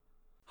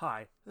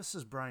Hi, this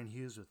is Brian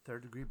Hughes with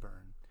Third Degree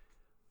Byrne.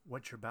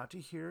 What you're about to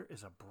hear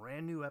is a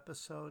brand new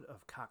episode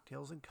of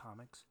Cocktails and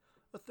Comics,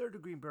 a Third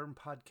Degree Byrne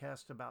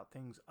podcast about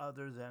things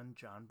other than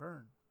John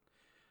Byrne.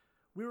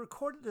 We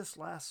recorded this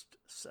last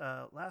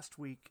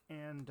week,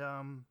 and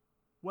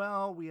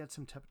we had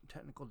some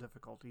technical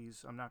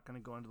difficulties. I'm not going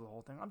to go into the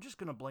whole thing. I'm just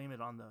going to blame it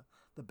on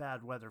the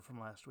bad weather from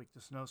last week,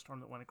 the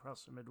snowstorm that went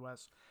across the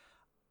Midwest.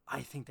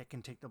 I think that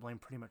can take the blame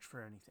pretty much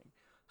for anything.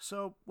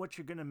 So what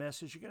you're going to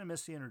miss is you're going to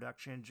miss the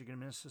introductions. You're going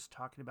to miss us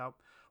talking about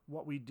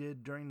what we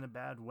did during the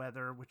bad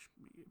weather, which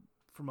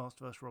for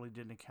most of us really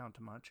didn't account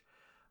to much.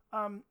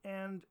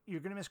 And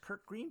you're going to miss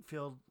Kirk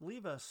Greenfield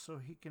leave us so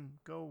he can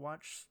go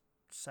watch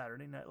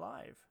Saturday Night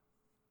Live.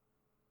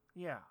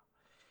 Yeah.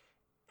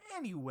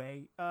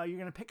 Anyway, you're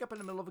going to pick up in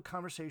the middle of a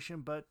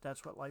conversation, but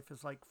that's what life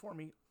is like for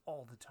me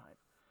all the time.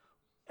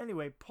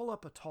 Anyway, pull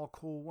up a tall,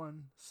 cool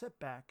one, sit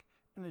back,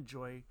 and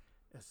enjoy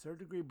as Third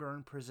Degree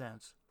Byrne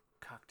presents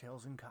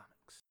Cocktails and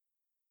Comics.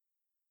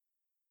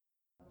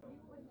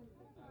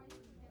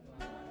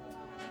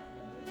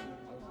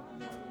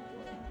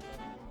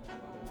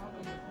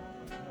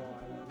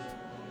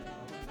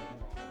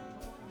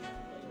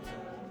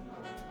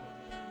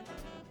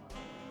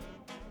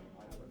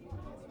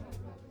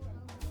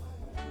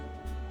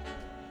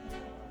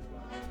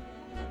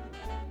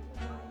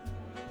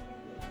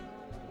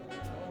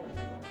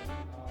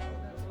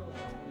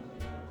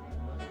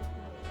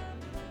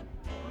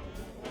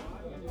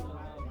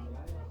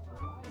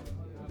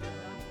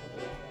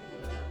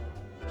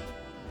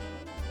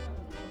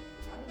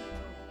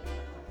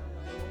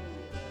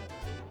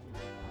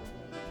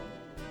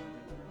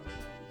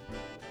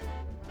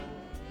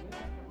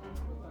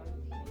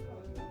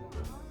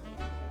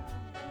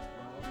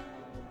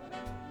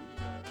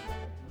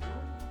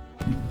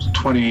 It's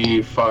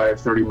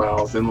 25-30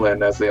 miles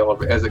inland as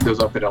it goes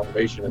up in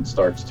elevation and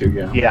starts to,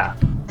 Yeah.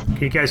 Can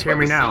you guys hear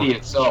me now? The city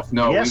itself,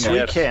 no. Yes,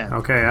 we can.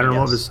 Okay, I don't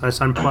know if this. I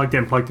unplugged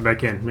it, plugged it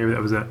back in. Maybe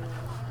that was it.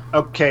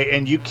 Okay,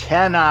 and you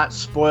cannot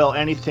spoil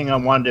anything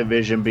on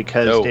WandaVision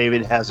because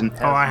David hasn't.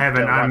 I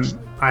haven't.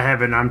 I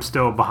haven't. I'm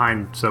still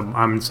behind, so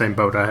I'm in the same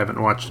boat. I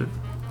haven't watched it.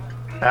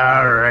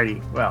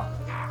 Alrighty. Well.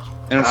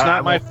 And it's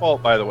not my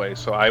fault, by the way.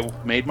 So I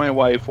made my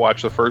wife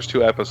watch the first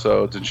 2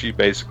 episodes, and she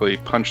basically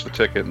punched the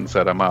ticket and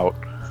said, "I'm out."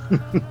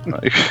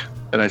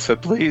 And I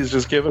said, "Please,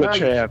 just give it a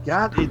chance."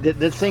 God,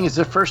 the thing is,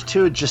 the first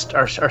 2 just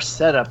are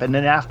set up, and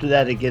then after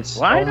that, it gets.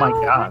 My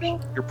gosh!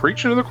 You're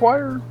preaching to the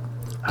choir.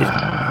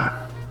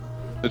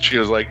 But she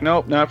was like,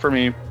 "Nope, not for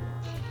me,"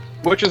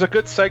 which is a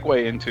good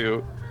segue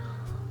into,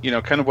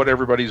 kind of what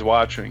everybody's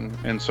watching.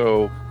 And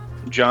so,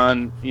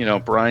 John,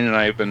 Brian and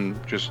I have been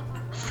just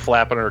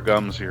flapping our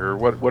gums here.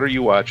 What are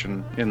you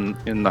watching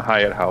in the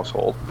Hyatt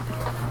household?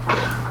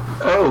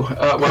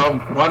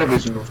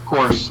 WandaVision, of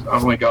course.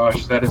 Oh my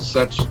gosh, that is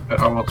such.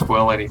 I won't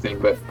spoil anything,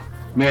 but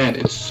man,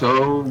 it's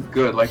so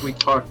good. Like we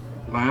talked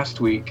last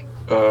week,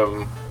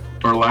 or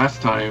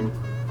last time.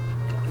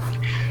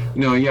 A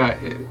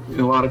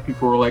lot of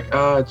people were like,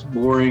 it's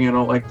boring. I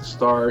don't like the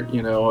start.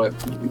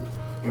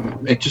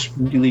 It just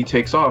really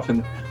takes off,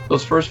 and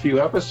those first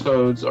few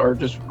episodes are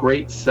just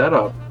great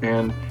setup,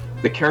 and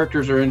the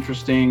characters are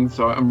interesting.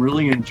 So I'm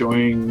really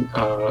enjoying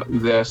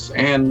this,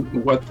 and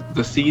what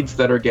the seeds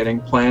that are getting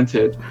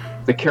planted,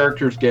 the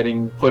characters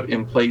getting put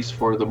in place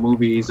for the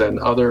movies and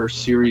other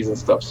series and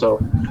stuff.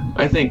 So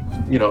I think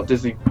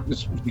Disney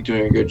is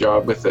doing a good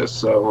job with this.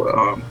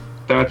 So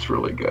that's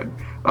really good.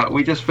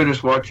 We just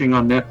finished watching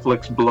on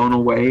Netflix Blown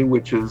Away,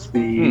 which is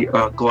the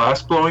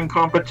glass blowing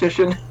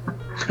competition.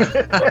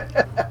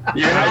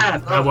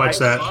 I watched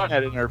that. I've seen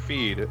that in our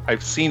feed.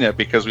 I've seen it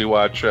because we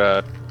watch.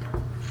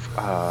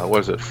 What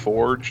is it?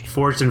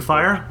 Forged in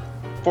Fire.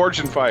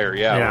 Forged in Fire.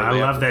 Yeah. Yeah, I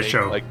love that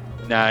show. Like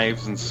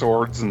knives and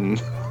swords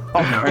and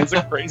all kinds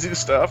of crazy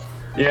stuff.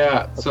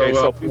 Yeah.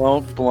 So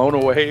blown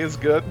Away is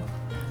good.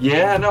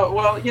 Yeah. No.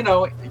 Well,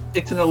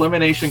 it's an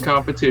elimination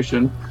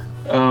competition.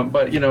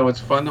 But it's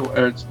fun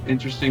it's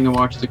interesting to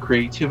watch the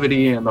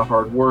creativity and the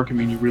hard work. I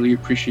mean, you really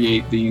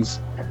appreciate these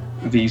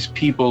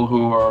people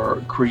who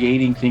are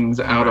creating things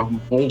out of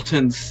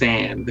molten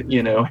sand.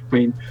 I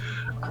mean,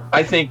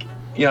 I think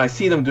I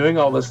see them doing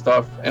all this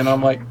stuff, and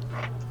I'm like,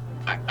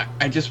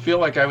 I just feel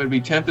like I would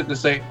be tempted to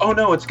say, "Oh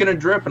no, it's gonna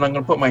drip," and I'm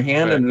gonna put my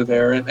hand under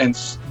there and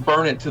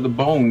burn it to the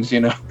bones,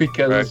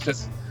 because it's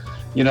just.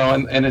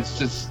 And it's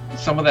just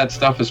some of that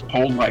stuff is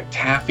pulled like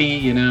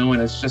taffy,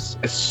 and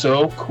it's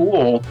so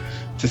cool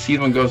to see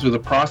them go through the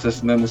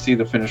process and then to see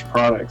the finished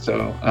product.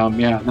 So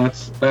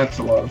that's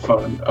a lot of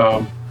fun.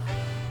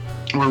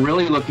 We're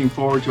really looking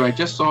forward to. I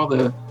just saw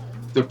the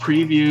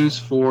previews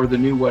for the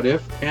new What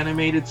If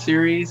animated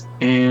series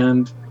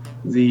and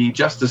the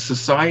Justice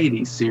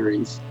Society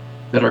series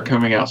that are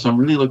coming out. So I'm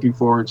really looking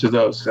forward to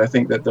those. I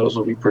think that those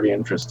will be pretty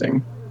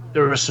interesting.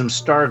 There was some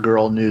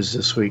Stargirl news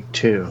this week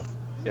too.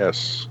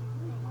 Yes.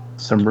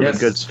 Some really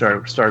good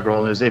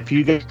Stargirl news. If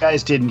you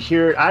guys didn't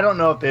hear it, I don't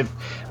know if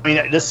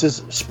this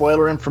is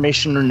spoiler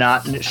information or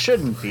not, and it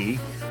shouldn't be.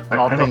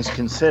 all things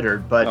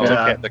considered. But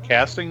the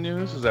casting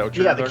news, is that what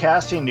you're? Yeah, the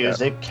casting news.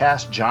 Yeah. They've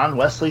cast John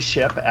Wesley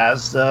Shipp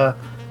as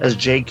as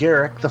Jay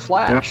Garrick, the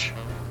Flash. Yep.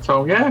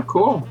 So yeah,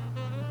 cool.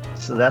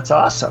 So that's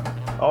awesome.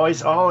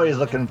 Always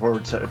looking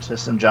forward to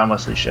some John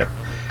Wesley Shipp.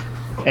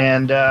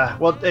 And I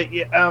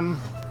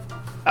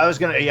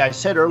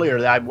said earlier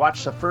that I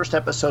watched the first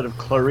episode of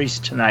Clarice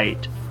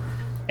tonight,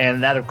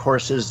 and that of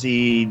course is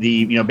the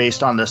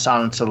based on the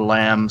Silence of the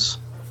Lambs,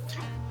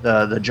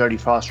 the Jodie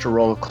Foster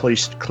role of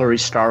Clarice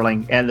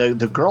Starling, and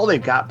the girl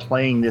they've got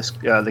playing this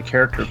the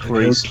character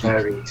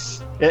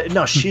Clarice.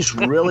 No, she's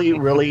really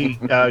really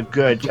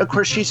good. Of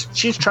course,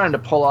 she's trying to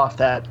pull off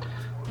that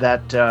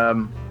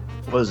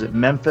was it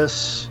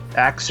Memphis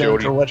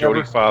accent or whatever.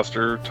 Jodie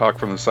Foster, talk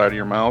from the side of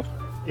your mouth.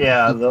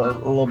 Yeah, a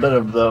little bit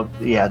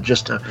of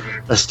just a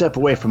step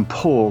away from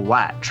poor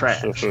white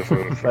trash.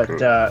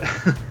 But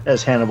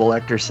as Hannibal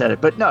Lecter said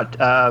it. But no,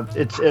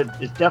 it's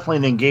definitely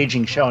an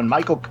engaging show. And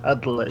Michael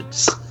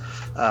Cudlitz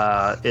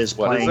is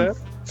playing. What is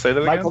that? Say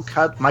that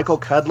again. Michael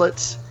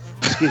Cudlitz.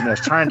 Excuse me, I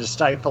was trying to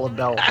stifle a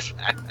belch.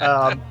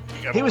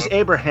 He was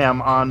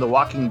Abraham on The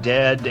Walking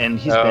Dead, and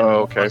he's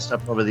been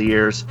stuff over the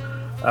years.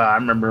 I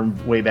remember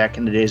him way back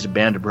in the days of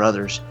Band of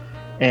Brothers.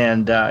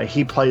 And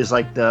he plays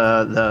like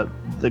the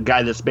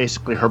guy that's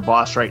basically her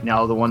boss right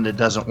now, the one that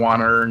doesn't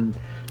want her,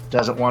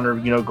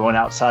 going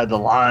outside the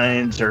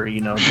lines or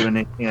doing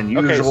anything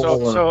unusual.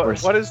 Okay, so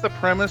what is the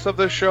premise of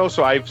this show?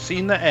 So I've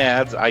seen the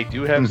ads. I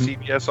do have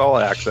CBS All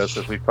Access,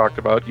 as we've talked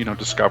about,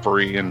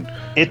 Discovery, and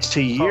it's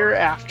a year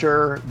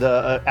after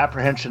the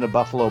apprehension of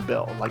Buffalo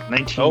Bill, like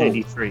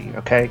 1993.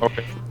 Okay.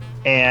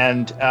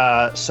 And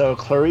so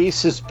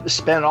Clarice has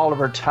spent all of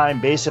her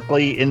time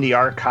basically in the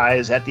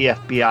archives at the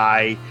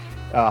FBI.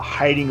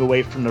 Hiding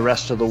away from the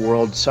rest of the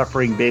world,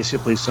 suffering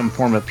basically some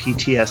form of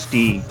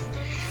PTSD,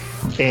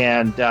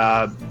 and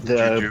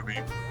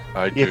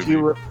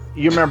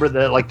you remember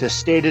that the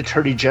state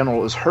attorney general,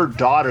 it was her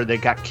daughter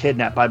that got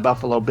kidnapped by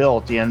Buffalo Bill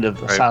at the end of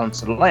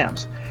Silence of the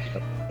Lambs,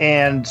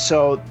 and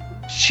so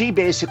she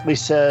basically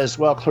says,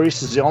 "Well,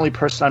 Clarice is the only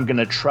person I'm going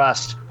to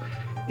trust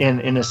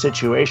in a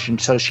situation,"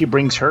 so she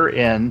brings her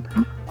in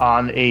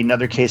on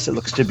another case that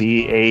looks to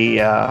be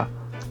a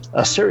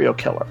serial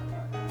killer.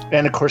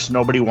 And of course,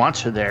 nobody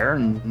wants her there,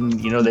 and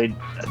they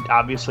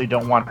obviously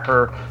don't want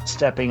her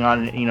stepping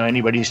on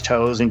anybody's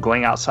toes and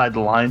going outside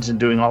the lines and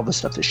doing all the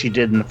stuff that she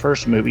did in the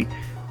first movie,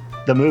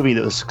 the movie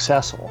that was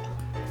successful.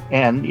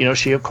 And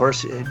she of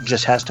course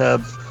just has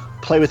to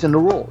play within the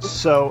rules.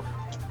 So,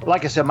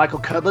 like I said, Michael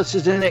Cudlitz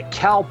is in it.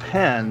 Cal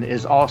Penn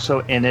is also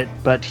in it,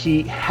 but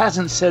he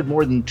hasn't said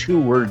more than 2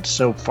 words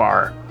so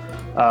far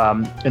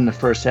in the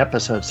first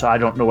episode. So I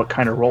don't know what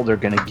kind of role they're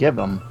going to give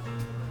him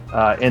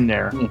in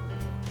there.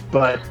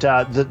 But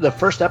the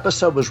first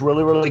episode was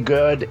really, really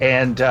good.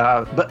 And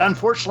but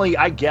unfortunately,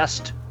 I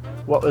guessed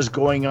what was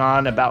going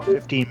on about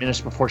 15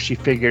 minutes before she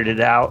figured it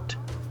out.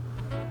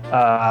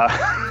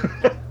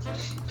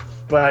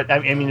 But I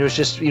mean, it was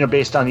just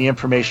based on the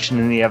information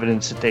and the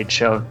evidence that they'd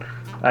shown,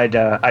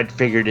 I'd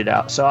figured it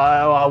out. So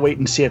I'll wait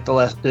and see if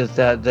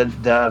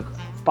the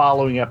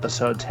following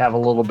episodes have a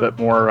little bit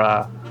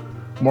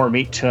more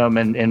meat to them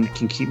and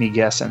can keep me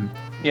guessing.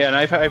 Yeah, and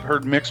I've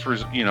heard mixed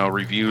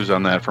reviews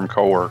on that from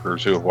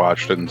coworkers who have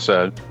watched it and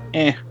said,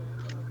 eh.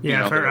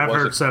 Yeah, I've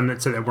heard some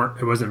that said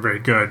it wasn't very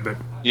good, but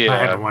yeah, I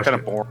haven't watched it. Kind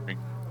of boring.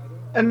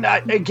 And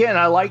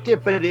I liked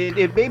it, but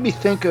it made me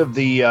think of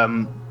the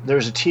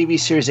there's a TV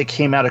series that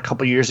came out a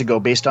couple years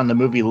ago based on the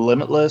movie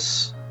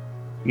Limitless.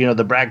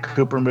 The Brad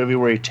Cooper movie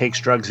where he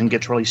takes drugs and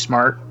gets really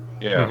smart.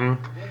 Yeah.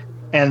 Mm-hmm.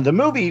 And the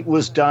movie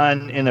was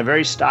done in a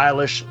very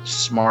stylish,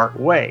 smart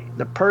way.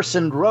 The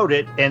person wrote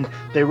it, and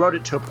they wrote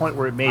it to a point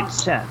where it made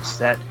sense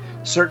that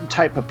certain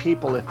type of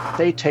people, if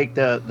they take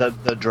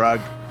the drug,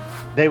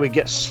 they would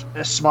get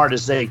as smart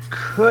as they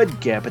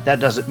could get, but that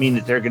doesn't mean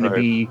that they're going to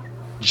be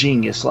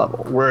genius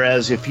level.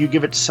 Whereas if you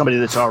give it to somebody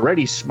that's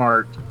already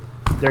smart,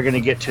 they're going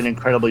to get to an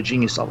incredibly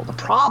genius level. The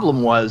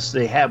problem was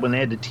when they had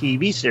the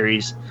TV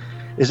series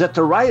is that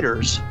the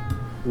writers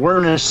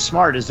weren't as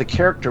smart as the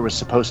character was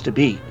supposed to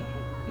be.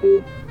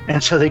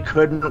 And so they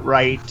couldn't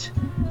write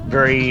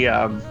very,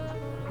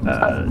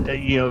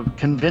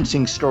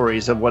 convincing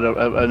stories of what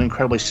an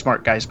incredibly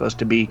smart guy is supposed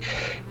to be.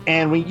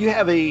 And when you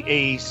have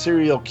a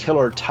serial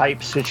killer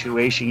type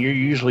situation, you're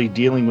usually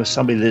dealing with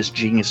somebody that's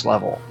genius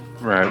level.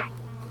 Right.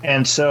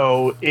 And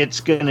so it's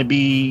going to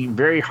be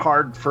very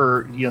hard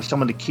for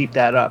someone to keep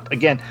that up.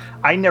 Again,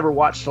 I never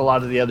watched a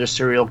lot of the other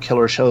serial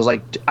killer shows.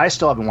 Like I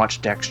still haven't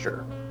watched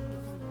Dexter,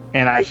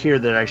 and I hear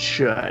that I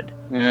should.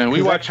 Yeah,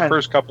 we watched the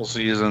first couple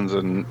seasons,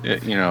 and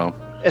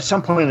at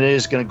some point it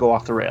is going to go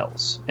off the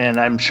rails, and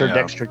I'm sure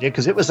Dexter did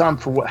because it was on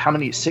for how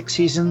many 6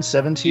 seasons,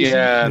 7 seasons?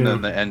 Yeah, and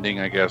then the ending,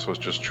 I guess, was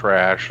just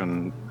trash.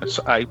 And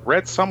I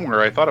read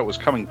somewhere I thought it was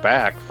coming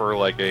back for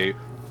like a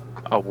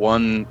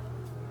 1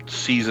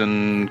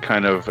 season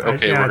kind of we're going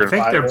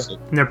to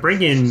they're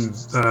bringing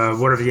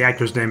whatever the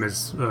actor's name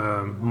is,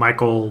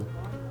 Michael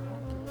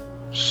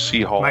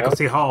C. Hall. Michael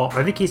C. Hall.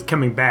 I think he's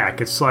coming back.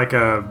 It's like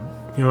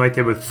like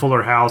they with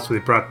Fuller House, where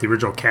they brought the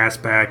original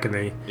cast back and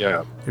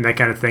that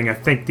kind of thing. I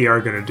think they are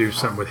going to do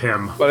something with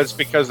him. But it's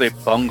because they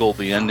bungled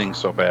the ending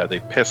so bad. They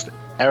pissed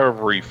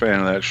every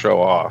fan of that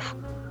show off.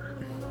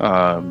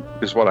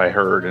 is what I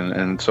heard,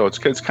 and so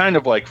it's kind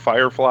of like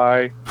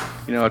Firefly.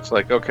 It's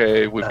like,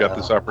 okay, we've got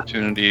this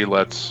opportunity.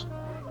 Let's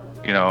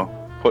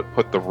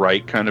put the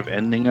right kind of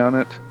ending on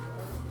it.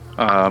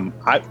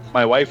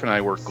 My wife and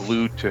I were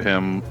glued to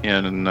him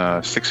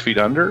in 6 Feet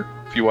Under.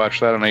 If you watch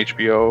that on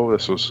HBO,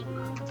 this was,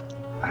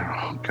 I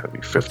don't know, gotta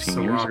be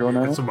 15 years ago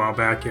now. It's a while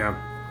back,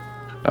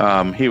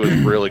 yeah. He was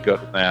really good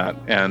at that,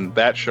 and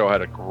that show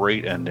had a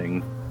great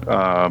ending.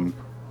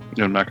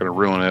 I'm not going to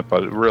ruin it,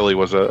 but it really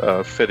was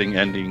a fitting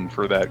ending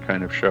for that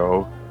kind of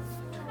show.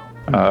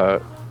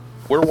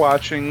 We're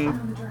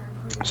watching,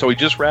 so we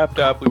just wrapped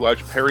up. We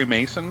watched Perry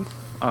Mason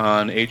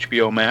on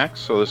HBO Max.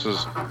 So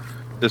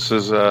this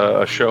is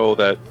a show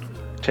that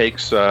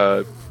takes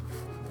the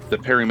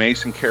Perry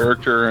Mason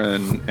character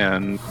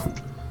and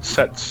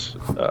sets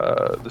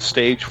the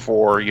stage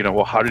for,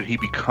 well, how did he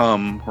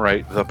become,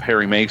 right, the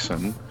Perry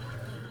Mason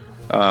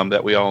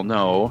that we all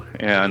know.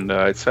 And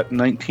it's set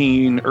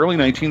in early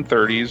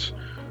 1930s.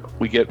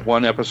 We get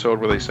one episode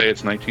where they say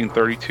it's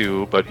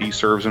 1932, but he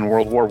serves in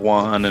World War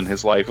I, and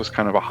his life was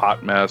kind of a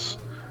hot mess,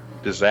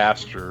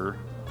 disaster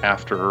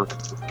after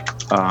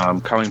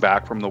coming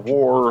back from the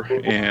war,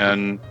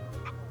 and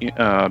he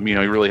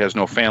really has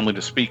no family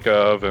to speak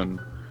of, and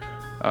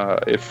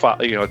it's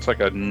like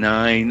a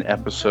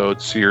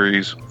 9-episode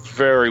series,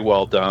 very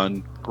well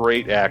done,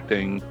 great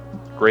acting,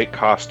 great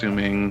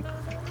costuming.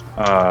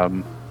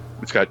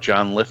 It's got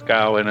John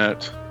Lithgow in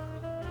it,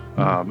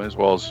 as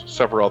well as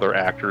several other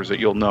actors that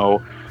you'll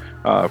know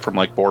from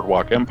like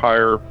Boardwalk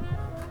Empire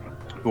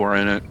who are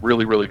in it.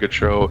 Really, really good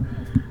show.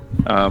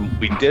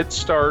 We did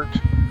start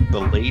The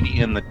Lady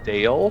in the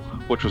Dale,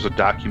 which was a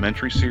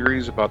documentary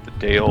series about the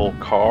Dale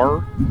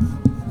car.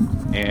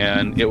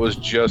 And it was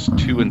just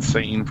too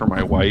insane for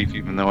my wife,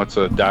 even though it's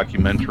a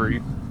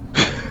documentary.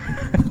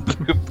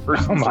 The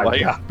person's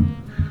life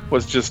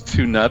was just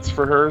too nuts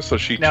for her, so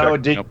she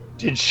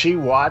did she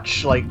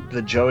watch like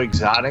the Joe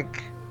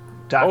Exotic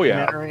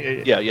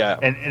documentary? Oh yeah.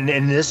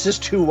 And this is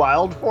too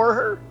wild for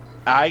her?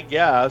 I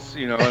guess,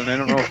 and I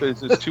don't know if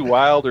it's too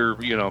wild or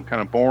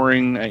kind of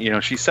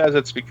boring. She says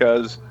it's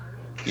because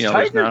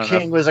Tiger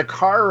King was a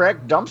car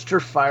wreck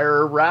dumpster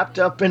fire wrapped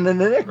up in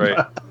an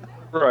enigma.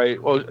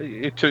 Right. Well,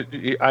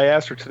 I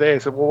asked her today. I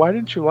said, "Well, why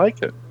didn't you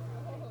like it?"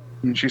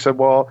 And she said,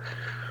 "Well,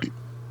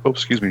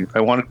 excuse me. I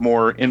wanted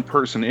more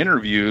in-person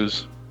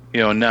interviews.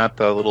 Not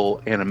the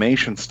little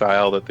animation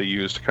style that they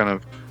use to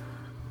kind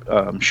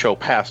of show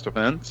past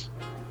events."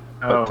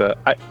 But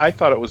I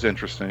thought it was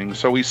interesting.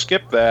 So we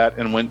skipped that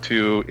and went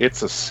to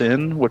It's a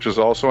Sin, which is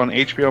also on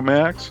HBO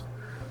Max,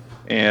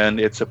 and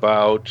it's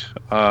about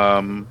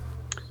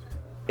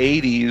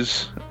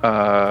 80s,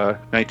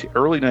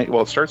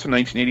 it starts in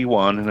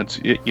 1981, and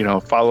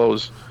it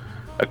follows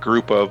a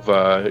group of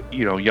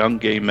young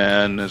gay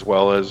men as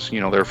well as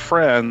their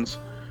friends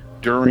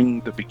during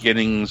the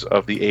beginnings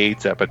of the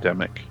AIDS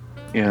epidemic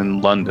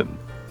in London,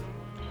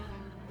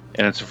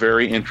 and it's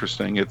very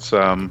interesting. It's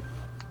written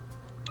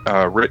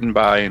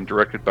by and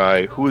directed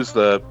by who is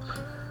the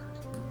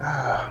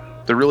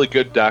really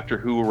good Doctor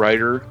Who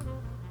writer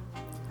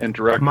and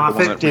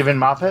director? Stephen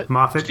Moffat.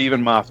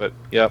 Stephen Moffat.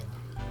 Yep.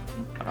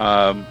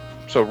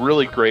 So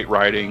really great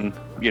writing,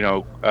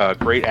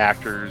 great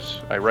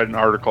actors. I read an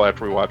article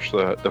after we watched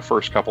the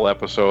first couple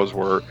episodes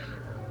where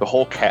the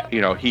whole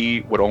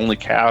he would only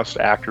cast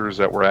actors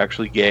that were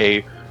actually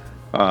gay,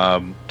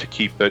 to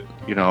keep it,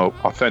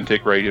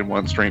 authentic, right? He didn't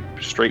want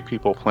straight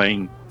people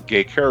playing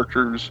gay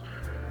characters.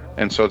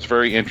 And so it's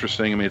very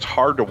interesting. I mean, it's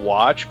hard to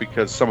watch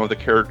because some of the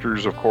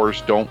characters, of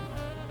course, don't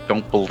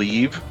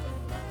believe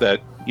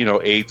that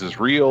AIDS is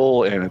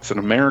real and it's an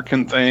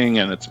American thing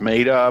and it's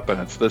made up and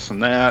it's this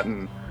and that,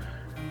 and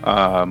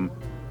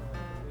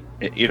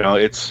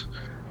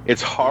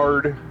it's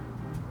hard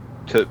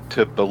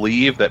to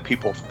believe that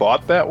people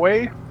thought that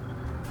way,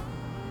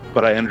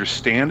 but I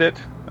understand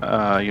it.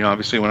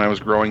 Obviously when I was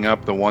growing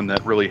up, the one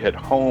that really hit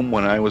home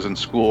when I was in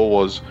school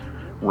was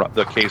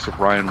the case of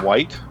Ryan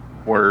White,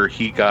 where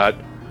he got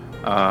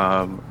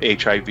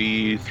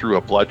HIV through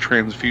a blood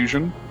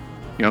transfusion.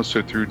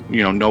 So through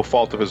no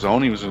fault of his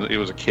own, he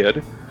was a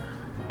kid,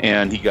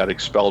 and he got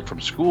expelled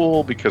from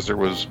school because there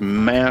was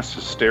mass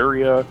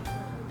hysteria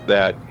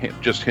that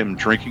just him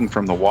drinking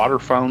from the water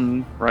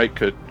fountain, right,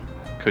 could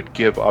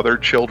give other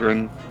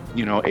children,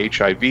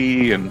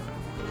 HIV, and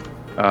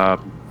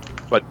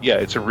but yeah,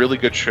 it's a really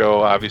good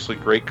show. Obviously,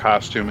 great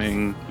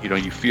costuming.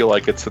 You feel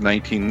like it's the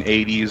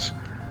 1980s.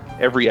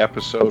 Every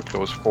episode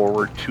goes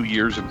forward 2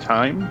 years in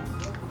time,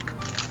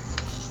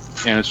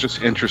 and it's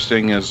just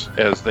interesting as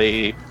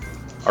they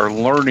are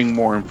learning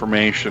more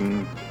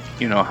information,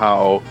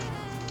 how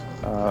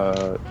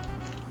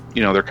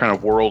their kind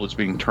of world is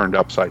being turned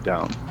upside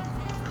down.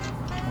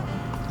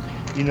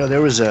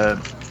 There was a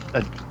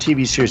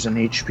TV series on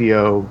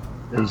HBO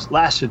that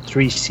lasted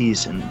 3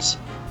 seasons,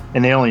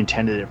 and they only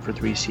intended it for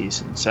 3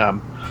 seasons,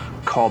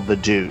 called The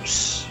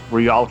Deuce. Were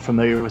you all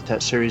familiar with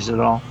that series at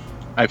all?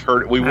 I've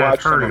heard it. We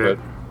watched some of it.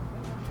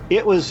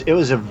 It was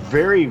a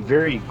very,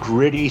 very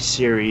gritty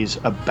series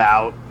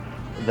about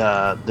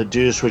the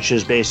Deuce, which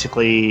is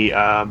basically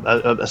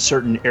a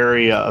certain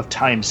area of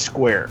Times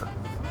Square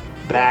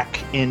back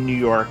in New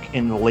York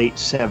in the late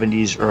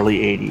 70s, early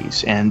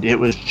 80s. And it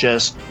was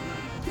just,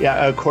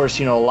 yeah, of course,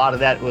 a lot of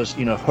that was,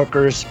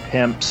 hookers,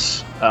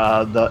 pimps,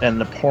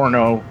 the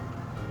porno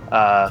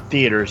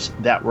theaters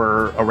that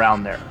were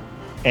around there.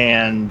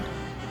 And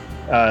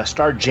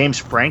starred James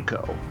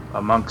Franco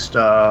amongst,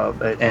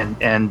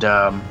 and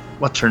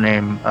what's her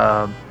name?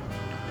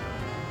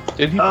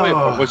 Did he play?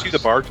 Was he the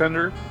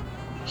bartender?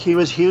 He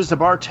was the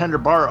bartender,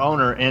 bar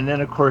owner, and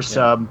then of course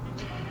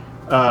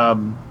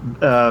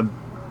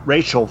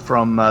Rachel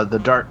from The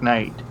Dark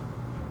Knight.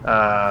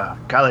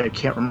 Golly, I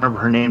can't remember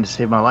her name to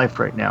save my life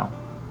right now.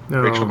 No.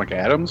 Rachel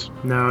McAdams?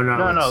 No.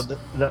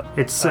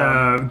 It's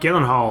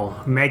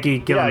Gyllenhaal, Maggie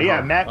Gyllenhaal.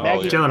 Yeah,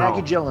 Maggie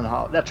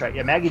Gyllenhaal. That's right.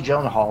 Yeah, Maggie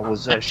Gyllenhaal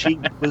was she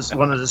was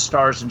one of the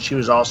stars, and she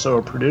was also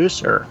a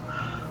producer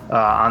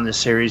on this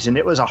series. And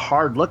it was a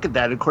hard look at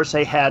that. Of course,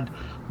 they had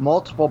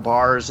multiple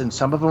bars, and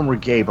some of them were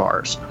gay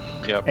bars.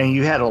 Yep. And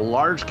you had a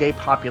large gay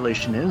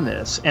population in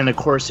this. And of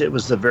course, it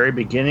was the very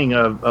beginning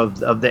of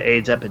the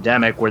AIDS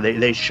epidemic, where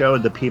they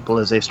showed the people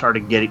as they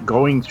started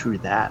going through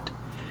that.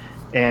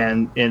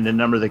 And in a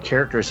number of the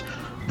characters,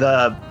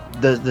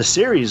 the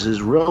series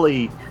is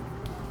really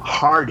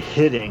hard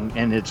hitting,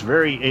 and it's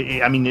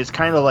very. I mean, it's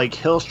kind of like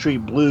Hill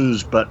Street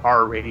Blues, but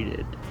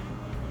R-rated,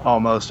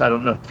 almost. I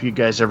don't know if you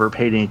guys ever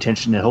paid any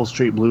attention to Hill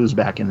Street Blues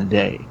back in the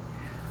day,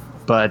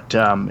 but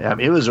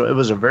it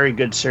was a very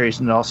good series,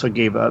 and it also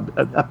gave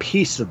a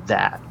piece of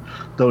that,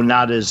 though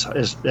not as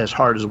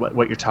hard as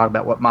what you're talking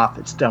about. What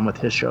Moffat's done with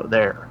his show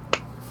there.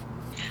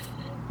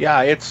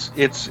 Yeah, it's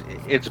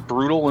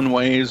brutal in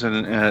ways,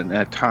 and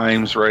at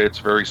times, right, it's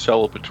very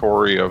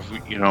celebratory of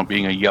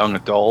being a young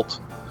adult,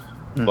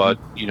 mm-hmm. But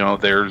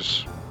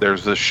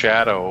there's the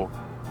shadow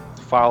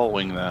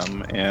following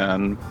them,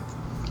 and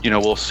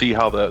we'll see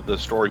how the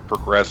story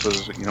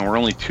progresses. We're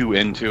only 2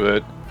 into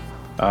it.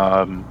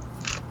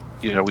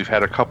 We've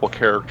had a couple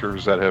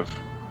characters that have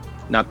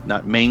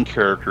not main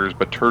characters,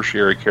 but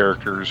tertiary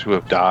characters who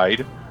have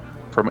died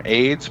from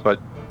AIDS,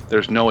 but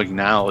there's no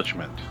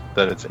acknowledgement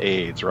that it's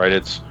AIDS, right?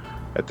 It's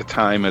at the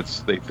time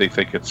they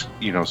think it's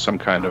some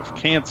kind of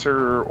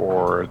cancer,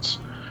 or it's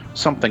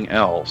something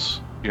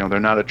else. They're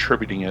not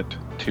attributing it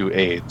to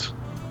AIDS.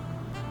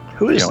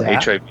 Who is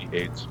that?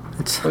 HIV/AIDS.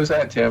 Who's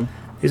that, Tim?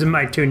 These are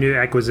my 2 new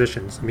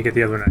acquisitions. Let me get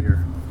the other one out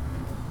here.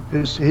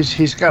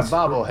 He's got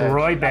bobbleheads.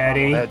 Roy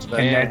Batty, and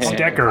that's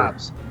Decker.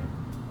 It's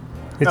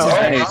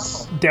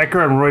nice.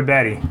 Decker and Roy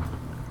Batty.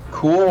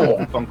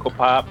 Cool. Funko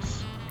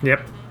Pops.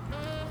 Yep.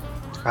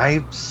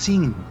 I've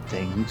seen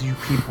things you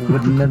people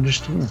wouldn't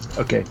understand.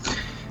 Okay.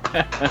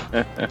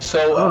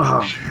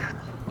 So,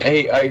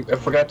 hey, I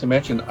forgot to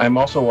mention, I'm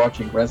also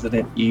watching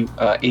Resident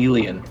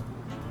Alien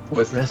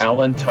with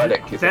Alan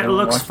Tudyk. That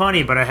looks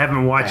funny, but I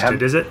haven't watched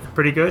it. Is it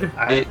pretty good?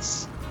 It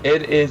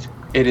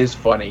is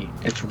funny.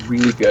 It's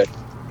really good.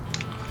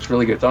 It's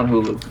really good. It's on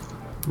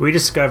Hulu. We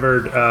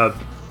discovered, I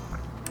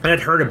had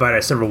heard about it. I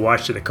just never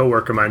watched it. A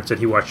coworker of mine said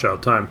he watched it all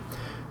the time.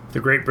 The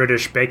Great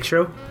British Baking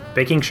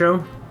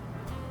Show.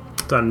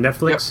 It's on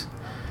Netflix.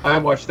 Yep. I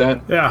watched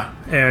that. Yeah,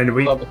 and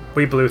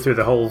we blew through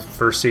the whole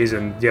first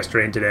season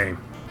yesterday and today.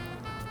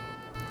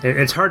 And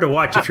it's hard to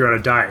watch if you're on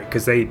a diet,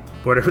 because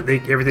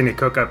everything they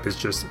cook up is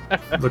just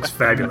looks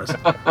fabulous.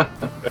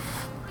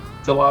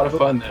 It's a lot of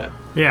fun. That.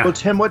 Yeah. Well,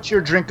 Tim, what's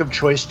your drink of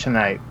choice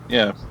tonight?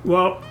 Yeah.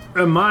 Well,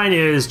 mine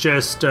is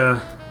just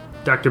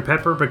Dr.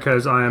 Pepper,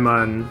 because I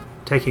am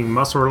taking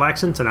muscle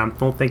relaxants, and I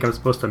don't think I'm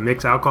supposed to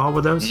mix alcohol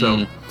with those.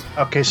 So.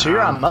 Okay, so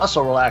you're on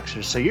muscle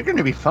relaxers, so you're going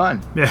to be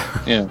fun.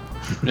 Yeah. Yeah.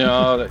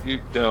 No,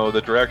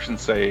 the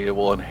directions say it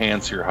will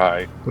enhance your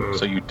high,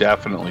 so you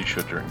definitely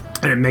should drink.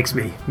 And it makes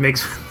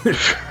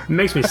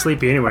me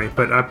sleepy anyway.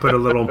 But I put a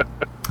little.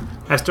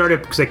 I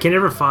started because I can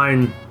never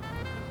find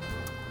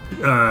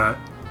Diet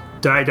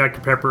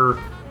Dr. Pepper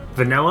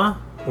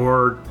vanilla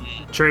or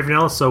cherry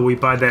vanilla, so we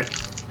buy that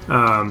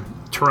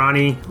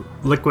Tarani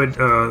liquid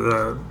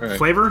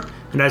flavor,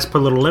 and I just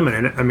put a little lemon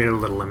in it. I mean, a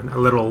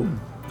little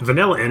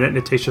vanilla in it, and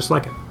it tastes just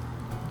like it.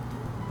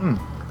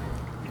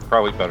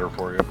 Probably better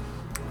for you.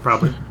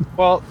 Probably.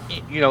 Well,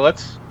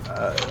 let's.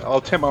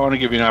 Tim, I want to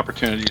give you an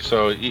opportunity.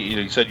 So,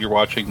 you said you're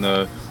watching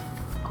the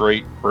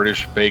Great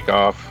British Bake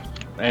Off.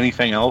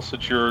 Anything else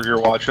that you're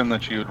watching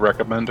that you would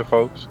recommend to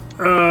folks?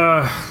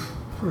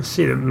 Let's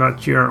see.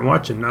 You aren't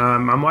watching.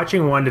 I'm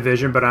watching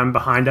WandaVision, but I'm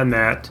behind on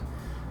that.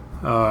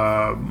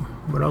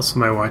 What else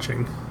am I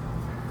watching?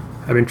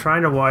 I've been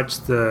trying to watch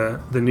the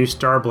new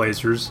Star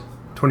Blazers,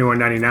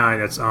 $21.99.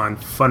 That's on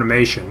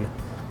Funimation.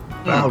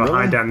 I'm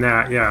behind on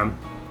that. Yeah.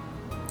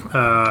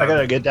 I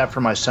gotta get that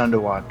for my son to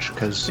watch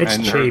because it's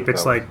cheap.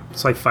 It's like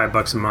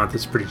 $5 a month.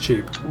 It's pretty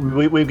cheap.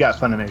 We've got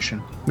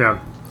Funimation. Yeah.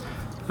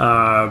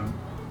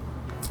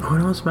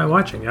 What else am I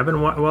watching?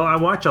 I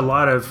watch a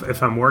lot of.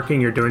 If I'm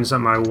working or doing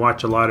something, I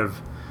watch a lot of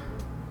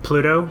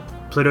Pluto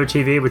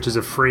TV, which is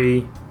a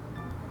free.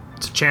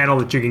 It's a channel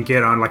that you can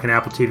get on like an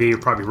Apple TV or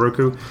probably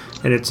Roku,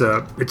 and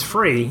it's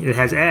free. It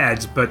has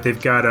ads, but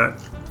they've got an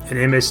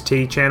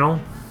MST channel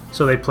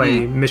So they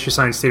play Mystery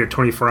Science Theater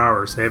 24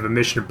 hours. They have a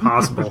Mission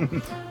Impossible,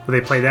 where they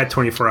play that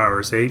 24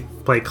 hours. They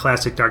play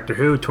classic Doctor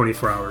Who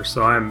 24 hours.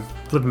 So I'm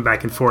flipping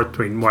back and forth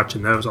between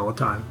watching those all the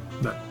time.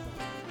 But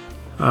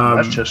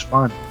that's just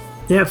fun.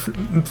 yeah,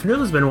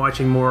 Fanilla's been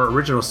watching more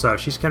original stuff.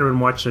 She's kind of been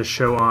watching a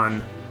show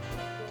on,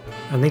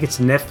 I think it's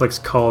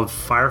Netflix, called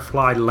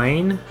Firefly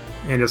Lane,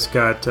 and it's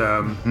got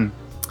the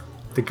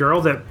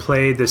girl that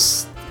played the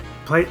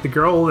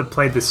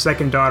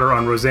second daughter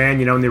on Roseanne.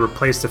 You know, when they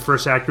replaced the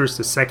first actress,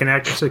 the second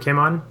actress that came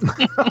on.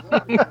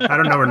 I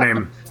don't know her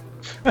name.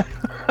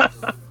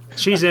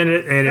 She's in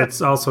it, and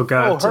it's also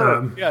got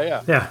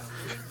yeah.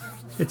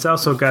 It's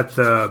also got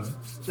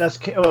that's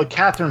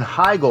Katherine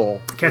Heigl.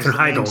 Katherine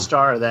Heigl, the main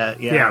star of that.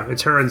 Yeah,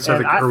 it's her and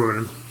Suffolk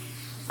Irwin.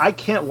 I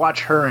can't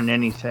watch her in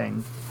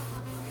anything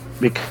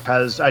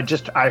because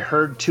I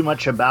heard too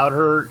much about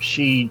her.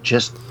 She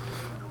just.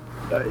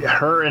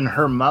 Her and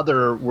her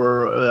mother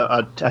were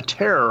a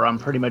terror on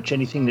pretty much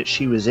anything that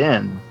she was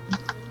in.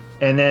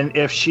 And then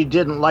if she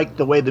didn't like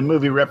the way the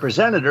movie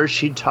represented her,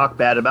 she'd talk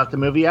bad about the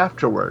movie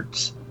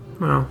afterwards.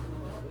 Well.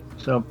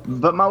 So,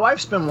 but my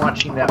wife's been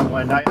watching that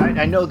one.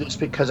 I know this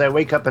because I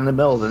wake up in the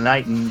middle of the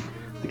night and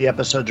the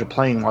episodes are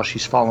playing while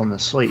she's falling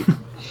asleep.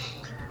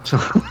 So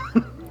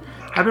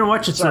I've been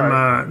watching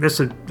some. This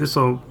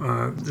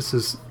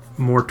is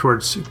more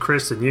towards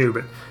Chris than you,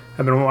 but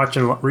I've been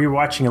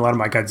rewatching a lot of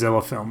my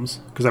Godzilla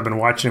films because I've been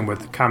watching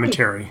with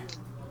commentary.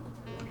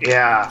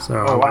 Yeah. So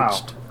I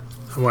watched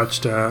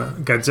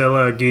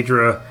Godzilla,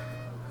 Ghidorah,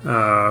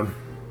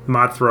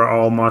 Mothra,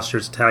 All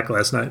Monsters Attack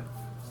last night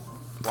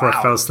before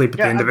I fell asleep at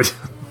the end of it.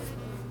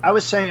 I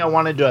was saying I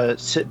wanted to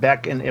sit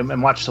back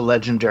and watch the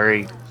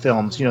legendary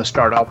films. You know,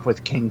 start off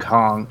with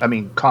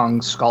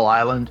Kong Skull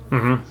Island,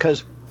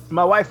 because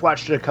my wife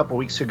watched it a couple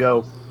weeks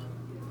ago,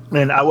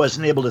 and I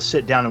wasn't able to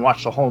sit down and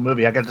watch the whole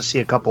movie. I got to see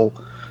a couple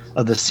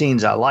of the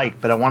scenes I liked,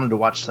 but I wanted to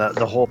watch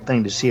the whole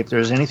thing to see if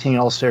there's anything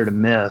else there to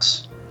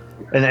miss,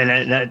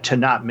 and to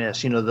not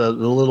miss. You know, the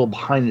little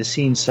behind the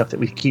scenes stuff that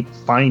we keep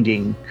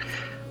finding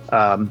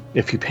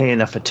if you pay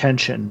enough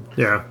attention.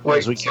 Yeah.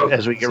 As we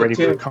get ready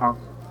for Kong.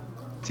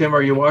 Tim,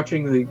 are you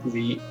watching the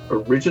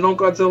original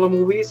Godzilla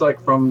movies,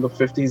 like from the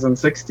 50s and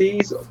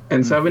 60s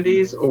and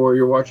 70s, or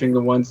you're watching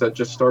the ones that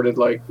just started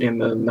like in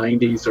the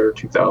 90s or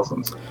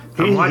 2000s?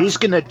 He's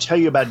going to tell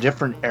you about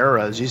different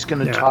eras. He's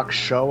going to talk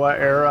Showa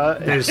era.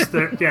 There's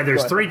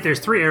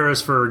three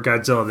eras for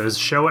Godzilla. There's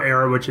Showa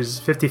era, which is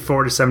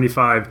 54 to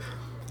 75.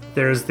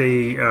 There's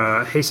the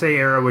Heisei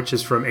era, which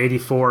is from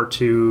 84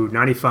 to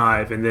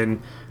 95, and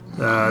then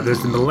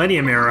there's the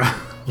Millennium era,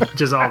 which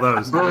is all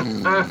those.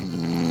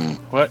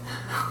 What?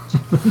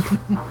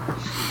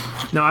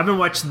 No, I've been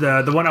watching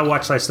the one I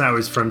watched last night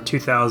was from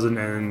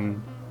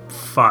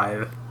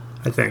 2005,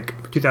 I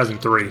think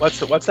 2003. What's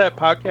that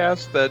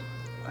podcast that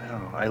I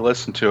don't know? I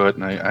listened to it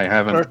and I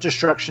haven't. Earth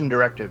Destruction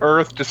Directive.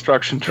 Earth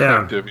Destruction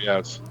Directive. Yeah.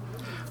 Yes.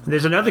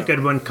 There's another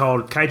good one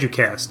called Kaiju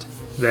Cast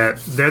that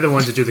they're the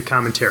ones that do the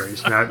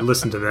commentaries, and I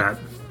listen to that.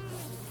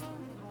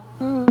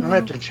 I'm gonna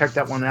have to check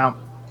that one out.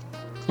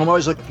 I'm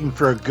always looking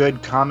for a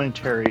good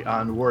commentary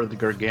on War of the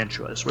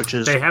Gargantuas, which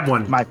is they have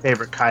one. My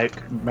favorite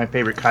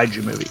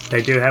kaiju movie.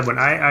 They do have one.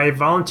 I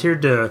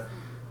volunteered to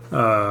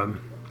on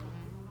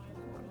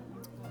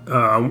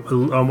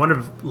one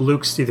of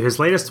Luke's, either his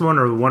latest one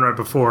or the one right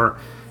before.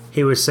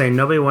 He was saying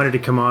nobody wanted to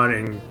come on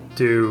and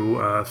do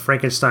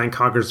Frankenstein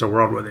Conquers the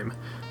World with him.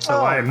 So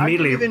I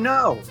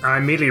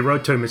immediately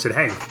wrote to him and said,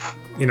 "Hey,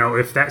 you know,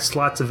 if that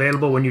slot's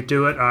available when you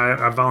do it,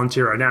 I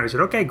volunteer right now." He said,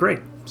 "Okay,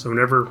 great." So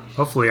whenever,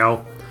 hopefully,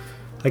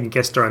 I can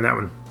guest star on that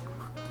one.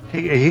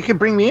 He can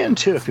bring me in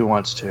too if he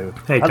wants to.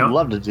 Hey, I'd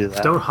love to do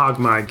that. Don't hog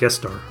my guest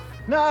star.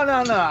 No.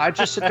 I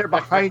just sit there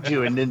behind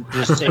you and then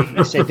just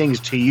say things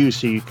to you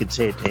so you could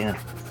say it to him.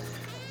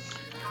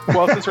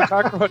 Well, since we're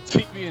talking about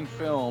TV and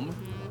film,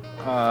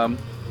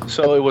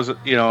 so it was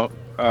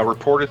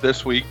reported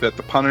this week that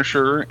The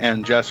Punisher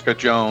and Jessica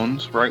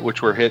Jones, right,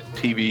 which were hit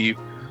TV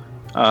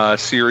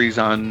series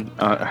on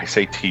I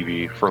say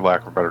TV for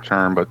lack of a better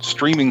term, but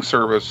streaming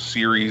service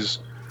series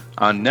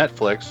on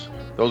Netflix.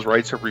 Those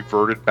rights have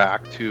reverted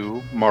back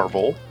to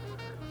Marvel,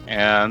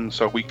 and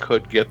so we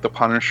could get The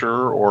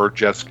Punisher or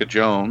Jessica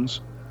Jones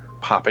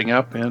popping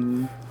up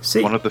in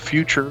one of the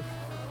future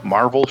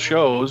Marvel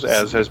shows,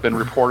 as has been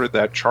reported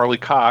that Charlie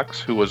Cox,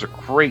 who was a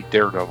great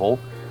Daredevil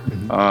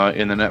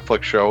in the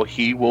Netflix show,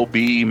 he will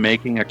be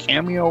making a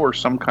cameo or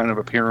some kind of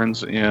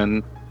appearance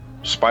in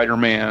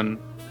Spider-Man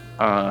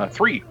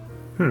 3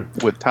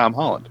 with Tom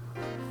Holland.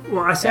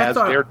 Well, I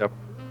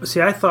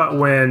thought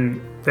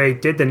when they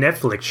did the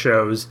Netflix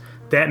shows,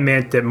 that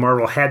meant that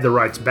Marvel had the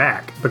rights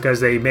back because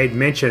they made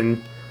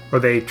mention, or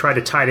they tried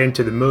to tie it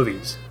into the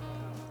movies.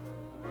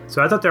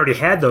 So I thought they already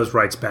had those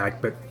rights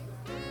back, but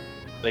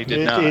they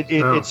did not.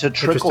 It's a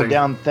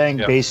trickle-down thing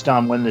based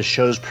on when the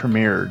shows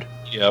premiered.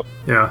 Yep.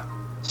 Yeah.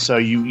 So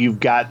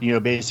you've got,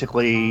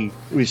 basically,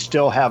 we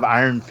still have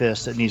Iron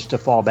Fist that needs to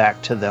fall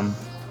back to them.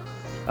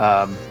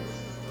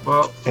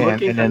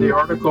 Looking at the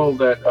article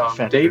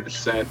that David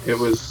sent, it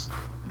was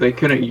they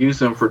couldn't use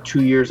them for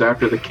 2 years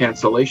after the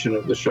cancellation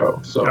of the show.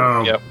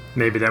 So Yep.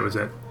 Maybe that was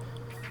it.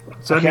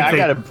 So Okay, I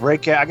gotta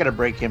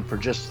break in for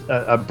just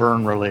a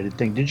Byrne related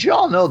thing. Did you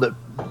all know that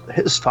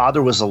his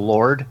father was a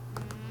lord?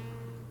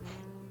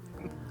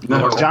 no,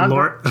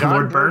 Lord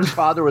Byrne?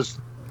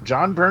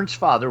 John Byrne's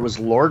father was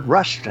Lord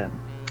Rushton.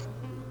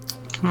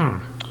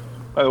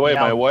 By the way,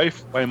 Yeah. my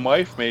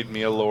wife made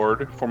me a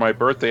lord for my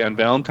birthday on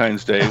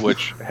Valentine's Day,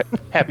 which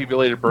happy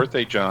belated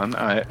birthday, John.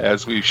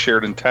 As we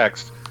shared in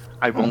text,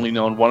 I've only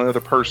known one other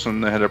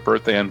person that had a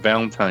birthday on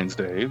Valentine's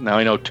Day. Now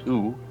I know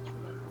two.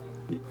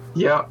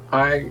 yeah,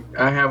 I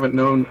haven't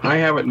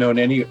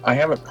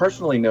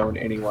personally known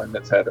anyone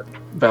that's had a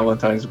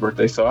Valentine's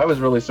birthday. So I was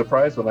really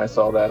surprised when I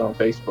saw that on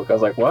Facebook. I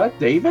was like, "What,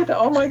 David?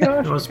 Oh my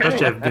gosh!" Well,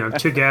 especially if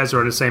two guys are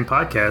on the same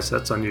podcast.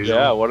 That's unusual.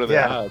 Yeah, what are the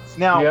Yeah. odds?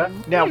 Now,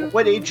 Yeah.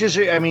 what age is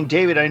it? I mean,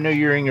 David, I know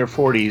you're in your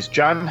 40s.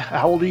 John,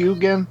 how old are you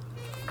again?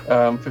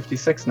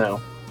 56 now.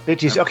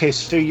 50s. Okay,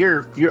 so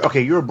you're okay.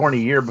 You were born a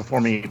year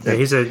before me. Yeah,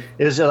 he's a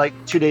Is it like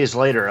 2 days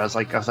later? I was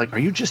like, are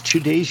you just 2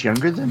 days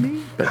younger than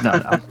me? But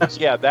no.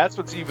 Yeah, that's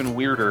what's even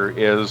weirder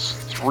is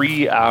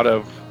 3 out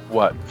of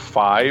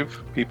 5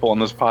 people on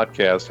this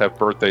podcast have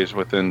birthdays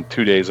within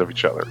 2 days of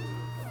each other.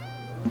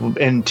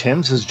 And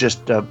Tim's is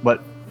just a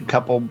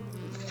couple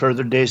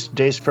further days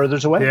further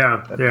away.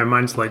 yeah.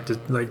 Mine's like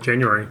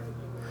January,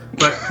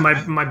 but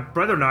my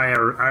brother and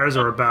ours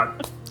are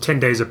about 10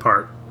 days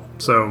apart.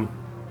 So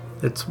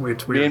it's weird.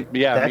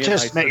 That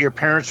just meant your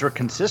parents were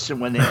consistent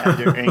when they had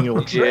their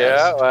annual trips.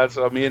 Yeah, that's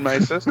me and my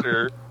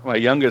sister, my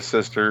youngest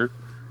sister,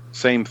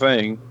 same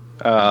thing.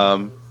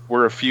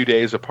 We're a few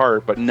days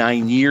apart, but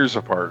 9 years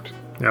apart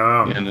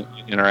Oh.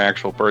 in our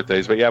actual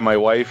birthdays. But yeah, my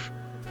wife,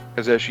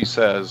 because as she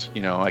says,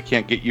 I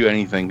can't get you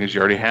anything because you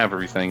already have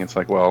everything. It's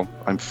like, well,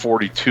 I'm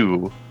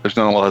 42. There's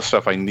not a lot of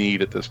stuff I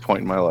need at this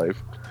point in my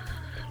life.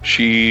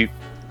 She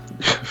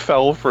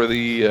fell for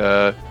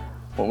the,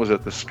 what was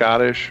it, the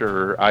Scottish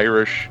or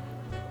Irish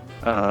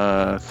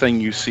thing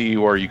you see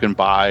where you can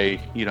buy,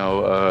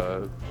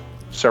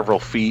 several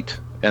feet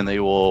and they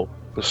will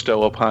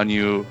bestow upon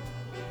you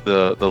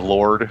the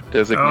Lord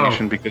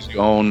designation because you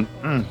own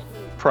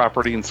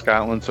property in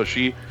Scotland. So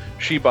she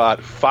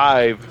bought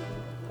 5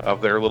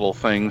 of their little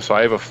things. So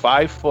I have a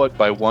 5 foot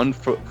by 1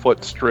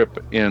 foot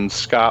strip in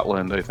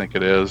Scotland, I think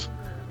it is,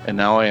 and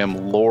now I am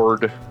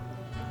Lord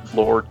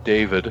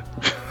David.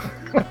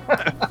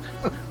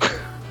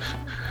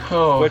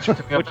 Oh, do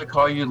we have to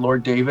call you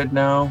Lord David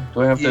now?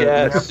 Do I have to,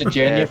 Yes, do we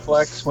have to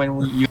genuflex when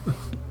you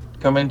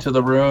come into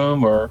the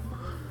room, or?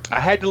 I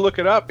had to look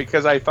it up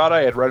because I thought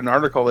I had read an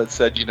article that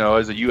said,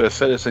 as a U.S.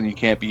 citizen, you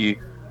can't be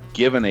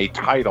given a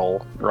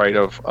title, right,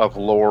 of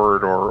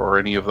Lord or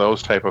any of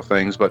those type of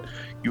things, but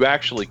you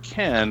actually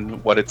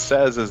can. What it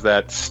says is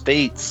that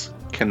states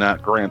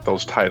cannot grant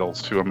those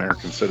titles to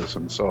American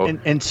citizens. So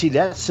And see,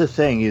 that's the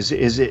thing is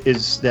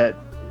that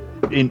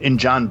in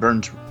John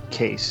Byrne's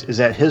case is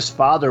that his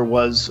father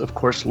was, of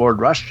course, Lord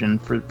Rushton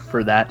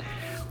for that.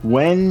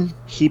 When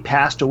he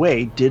passed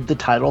away, did the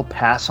title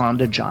pass on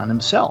to John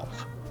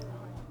himself?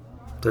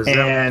 Does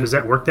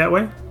that work that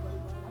way?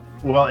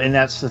 Well, and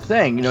that's the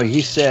thing.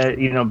 He said,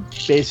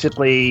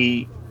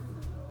 basically,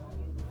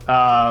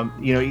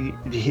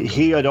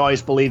 he had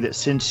always believed that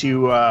since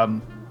you,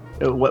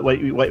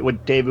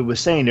 what David was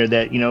saying there,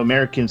 that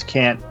Americans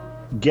can't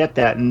get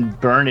that, and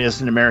Byrne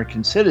is an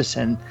American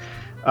citizen.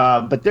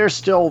 But there's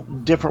still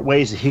different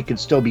ways that he could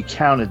still be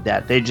counted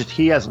that.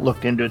 He hasn't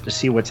looked into it to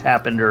see what's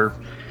happened or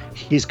if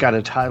he's got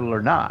a title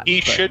or not.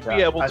 he should be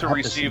able to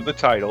receive the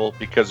title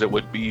because it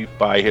would be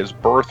by his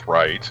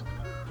birthright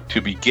to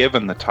be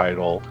given the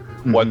title.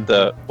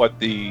 Mhm. What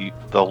the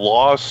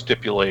laws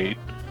stipulate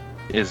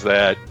is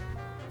that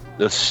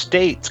the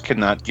states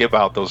cannot give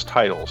out those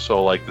titles.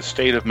 So like the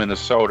state of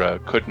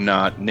Minnesota could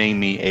not name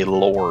me a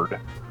lord.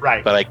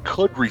 Right. But I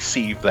could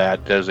receive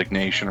that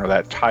designation or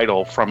that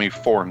title from a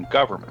foreign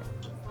government.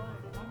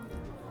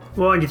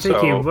 Well, and you think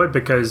he So- would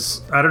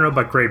because I don't know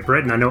about Great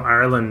Britain. I know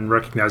Ireland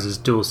recognizes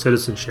dual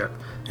citizenship,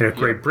 and if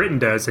Great Britain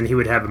does, then he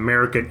would have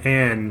American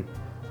and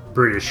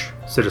British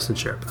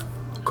citizenship,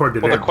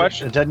 according to Well, them. the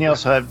question,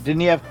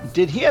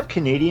 Did he have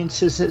Canadian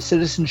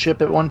citizenship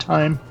at one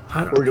time?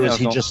 I don't- Or was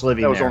he just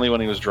living that was there? only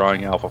when he was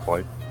drawing Alpha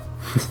Flight.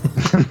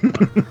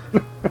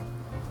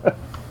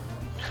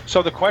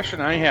 So the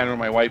question I had when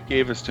my wife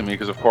gave this to me,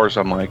 because of course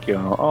I'm like,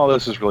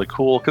 this is really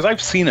cool, because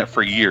I've seen it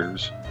for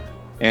years,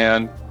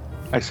 and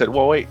I said,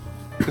 well, wait,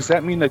 does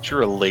that mean that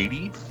you're a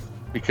lady?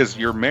 Because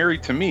you're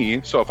married to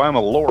me, so if I'm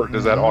a lord,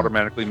 does that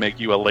automatically make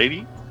you a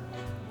lady?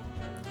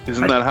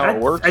 Isn't that how it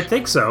works? I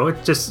think so.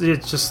 It's just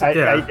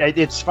yeah.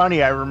 It's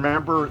funny. I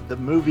remember the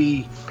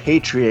movie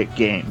Patriot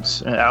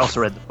Games. And I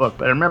also read the book,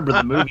 but I remember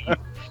the movie.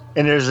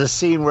 And there's a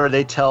scene where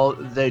they tell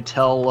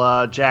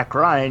Jack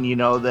Ryan,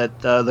 that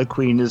the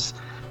Queen is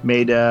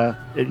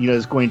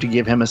is going to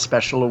give him a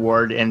special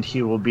award, and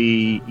he will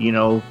be,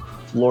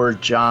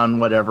 Lord John,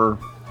 whatever,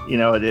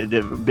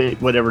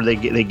 whatever they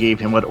gave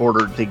him, what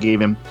order they gave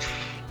him.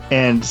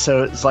 And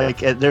so it's like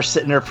they're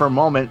sitting there for a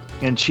moment,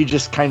 and she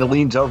just kind of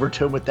leans over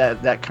to him with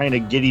that kind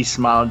of giddy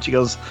smile, and she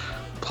goes,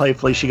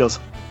 playfully, she goes,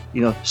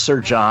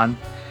 Sir John.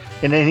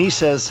 And then he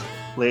says,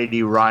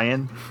 Lady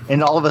Ryan.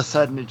 And all of a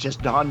sudden it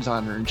just dawns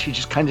on her and she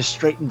just kind of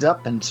straightens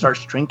up and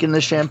starts drinking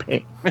the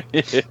champagne.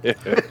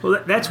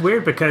 Well, that's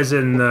weird because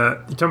you're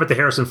talking about the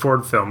Harrison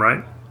Ford film,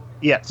 right?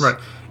 Yes. Right.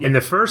 In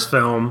the first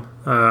film,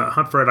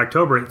 Hunt for Red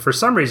October, for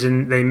some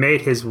reason they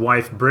made his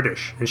wife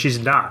British and she's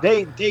not.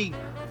 They Gates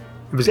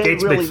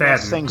really McFadden.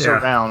 messed things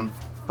around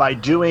by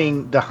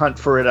doing the Hunt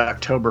for Red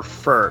October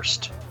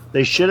first.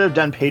 They should have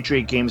done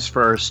Patriot Games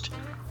first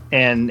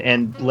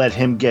and let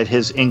him get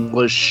his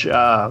English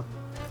golly,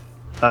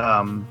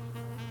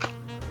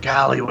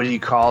 what do you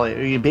call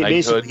it?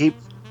 Basically,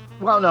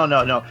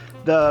 no.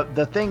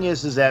 The thing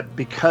is that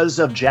because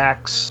of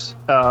Jack's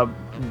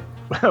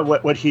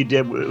what he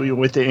did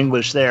with the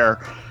English there,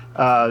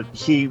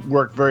 he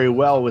worked very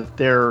well with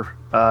their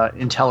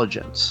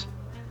intelligence.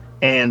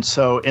 And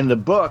so in the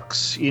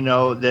books,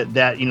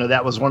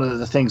 that was one of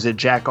the things that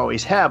Jack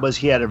always had, was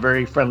he had a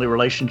very friendly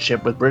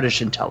relationship with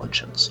British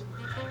intelligence.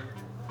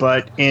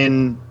 But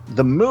in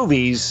the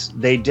movies,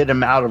 they did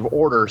him out of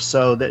order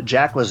so that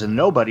Jack was a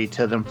nobody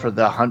to them for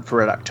the Hunt for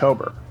Red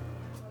October,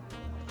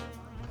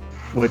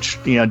 which,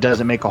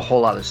 doesn't make a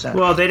whole lot of sense.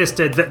 Well, they just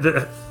did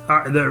the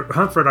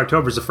Hunt for Red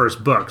October is the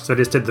first book, so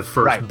they just did the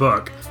first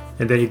book,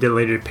 and then he did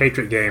later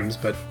Patriot Games.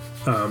 But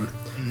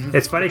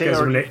it's funny because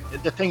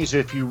the thing is,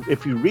 if you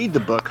read the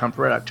book Hunt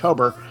for Red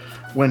October,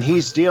 when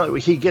he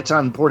gets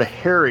on board a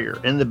Harrier,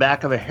 in the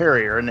back of a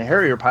Harrier, and the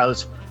Harrier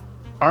pilots,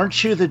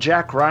 aren't you the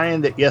Jack Ryan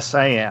that? Yes,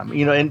 I am.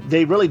 And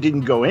they really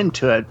didn't go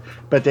into it,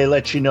 but they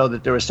let you know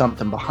that there was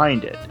something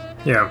behind it.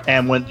 Yeah.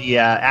 And when the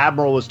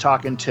admiral was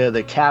talking to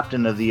the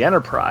captain of the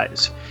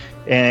Enterprise,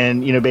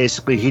 and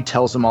basically he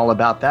tells them all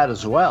about that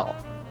as well.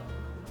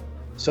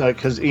 So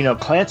because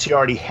Clancy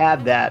already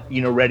had that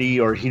ready,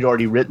 or he'd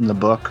already written the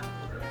book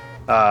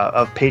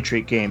of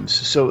Patriot Games,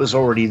 so it was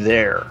already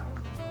there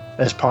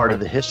as part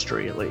of the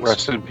history, at least.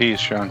 Rest in peace,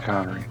 Sean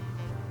Connery.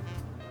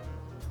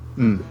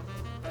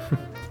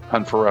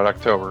 Hunt for Red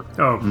October.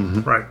 Oh,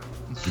 right.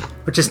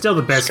 Which is still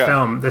the best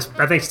film.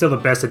 I think still the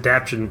best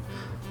adaptation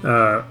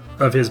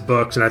of his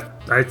books, and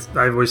I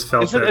always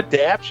felt is it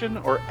adaptation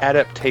or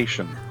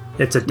adaptation?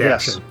 It's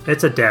adaptation. Yes.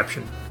 It's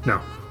adaptation.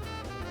 No.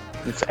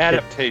 It's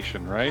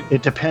adaptation, right?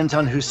 It depends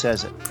on who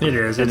says it. It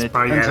is. And It's it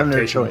probably depends on their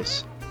adaptation.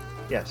 choice.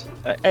 Yes.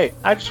 Hey,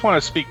 I just want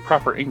to speak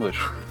proper English.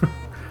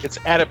 It's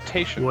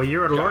adaptation. Well,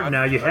 you're a lord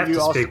now. You have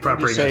to speak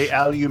proper English. You say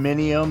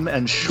aluminium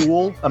and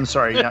shul. I'm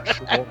sorry, not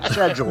shul.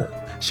 Schedule.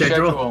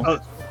 Schedule.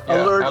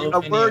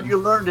 A word you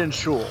learned in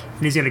shul.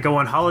 And he's going to go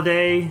on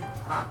holiday.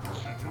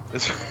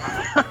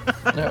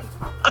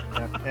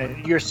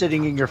 And you're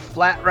sitting in your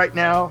flat right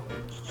now.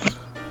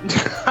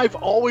 I've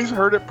always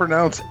heard it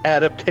pronounced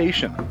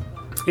adaptation.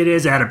 It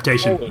is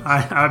adaptation. Always.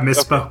 I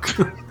misspoke.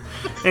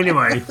 Okay.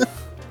 Anyway.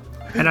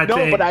 And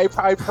but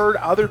I've heard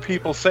other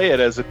people say it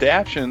as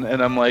adaptation,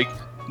 and I'm like,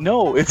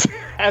 no, it's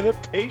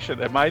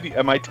adaptation. Am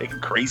I taking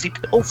crazy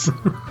pills?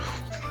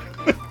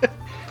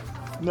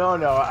 No.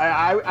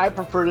 I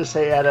prefer to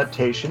say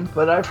adaptation,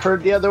 but I've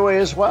heard the other way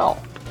as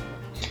well.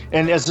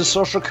 And as a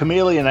social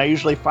chameleon, I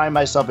usually find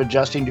myself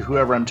adjusting to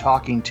whoever I'm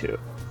talking to.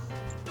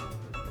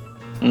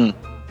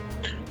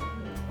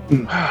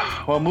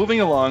 Well,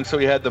 moving along, so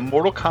we had the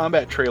Mortal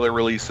Kombat trailer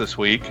released this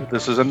week.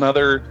 This is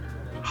another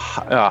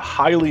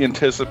highly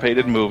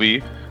anticipated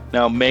movie.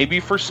 Now, maybe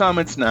for some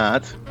it's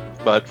not,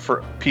 but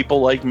for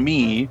people like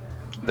me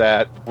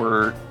that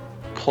were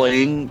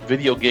playing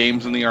video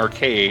games in the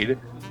arcade,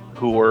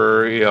 who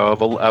were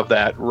of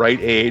that right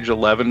age,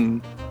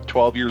 11,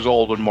 12 years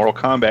old when Mortal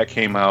Kombat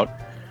came out,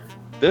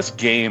 this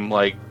game,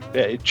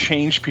 it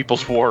changed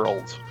people's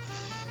worlds.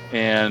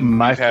 And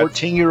my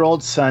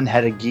 14-year-old son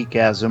had a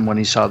geekasm when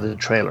he saw the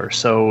trailer.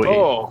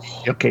 So,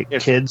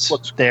 kids,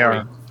 they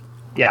are,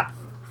 yeah.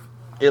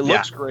 It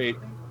looks great,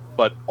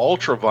 but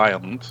ultra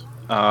violent.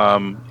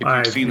 If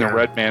you've seen the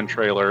Red Man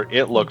trailer,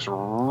 it looks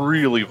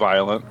really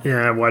violent.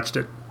 Yeah, I watched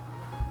it.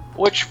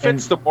 Which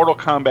fits the Mortal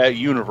Kombat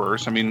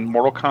universe. I mean,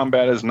 Mortal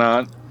Kombat is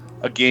not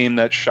a game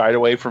that shied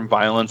away from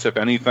violence. If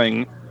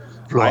anything,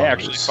 I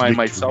actually find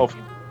myself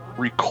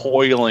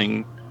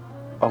recoiling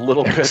a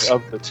little bit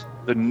of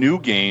the new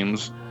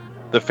games.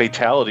 The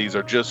fatalities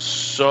are just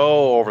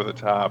so over the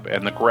top,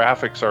 and the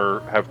graphics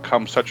have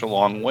come such a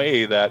long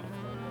way that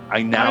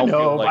I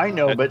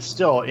know, but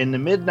still, in the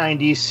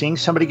mid-90s, seeing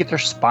somebody get their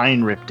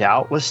spine ripped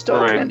out was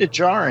still kind of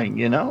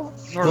jarring, Or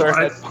their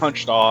head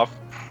punched off.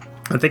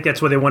 I think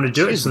that's why they want to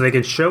do it, so they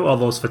can show all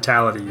those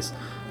fatalities.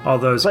 All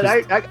those. But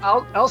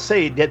I'll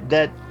say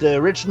that the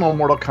original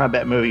Mortal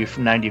Kombat movie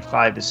from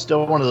 '95 is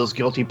still one of those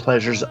guilty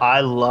pleasures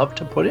I love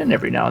to put in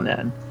every now and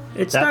then.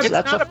 It's not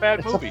a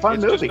bad movie. It's a fun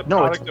movie. Just a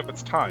product of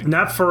its time.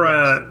 Not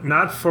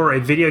for a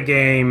video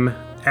game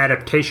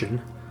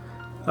adaptation.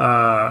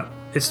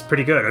 It's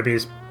pretty good. I mean,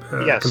 it's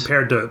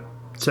compared to other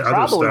stuff.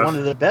 Probably one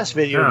of the best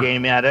video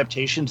game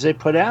adaptations they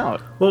put out.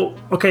 Well,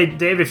 okay,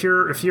 Dave, if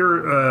you're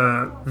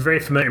very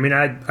familiar, I mean,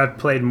 I've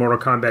played Mortal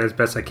Kombat as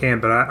best I can,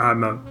 but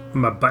I'm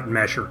a button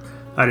masher.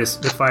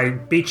 If I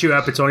beat you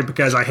up, it's only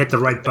because I hit the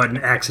right button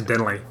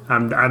accidentally.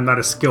 I'm not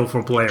a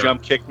skillful player.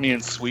 Jump kick me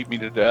and sweep me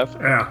to death.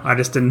 Yeah, I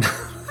just didn't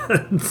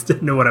just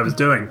didn't know what I was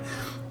doing.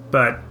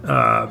 But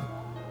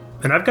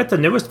and I've got the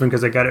newest one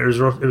because I got it.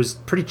 It was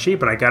pretty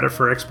cheap, and I got it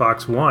for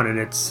Xbox One, and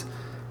it's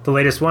the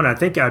latest one. I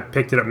think I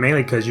picked it up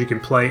mainly because you can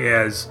play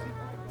as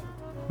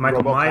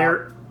Michael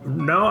Myers.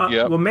 No,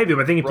 well maybe,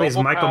 but I think he plays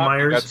Michael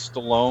Myers. You got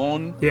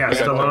Stallone. Yeah,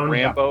 Stallone.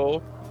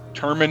 Rambo,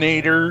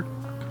 Terminator.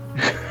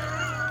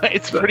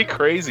 It's pretty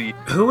crazy.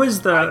 Who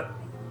is the?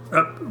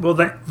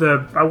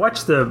 I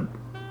watched the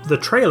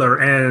trailer,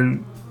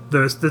 and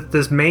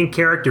this main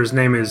character's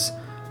name is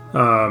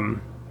the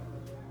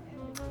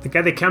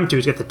guy they come to.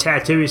 He's got the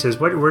tattoo. He says,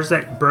 "Where's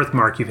that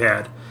birthmark you've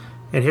had?"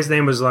 And his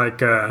name was like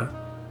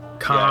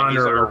Khan, he's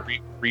or like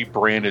a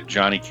rebranded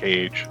Johnny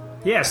Cage.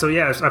 Yeah, so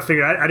I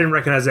figured I didn't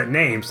recognize that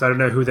name, so I don't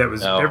know who that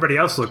was. No, everybody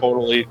else looked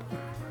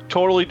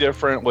totally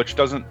different, which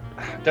doesn't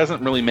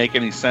really make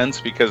any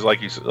sense because, like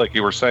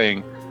you were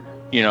saying,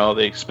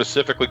 they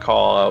specifically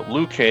call out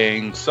Liu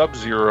Kang,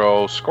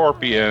 Sub-Zero,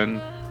 Scorpion.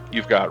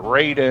 You've got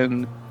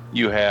Raiden.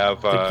 You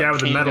have the guy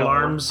with the metal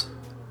arms.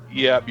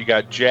 Yep, you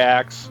got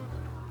Jax.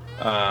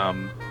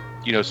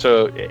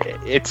 So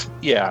it's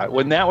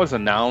when that was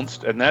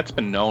announced, and that's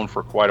been known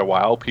for quite a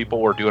while,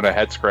 people were doing a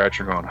head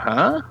scratcher going,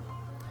 huh?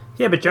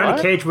 Yeah, but Johnny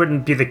Cage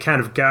wouldn't be the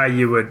kind of guy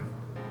you would...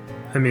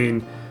 I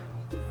mean,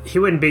 he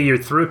wouldn't be your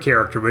through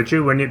character, would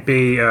you? Wouldn't it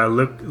be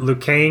Liu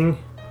Kang?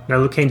 No,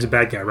 Liu Kang's a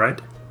bad guy,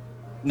 right?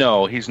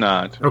 No, he's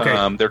not.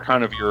 Okay. They're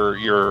kind of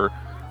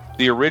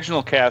the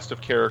original cast of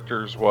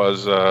characters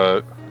was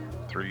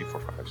 3, 4,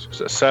 5,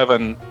 6,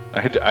 7. I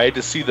had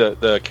to see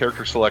the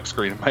character select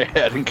screen in my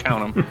head and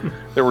count them.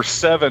 There were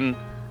 7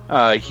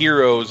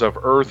 heroes of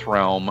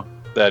Earthrealm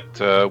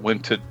that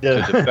went to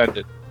defend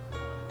it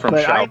from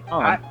Shao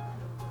Kahn.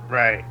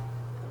 Right.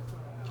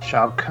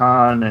 Shao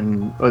Kahn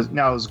and is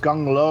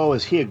Gung Lo,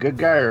 is he a good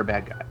guy or a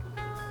bad guy?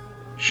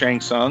 Shang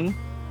Tsung?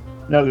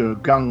 No,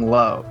 Gung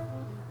Lo.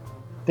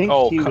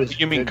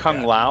 You mean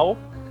Kung Lao?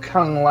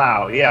 Kung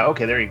Lao. Yeah,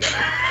 okay, there you go.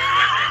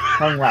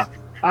 Kung Lao.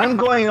 I'm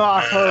going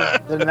off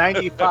of the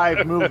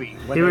 95 movie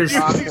when they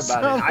talked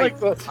about it.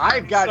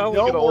 I've got no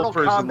Mortal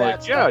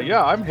Kombat.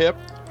 Yeah, I'm hip.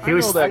 He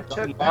was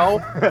thinking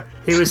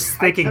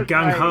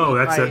Gung Ho.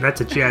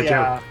 That's a G.I.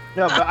 Joe.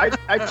 No, but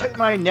I took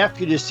my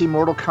nephew to see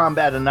Mortal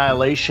Kombat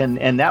Annihilation,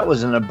 and that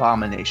was an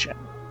abomination.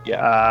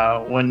 Yeah.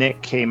 When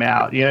it came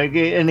out,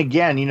 and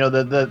again,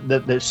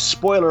 the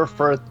spoiler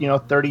for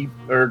 30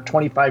 or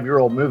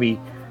 25-year-old movie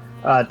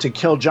to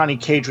kill Johnny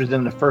Cage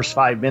within the first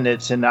 5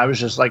 minutes, and I was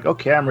just like,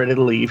 okay, I'm ready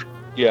to leave.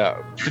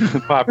 Yeah,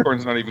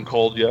 popcorn's not even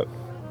cold yet.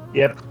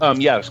 Yep.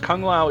 Yes,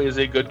 Kung Lao is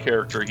a good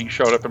character. He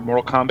showed up in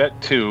Mortal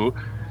Kombat 2.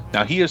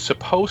 Now he is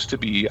supposed to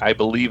be, I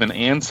believe, an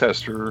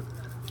ancestor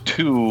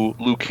to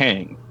Liu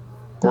Kang,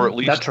 or at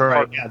least that's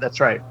right. That's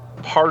right.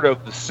 Part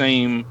of the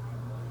same,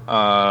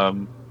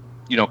 clan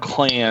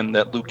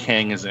that Liu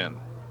Kang is in.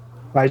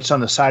 Rights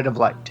on the side of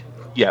light.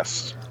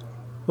 Yes.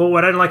 Well,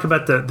 what I didn't like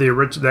about the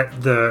original,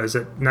 is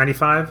it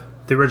 95?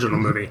 The original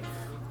movie,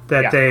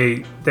 that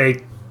they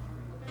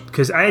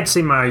because I had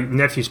seen my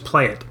nephews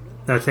play it.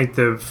 I think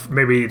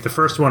maybe the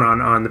first one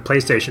on the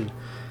PlayStation,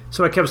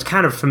 so I was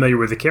kind of familiar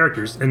with the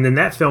characters. And in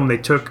that film, they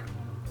took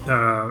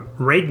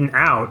Raiden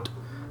out,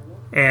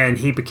 and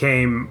he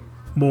became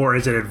more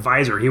as an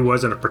advisor. He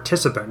wasn't a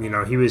participant.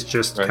 He was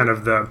just kind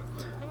of the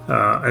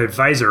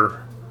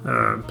advisor.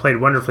 Played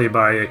wonderfully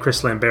by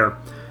Chris Lambert,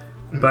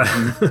 but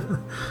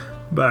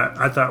but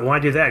I thought, why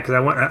do that?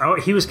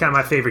 Because he was kind of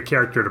my favorite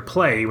character to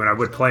play when I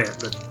would play it.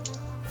 But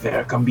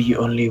there can be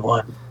only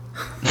one.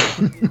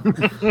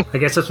 I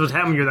guess that's what's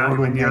happening.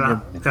 When you're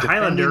the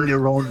Highlander in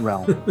your own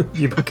realm.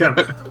 You become.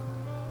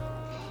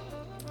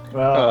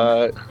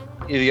 Well,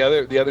 the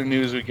other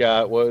news we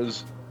got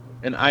was,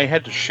 and I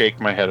had to shake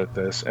my head at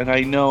this, and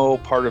I know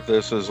part of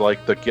this is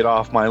like the "get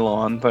off my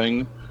lawn"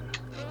 thing,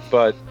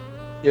 but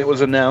it was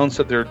announced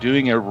that they're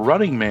doing a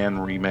Running Man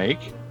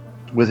remake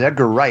with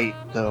Edgar Wright,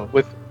 though.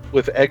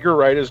 With Edgar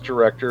Wright as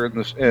director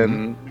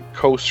and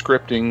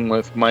co-scripting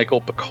with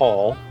Michael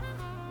Bacall.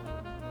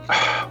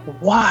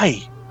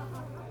 Why?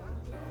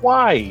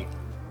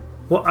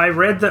 Well, I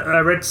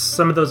read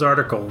some of those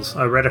articles.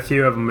 I read a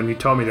few of them, and you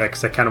told me that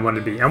because I kind of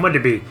wanted to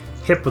be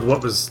hip with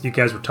what you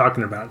guys were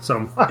talking about.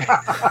 So,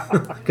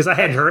 because I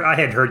had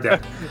heard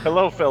that.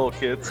 Hello, fellow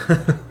kids.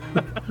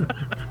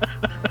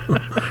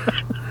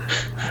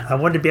 I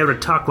wanted to be able to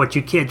talk what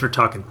you kids were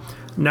talking.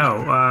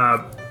 No,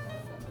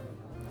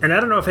 and I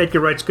don't know if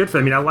Edgar Wright's good for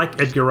it. I mean, I like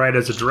Edgar Wright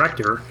as a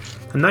director.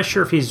 I'm not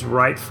sure if he's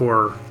right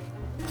for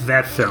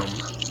that film.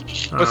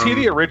 Was he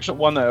the original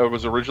one that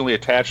was originally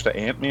attached to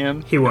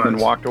Ant-Man? He was. And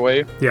then walked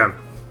away? Yeah.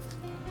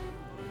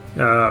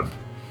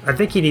 I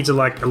think he needs a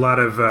lot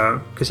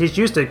of because he's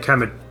used to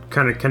kind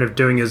of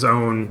doing his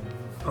own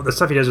the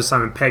stuff he does with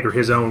Simon Pegg are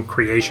his own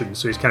creation.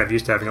 So he's kind of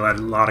used to having a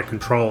lot of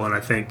control. And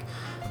I think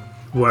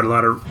what a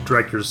lot of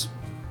directors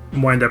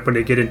wind up when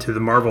they get into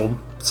the Marvel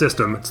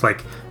system, it's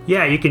like,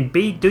 yeah, you can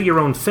do your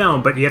own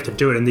film, but you have to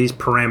do it in these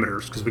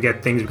parameters because we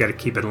got things we got to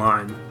keep in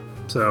line.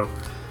 So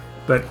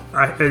But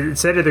it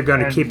said that they're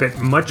going to keep it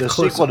much the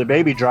closer. The sequel to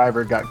Baby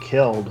Driver got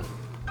killed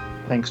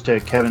thanks to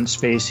Kevin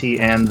Spacey,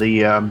 and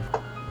the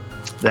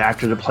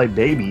actor that played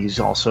Baby. He's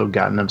also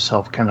gotten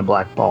himself kind of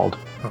blackballed.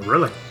 Oh,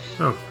 really?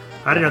 Oh,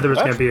 I didn't know there was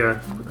going to be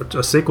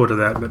a sequel to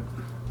that, but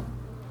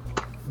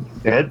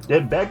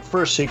it begged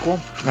for a sequel.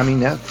 I mean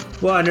that.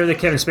 Well, I know the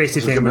Kevin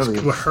Spacey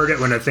thing heard it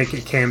when I think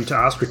it came to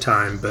Oscar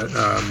time, but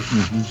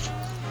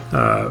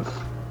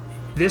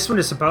this one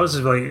is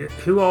supposedly.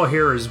 Who all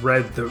here has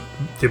read the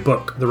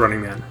book, The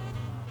Running Man?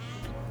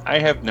 I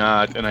have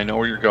not, and I know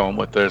where you're going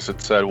with this.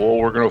 It said, well,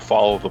 we're going to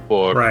follow the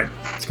book. Right.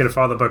 It's going to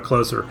follow the book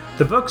closer.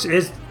 The book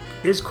is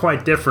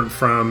quite different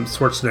from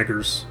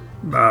Schwarzenegger's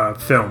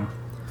film.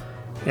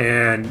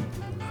 And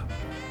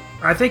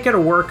I think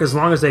it'll work as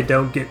long as they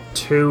don't get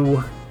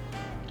too...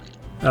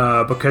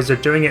 because they're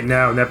doing it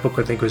now, and that book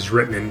I think was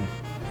written in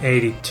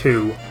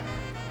 82.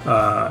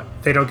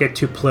 They don't get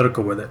too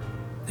political with it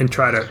and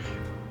try to...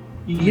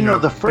 You know,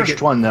 the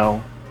first one,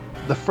 though,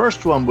 the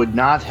first one would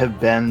not have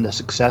been the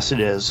success it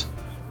is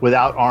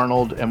without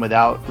Arnold and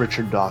without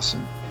Richard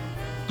Dawson.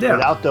 Yeah.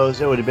 Without those,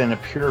 it would have been a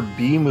pure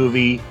B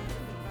movie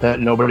that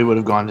nobody would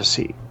have gone to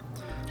see.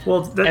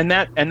 Well,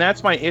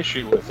 that's my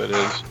issue with it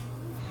is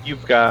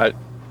you've got,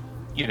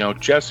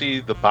 Jesse,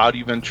 the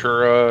Body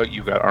Ventura,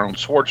 you've got Arnold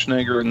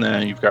Schwarzenegger, and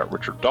then you've got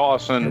Richard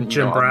Dawson, and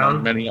Jim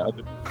Brown, many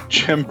other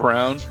Jim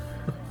Brown.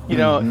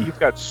 You've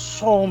got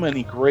so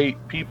many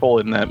great people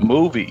in that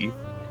movie,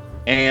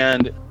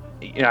 and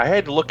I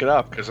had to look it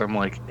up because I'm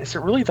like, is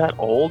it really that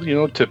old,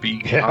 to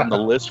be on the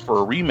list for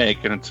a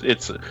remake? And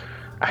it's.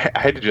 I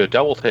had to do a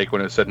double take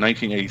when it said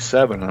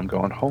 1987, and I'm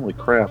going, holy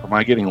crap, am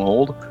I getting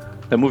old?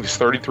 That movie's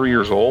 33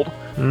 years old.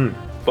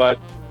 But,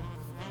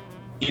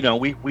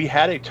 we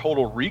had a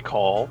Total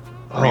Recall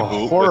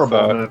reboot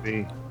horrible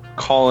movie.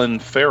 Colin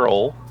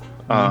Farrell,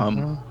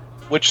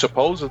 which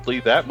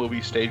supposedly that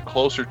movie stayed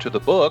closer to the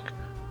book,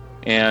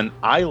 and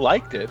I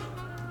liked it,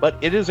 but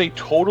it is a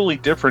totally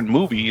different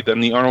movie than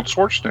the Arnold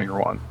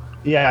Schwarzenegger one.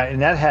 Yeah,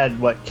 and that had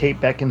Kate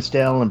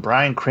Beckinsale and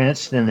Bryan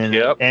Cranston in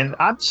it. And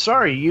I'm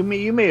sorry, you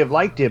may have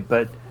liked it,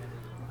 but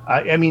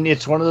I mean,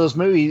 it's one of those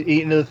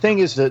movies. The thing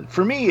is that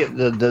for me,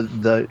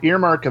 the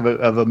earmark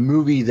of a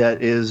movie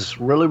that is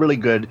really, really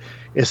good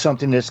is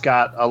something that's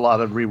got a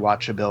lot of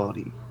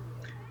rewatchability.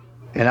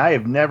 And I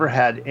have never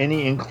had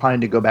any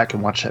incline to go back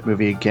and watch that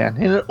movie again.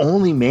 And it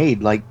only made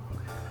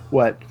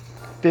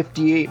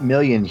 $58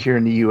 million here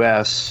in the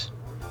U.S.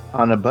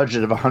 on a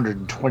budget of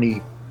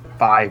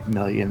 $125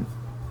 million.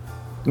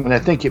 And I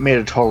think it made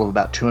a total of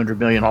about $200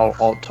 million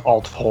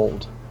all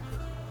told.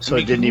 So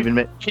it didn't even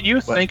make... Can you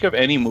think of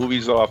any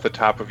movies off the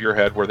top of your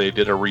head where they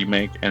did a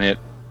remake and it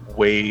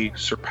way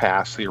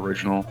surpassed the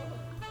original?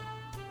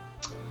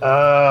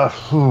 There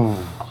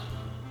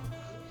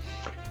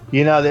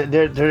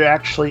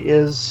actually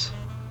is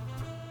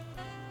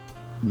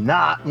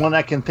not one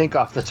I can think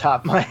off the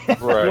top of my head.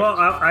 Right. Well,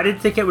 I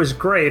didn't think it was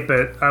great,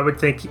 but I would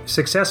think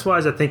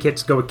success-wise, I think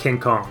it's go with King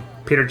Kong.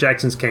 Peter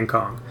Jackson's King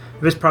Kong.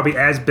 It was probably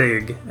as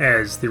big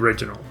as the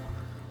original.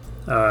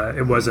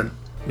 It wasn't,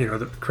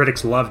 the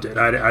critics loved it.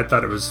 I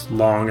thought it was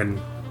long and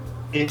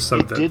it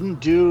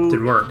didn't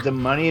work. The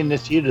money in the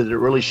theater that it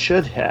really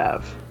should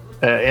have.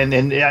 And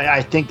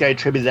I think I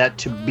attribute that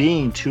to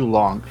being too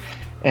long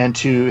and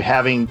to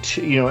having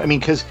to,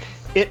 because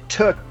it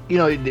took,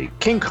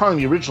 King Kong,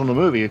 the original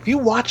movie, if you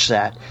watch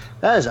that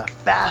is a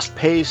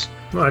fast-paced,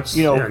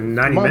 90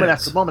 moment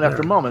minutes. after moment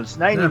after moment. It's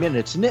 90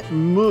 minutes, and it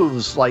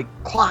moves like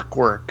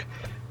clockwork.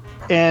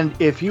 And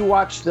if you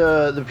watch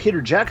the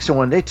Peter Jackson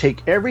one, they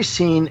take every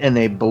scene and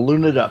they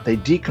balloon it up. They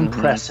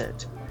decompress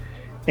it,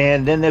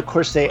 and then of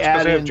course they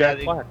add in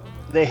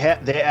they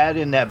add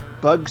in that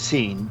bug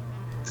scene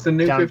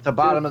down at the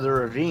bottom of the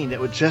ravine that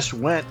would just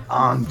went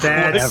on.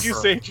 What did you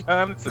say,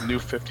 John? It's the new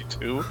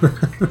 52.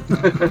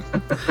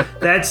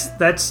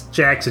 That's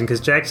Jackson,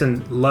 because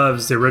Jackson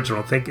loves the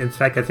original. In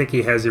fact, I think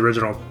he has the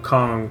original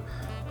Kong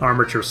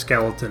armature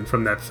skeleton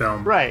from that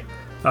film. Right.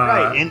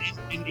 Right, and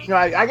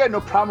I got no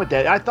problem with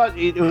that. I thought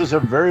it was a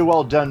very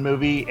well done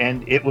movie,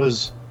 and it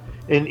was,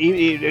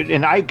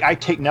 and I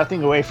take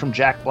nothing away from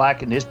Jack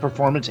Black and his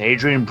performance.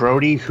 Adrian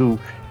Brody, who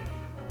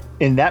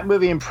in that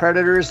movie in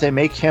Predators, they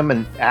make him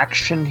an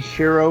action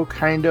hero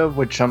kind of,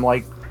 which I'm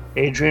like,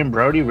 Adrian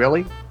Brody,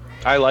 really?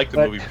 I like the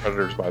movie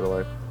Predators, by the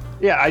way.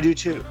 Yeah, I do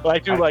too. But I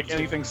do like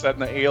anything set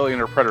in the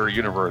Alien or Predator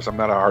universe. I'm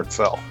not a hard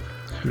sell.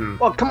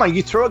 Well, come on,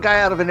 you throw a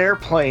guy out of an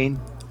airplane.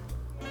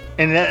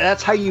 And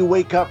that's how you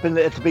wake up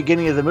at the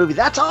beginning of the movie.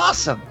 That's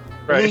awesome.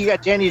 Right. And then you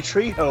got Danny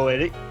Trejo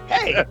in it.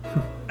 Hey.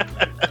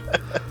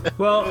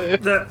 Well,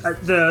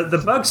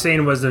 the bug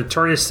scene was a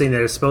notorious scene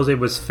that supposedly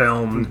was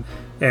filmed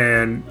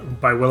and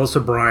by Willis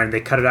O'Brien. They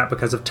cut it out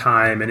because of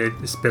time, and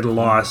it's been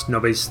lost.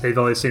 They've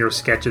only seen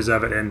sketches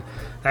of it. And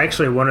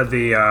actually, one of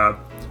the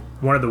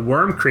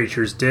worm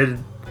creatures did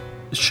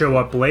show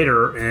up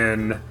later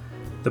in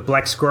the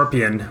Black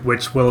Scorpion,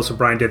 which Willis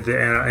O'Brien did the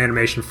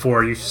animation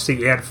for. You see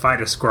he had to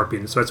fight a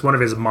scorpion, so it's one of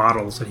his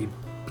models that he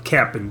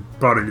kept and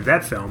brought into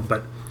that film.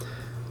 But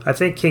I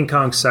think King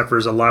Kong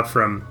suffers a lot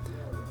from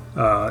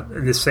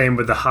The same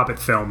with the Hobbit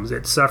films.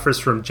 It suffers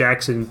from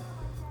Jackson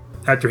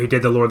after he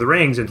did the Lord of the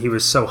Rings, and he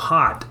was so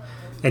hot,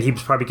 and he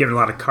was probably given a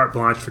lot of carte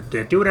blanche for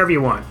do whatever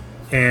you want.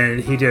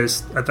 And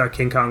I thought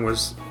King Kong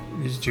was,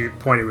 to your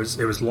point, it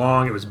was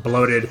long, it was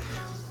bloated.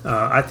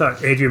 I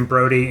thought Adrian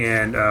Brody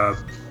and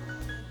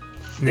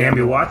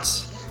Naomi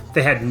Watts,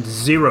 they had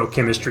zero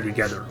chemistry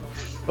together.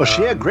 Well,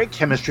 she had great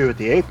chemistry with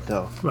the ape,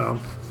 though. Well,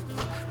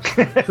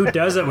 who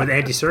does it with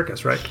Andy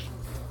Serkis, right?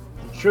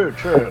 True.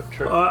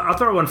 I'll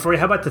throw one for you.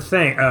 How about The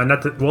Thing?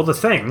 The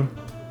Thing.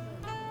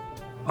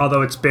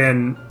 Although it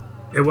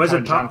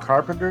wasn't John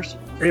Carpenter's.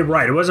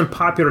 Right, it wasn't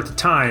popular at the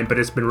time, but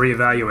it's been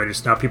reevaluated.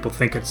 So now people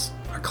think it's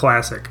a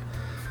classic.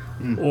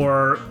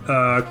 Or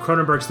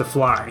Cronenberg's The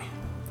Fly.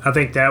 I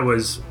think that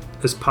was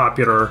as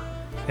popular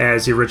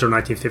as the original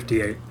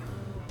 1958.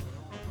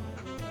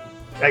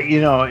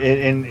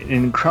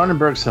 In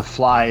Cronenberg's The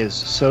Fly is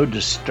so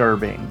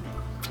disturbing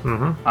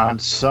on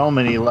so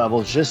many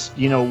levels. Just,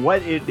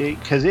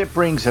 because it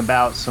brings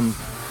about some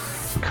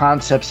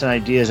concepts and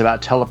ideas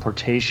about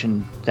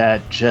teleportation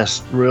that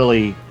just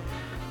really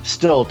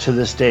still to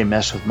this day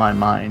mess with my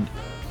mind.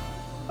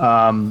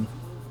 I'm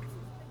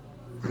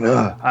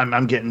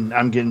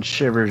getting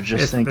shivers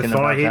just thinking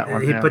about that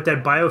one. He put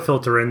that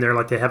biofilter in there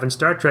like they have in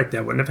Star Trek.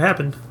 That wouldn't have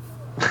happened.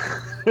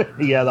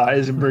 Yeah, the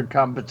Heisenberg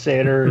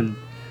compensator. And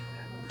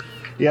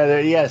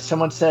yeah.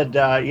 Someone said,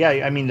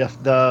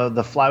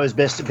 the Fly was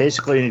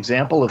basically an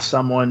example of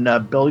someone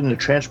building the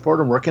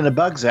transporter and working the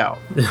bugs out.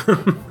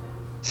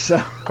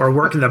 Or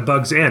working the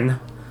bugs in.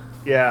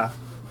 Yeah.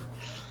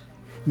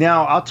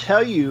 Now, I'll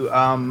tell you, and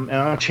I'm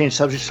going to change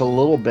subjects a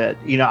little bit.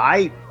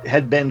 I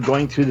had been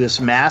going through this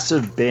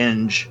massive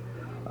binge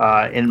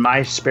in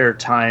my spare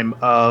time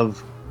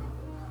of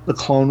the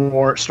Clone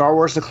Wars, Star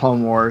Wars, the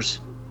Clone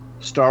Wars,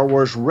 Star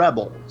Wars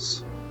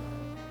Rebels.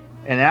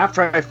 And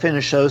after I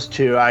finished those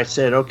two, I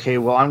said, okay,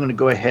 well, I'm going to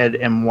go ahead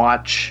and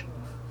watch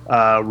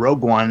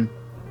Rogue One.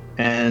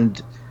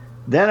 And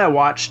then I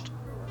watched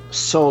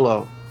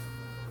Solo.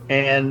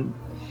 And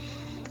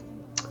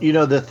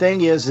the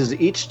thing is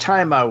each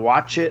time I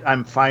watch it,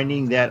 I'm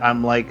finding that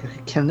I'm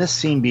like, can this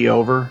scene be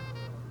over?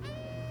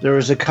 There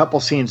was a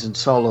couple scenes in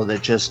Solo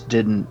that just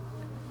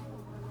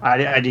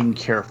I didn't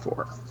care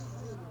for.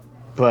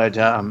 But,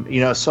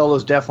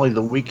 Solo's definitely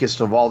the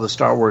weakest of all the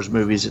Star Wars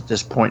movies at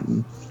this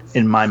point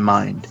in my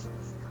mind,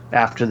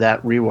 after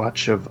that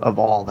rewatch of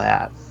all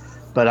that.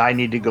 But I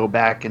need to go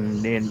back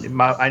and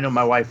I know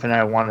my wife and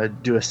I want to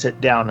do a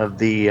sit down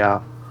of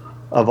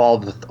of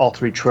all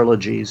three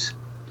trilogies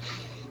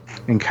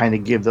and kind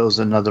of give those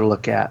another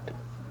look at.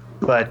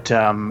 But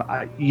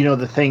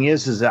the thing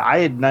is that I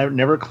had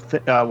never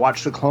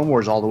watched the Clone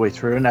Wars all the way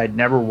through, and I'd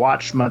never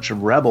watched much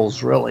of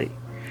Rebels really.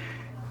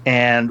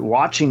 And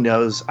watching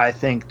those, I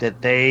think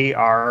that they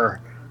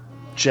are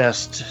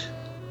just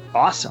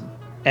awesome,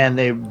 and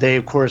they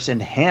of course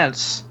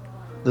enhance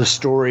the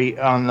story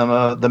on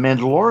the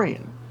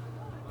Mandalorian.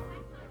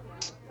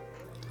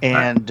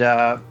 And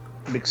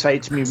it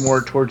excites me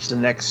more towards the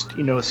next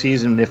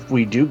season, if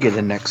we do get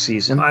a next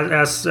season.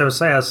 I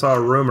saw a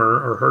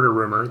rumor, or heard a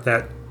rumor,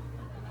 that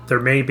there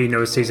may be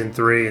no season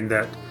 3, and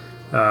that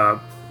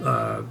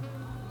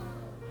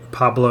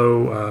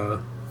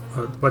Pablo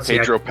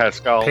Pedro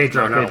Pascal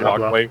Pedro not gonna walk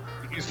away.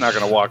 He's not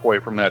going to walk away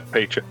from that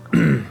paycheck.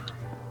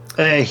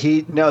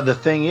 The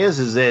thing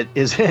is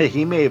that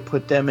he may have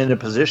put them in a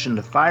position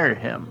to fire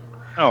him.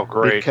 Oh,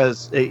 great!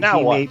 Because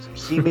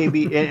he may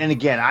be, and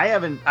again,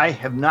 I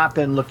have not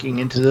been looking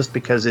into this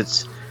because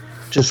it's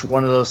just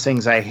one of those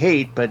things I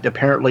hate. But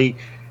apparently,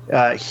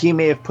 he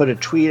may have put a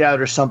tweet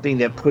out or something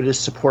that put his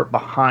support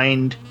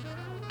behind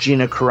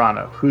Gina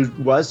Carano, who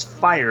was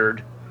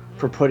fired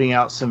for putting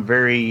out some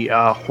very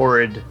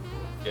horrid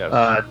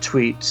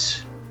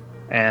tweets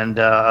and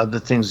other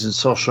things in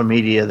social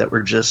media that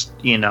were just,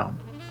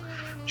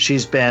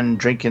 she's been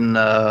drinking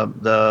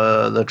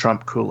the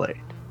Trump Kool-Aid.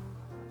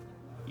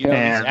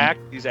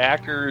 These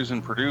actors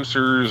and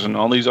producers and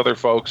all these other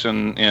folks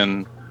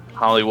in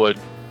Hollywood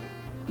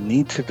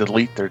need to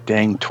delete their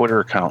dang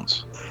Twitter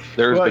accounts.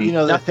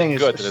 The thing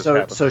is,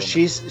 so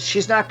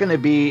she's not going to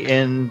be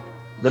in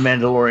The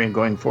Mandalorian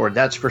going forward.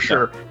 That's for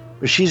sure. No.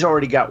 But she's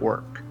already got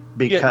work.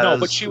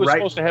 But she was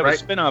supposed to have a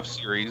spin-off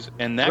series,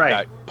 and that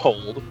got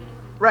pulled.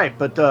 Right,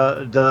 but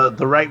the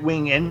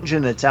right-wing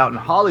engine that's out in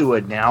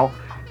Hollywood now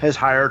has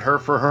hired her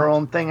for her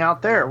own thing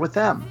out there with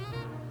them.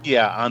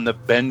 Yeah, on the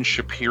Ben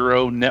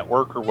Shapiro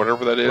network or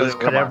whatever that is.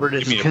 Whatever it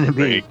is going to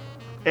be.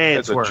 Hey,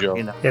 it's work, a joke.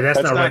 Yeah,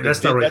 that's not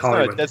really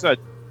Hollywood. That's not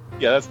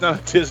a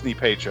Disney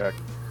paycheck.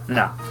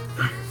 No.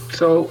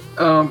 So,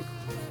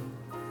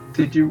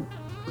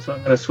 So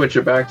I'm going to switch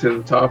it back to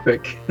the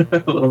topic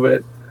a little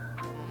bit.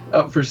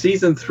 For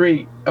season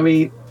 3, I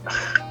mean,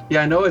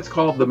 I know it's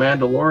called The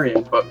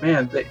Mandalorian, but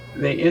man,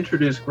 they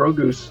introduced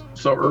Grogu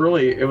so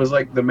early. It was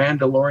like The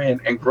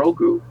Mandalorian and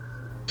Grogu.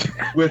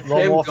 With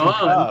him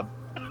gone.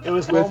 It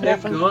was with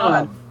him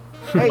gone.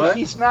 Hey, what?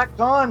 He's not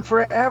gone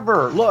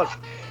forever. Look,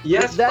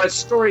 that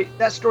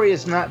story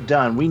is not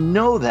done. We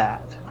know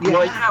that. We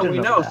know.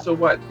 That. So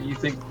what? Do you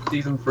think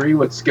season 3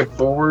 would skip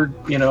forward,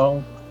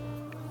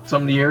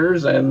 some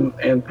years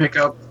and pick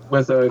up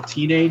with a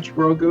teenage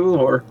Grogu,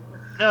 or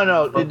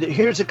No.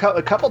 Here's a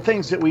couple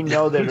things that we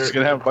know that He's are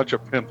gonna have a bunch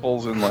of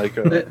pimples and like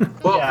a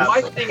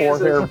my thing is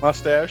four-hair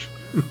mustache.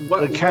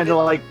 kind of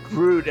like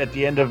Groot at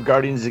the end of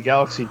Guardians of the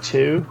Galaxy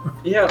 2.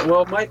 Yeah,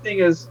 well, my thing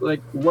is,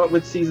 like, what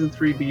would Season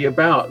 3 be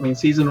about? I mean,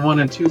 Season 1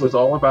 and 2 was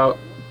all about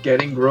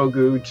getting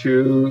Grogu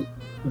to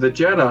the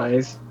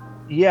Jedis.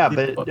 Yeah,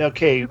 but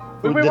okay.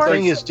 Wait, the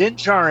thing wait. is, Din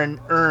Djarin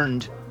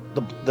earned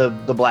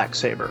the black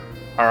saber.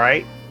 All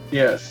right,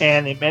 Yes.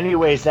 and in many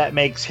ways that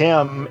makes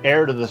him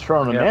heir to the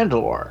throne of Yeah.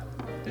 Mandalore.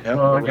 Yeah,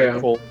 Okay.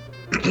 rightful.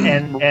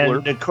 And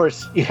of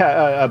course,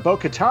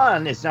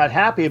 Bo-Katan is not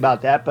happy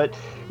about that. But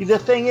the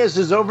thing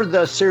is over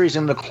the series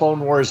in the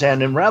Clone Wars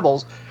and in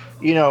Rebels,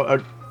 I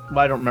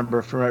don't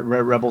remember for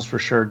Rebels for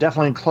sure.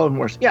 Definitely in Clone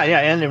Wars. Yeah,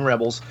 and in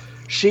Rebels,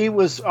 she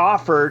was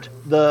offered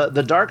the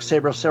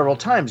Darksaber several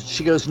times.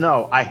 She goes,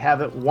 "No, I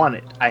haven't won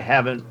it. I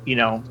haven't,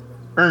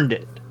 earned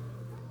it."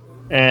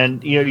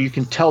 And you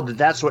can tell that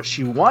that's what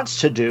she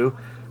wants to do,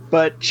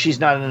 but she's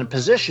not in a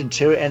position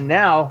to. And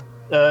now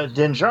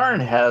Din Djarin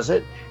has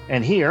it,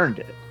 and he earned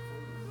it.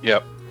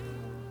 Yep.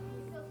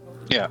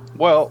 Yeah.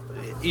 Well,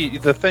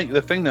 the thing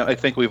that I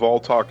think we've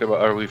all talked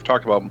about, or we've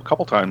talked about a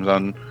couple times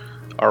on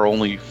our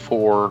only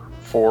four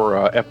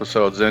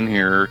episodes in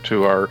here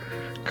to our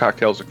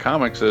Cocktails and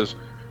Comics, is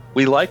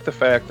we like the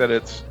fact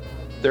that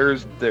there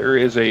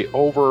is a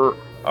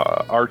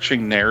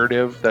arching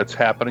narrative that's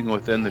happening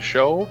within the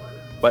show,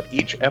 but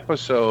each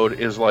episode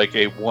is like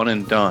a one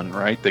and done,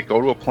 right? They go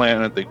to a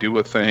planet, they do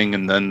a thing,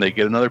 and then they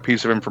get another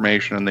piece of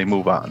information and they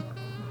move on.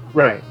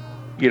 Right.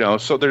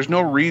 So there's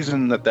no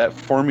reason that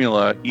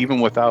formula, even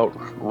without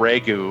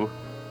Grogu,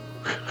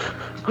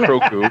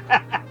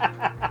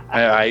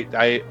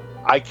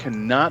 I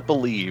cannot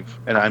believe,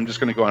 and I'm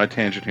just going to go on a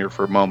tangent here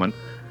for a moment,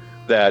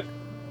 that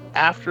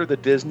after the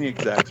Disney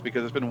execs,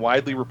 because it's been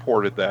widely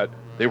reported that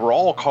they were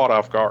all caught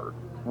off guard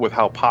with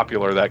how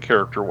popular that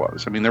character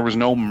was. I mean, there was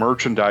no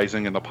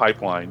merchandising in the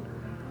pipeline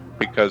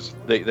because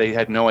they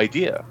had no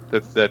idea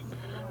that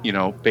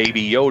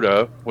Baby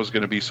Yoda was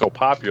going to be so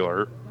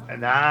popular.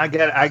 And I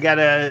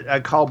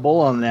got call bull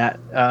on that.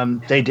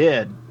 They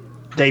did.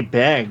 They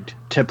begged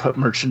to put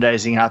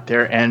merchandising out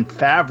there, and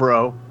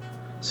Favreau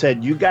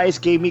said, "You guys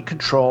gave me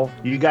control.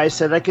 You guys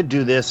said I could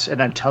do this,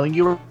 and I'm telling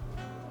you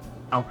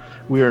now,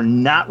 we are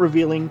not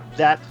revealing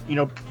that,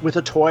 with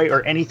a toy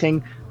or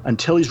anything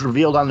until he's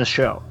revealed on the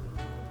show."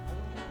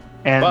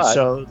 And But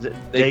so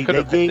they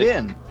gave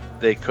in.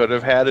 They could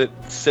have had it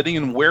sitting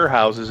in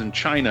warehouses in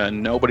China,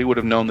 and nobody would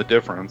have known the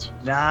difference.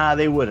 Nah,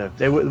 they would have.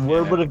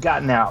 Word would have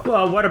gotten out.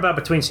 Well, what about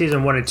between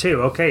season 1 and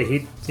 2? Okay,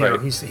 he's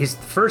the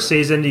first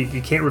season.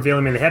 You can't reveal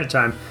him ahead of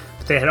time.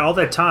 But they had all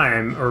that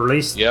time, or at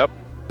least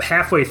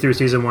halfway through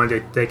season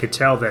 1, they could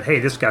tell that, hey,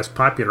 this guy's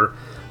popular.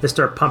 They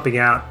start pumping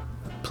out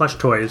plush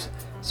toys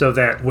so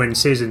that when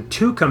season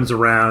 2 comes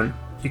around,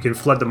 you can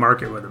flood the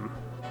market with them.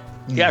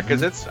 Yeah,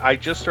 because I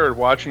just started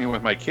watching it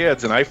with my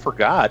kids, and I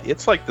forgot.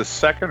 It's like the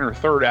second or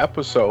third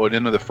episode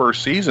into the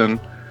first season,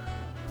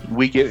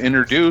 we get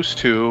introduced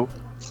to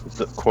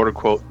the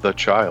quote-unquote the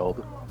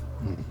child,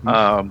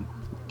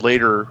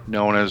 later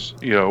known as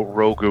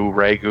Rogu,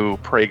 Ragu,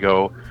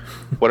 Prego,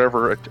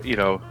 whatever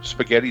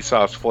spaghetti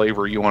sauce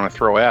flavor you want to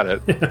throw at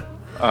it.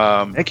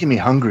 Making me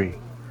hungry.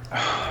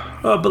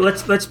 Oh, but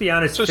let's be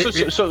honest.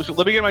 So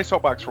let me get my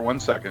soapbox for 1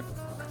 second.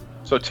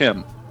 So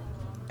Tim,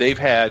 they've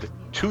had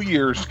 2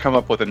 years to come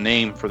up with a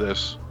name for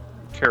this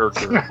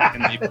character,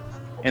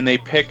 and they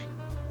pick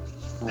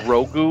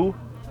Rogu.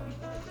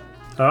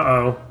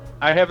 Uh-oh.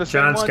 I have the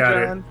same John's one, got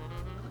John. It.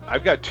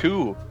 I've got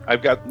two.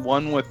 I've got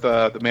one with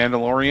the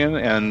Mandalorian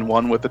and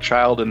one with the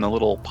child in the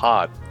little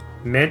pod.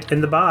 Mint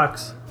in the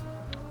box.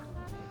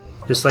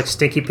 Just like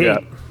Stinky Pete.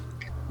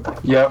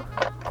 Yep.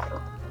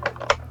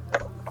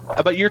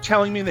 But you're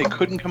telling me they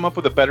couldn't come up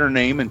with a better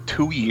name in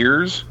 2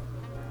 years?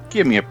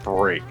 Give me a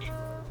break.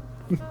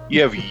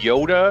 You have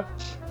Yoda,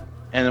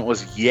 and it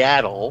was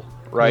Yaddle,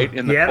 right?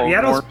 In the Clone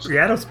Wars.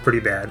 Yaddle's pretty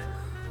bad.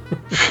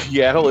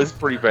 Yaddle is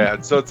pretty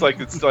bad. So it's like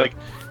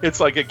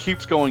it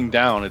keeps going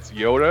down. It's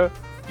Yoda,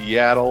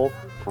 Yaddle,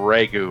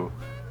 Rogu.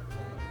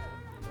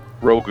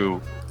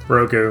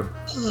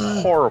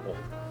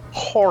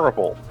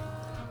 Horrible.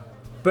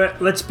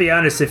 But let's be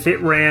honest, if it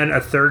ran a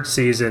third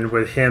season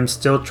with him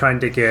still trying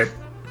to get...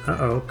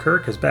 Uh-oh,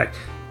 Kirk is back.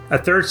 A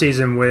third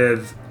season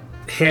with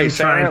him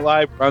Saturday Night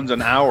Live runs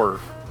an hour,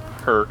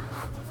 Kirk.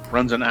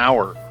 Runs an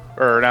hour.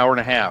 Or an hour and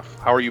a half.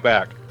 How are you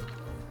back?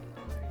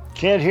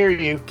 Can't hear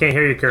you. Can't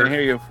hear you, Kirk. Can't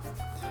hear you.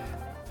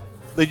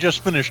 They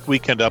just finished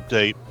Weekend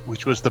Update,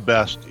 which was the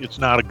best. It's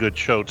not a good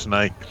show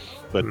tonight,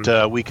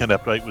 but Weekend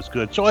Update was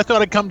good. So I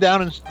thought I'd come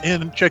down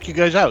and check you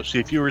guys out, see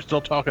if you were still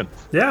talking.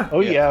 Yeah.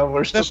 Oh, yeah,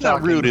 we're still That's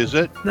talking. not rude, is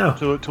it? No.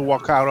 To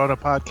walk out on a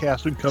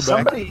podcast and come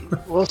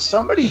back? Well,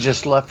 somebody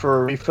just left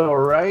for a refill,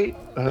 right?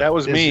 That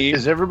was me.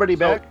 Is everybody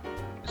back?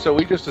 So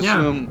we just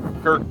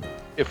assumed, Kirk,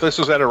 if this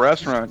was at a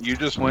restaurant, you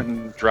just went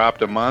and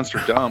dropped a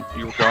monster dump.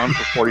 You were gone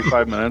for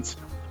 45 minutes,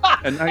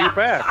 and now you're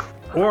back.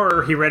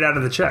 Or he read out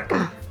of the check.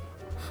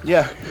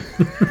 Yeah.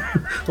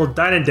 Well,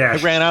 dine and I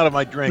dash. ran out of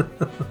my drink.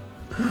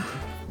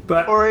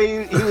 But Or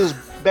he was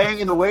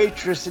banging the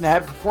waitress and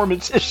had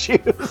performance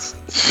issues.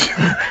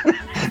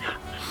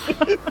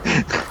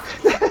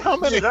 How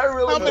many, Did I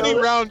really how many know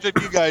that? rounds have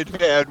you guys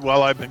had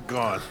while I've been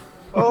gone?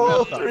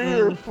 Oh, 3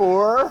 or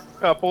 4.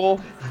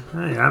 Couple.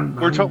 hey,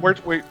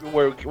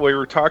 We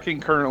were talking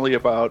currently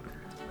about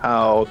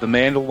how the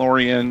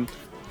Mandalorian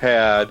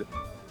had,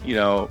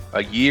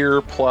 a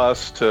year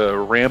plus to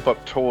ramp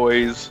up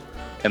toys,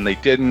 and they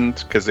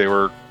didn't because they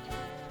were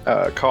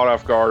caught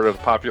off guard of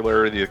the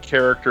popularity of the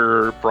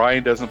character.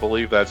 Brian doesn't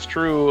believe that's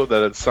true,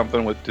 that it's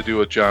something to do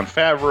with Jon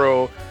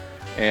Favreau,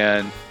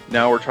 and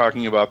now we're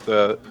talking about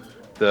the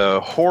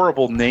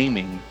horrible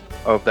naming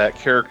of that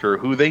character,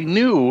 who they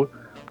knew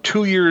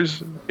 2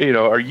 years,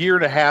 a year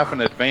and a half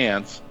in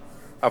advance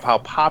of how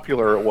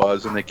popular it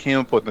was, and they came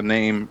up with the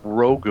name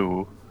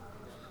Rogu,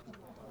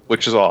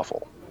 which is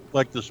awful.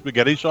 Like the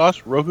spaghetti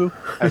sauce, Rogu?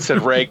 I said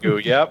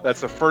Ragu. Yep,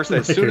 that's the first.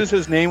 As soon as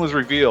his name was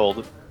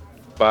revealed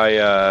by,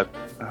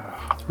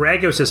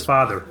 Ragu's his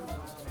father.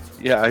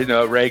 yeah, I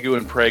know Ragu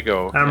and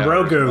Prego. I'm yeah,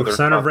 Rogu, their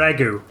son of father.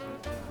 Ragu.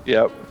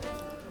 Yep,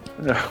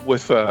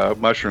 with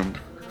mushroom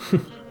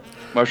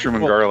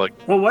and garlic.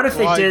 Well, what if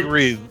Well, I they did?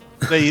 agree.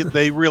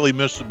 They really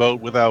missed the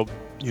boat without,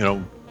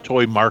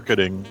 toy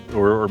marketing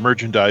or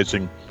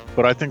merchandising.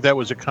 But I think that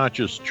was a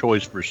conscious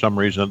choice for some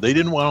reason. They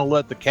didn't want to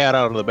let the cat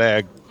out of the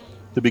bag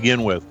to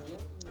begin with.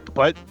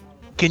 But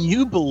can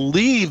you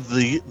believe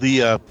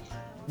the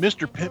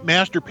Master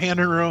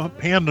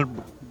Panda,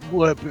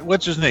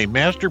 what's his name?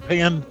 Master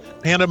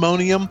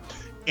Pandemonium,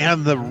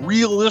 and the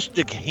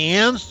realistic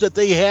hands that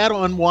they had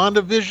on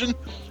WandaVision?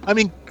 I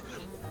mean,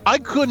 I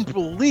couldn't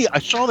believe. I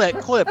saw that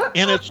clip,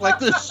 and it's like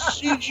this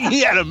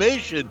CG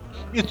animation.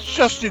 It's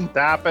just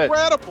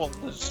incredible.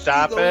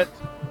 Stop it!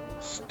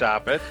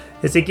 Stop it!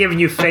 Is he giving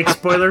you fake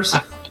spoilers?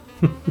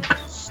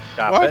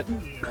 Stop What? it!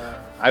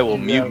 I will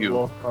mute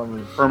you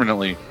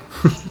permanently.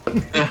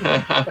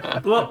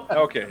 Well,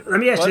 Okay. let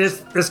me ask you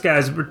this,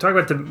 guys. We're talking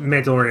about the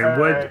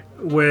Mandalorian.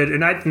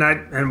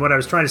 And what I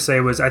was trying to say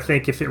was, I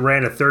think if it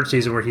ran a third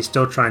season where he's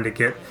still trying to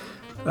get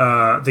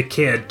the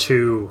kid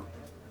to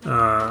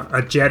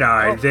a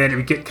Jedi, then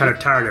we get kind of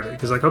tired of it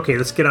because, like, okay,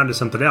 let's get on to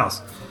something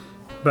else.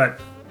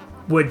 But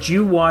would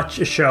you watch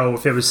a show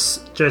if it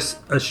was just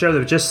a show that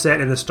was just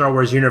set in the Star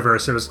Wars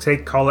universe? It was,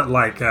 call it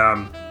like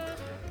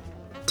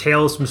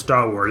Tales from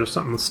Star Wars or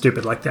something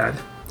stupid like that,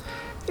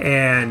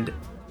 and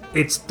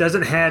it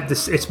doesn't have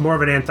this. It's more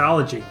of an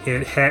anthology.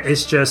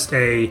 It's just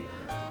a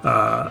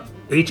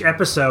each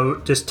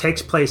episode just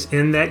takes place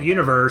in that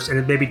universe, and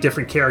it may be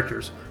different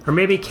characters, or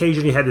maybe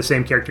occasionally have the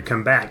same character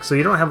come back. So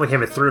you don't have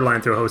a through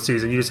line through a whole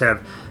season. You just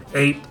have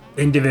 8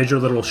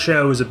 individual little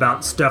shows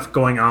about stuff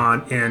going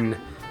on in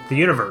the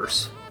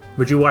universe.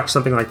 Would you watch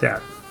something like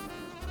that?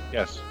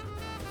 Yes.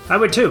 I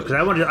would too, because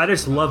I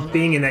just love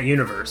being in that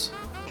universe.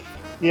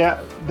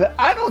 Yeah, but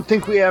I don't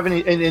think we have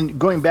any. And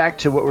going back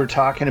to what we're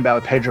talking about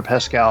with Pedro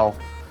Pascal,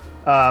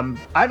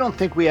 I don't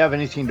think we have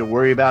anything to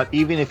worry about,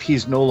 even if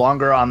he's no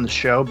longer on the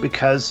show,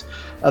 because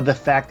of the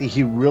fact that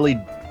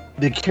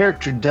the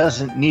character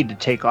doesn't need to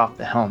take off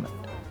the helmet.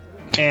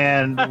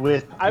 And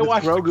with I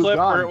watched Grogu the clip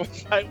gone, where it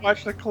was. I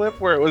watched the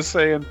clip where it was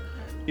saying,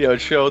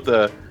 it showed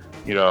the,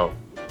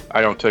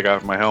 I don't take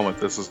off my helmet.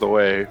 This is the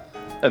way.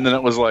 And then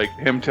it was like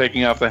him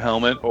taking off the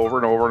helmet over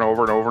and over and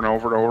over and over and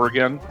over and over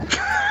again.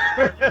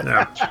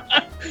 No.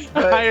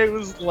 I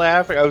was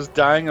laughing. I was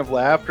dying of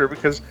laughter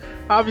because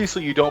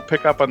obviously you don't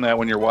pick up on that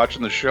when you're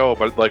watching the show.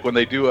 But like when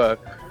they do a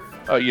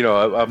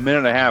minute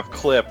and a half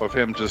clip of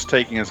him just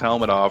taking his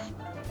helmet off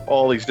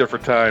all these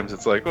different times,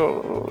 it's like,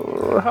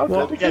 oh, how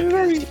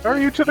dedicated are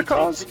you to the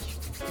cause?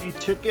 He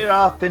took it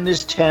off in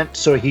his tent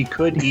so he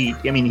could eat.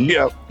 I mean,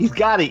 he's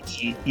got to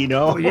eat,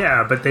 Well,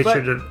 yeah, but they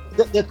should have.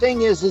 The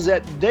thing is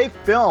that they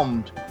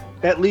filmed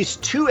at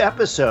least 2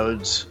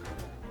 episodes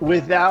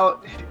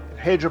without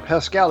Pedro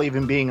Pascal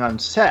even being on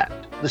set.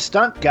 The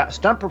stunt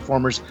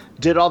performers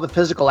did all the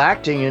physical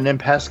acting, and then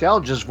Pascal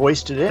just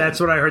voiced it in. That's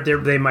what I heard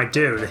they might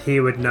do. That he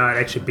would not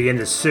actually be in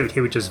the suit.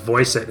 He would just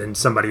voice it, and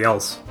somebody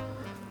else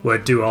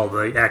would do all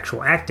the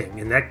actual acting.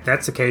 And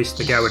that's the case.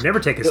 The guy would never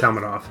take his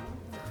helmet off.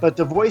 But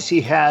the voice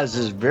he has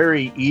is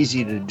very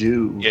easy to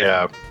do.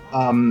 Yeah.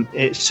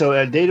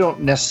 So they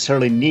don't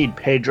necessarily need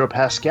Pedro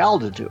Pascal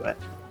to do it.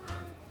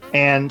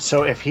 And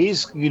so if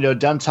he's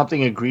done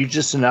something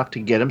egregious enough to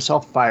get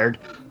himself fired,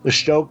 the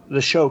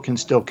show can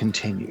still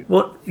continue.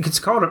 Well, it's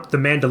called The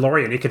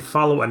Mandalorian. You could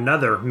follow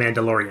another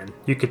Mandalorian.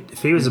 You could,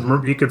 if he was,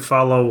 you could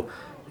follow.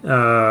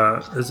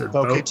 Is it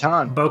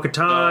Bo-Katan?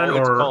 Bo-Katan, No,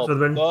 it's or called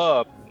something?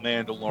 The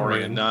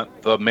Mandalorian,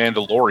 not the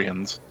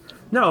Mandalorians.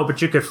 No,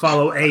 but you could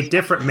follow a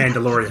different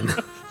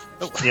Mandalorian.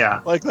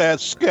 Yeah. Like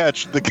that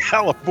sketch, The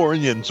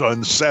Californians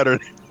on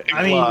Saturday Night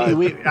I mean,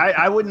 Live.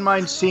 I wouldn't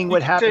mind seeing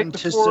what happened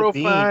to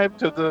Sabine. 405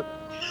 to the.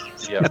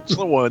 Yeah. That's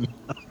the one.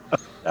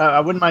 I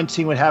wouldn't mind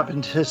seeing what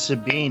happened to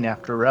Sabine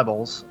after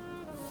Rebels,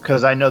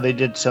 because I know they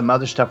did some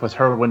other stuff with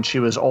her when she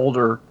was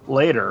older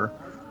later.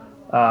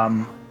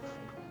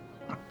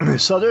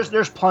 So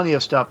there's plenty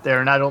of stuff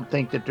there, and I don't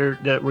think that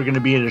we're going to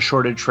be in a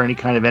shortage for any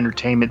kind of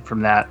entertainment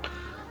from that.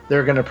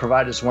 They're going to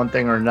provide us one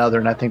thing or another,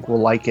 and I think we'll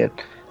like it,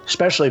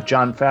 especially if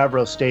Jon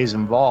Favreau stays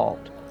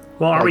involved.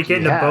 Well, are we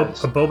getting a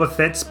Boba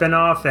Fett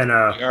spinoff and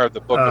We are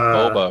the Book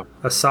of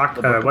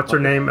Boba. What's her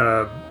name?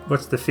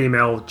 What's the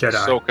female Jedi?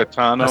 Ahsoka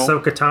Tano.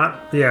 Ahsoka Tano.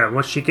 Yeah,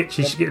 once she's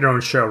getting her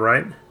own show,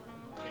 right?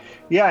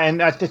 Yeah,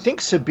 and I think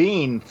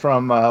Sabine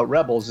from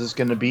Rebels is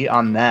going to be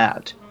on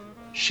that.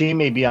 She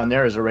may be on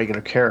there as a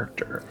regular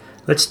character.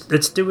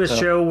 Let's do a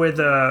show with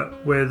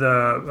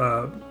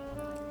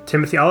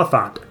Timothy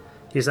Oliphant.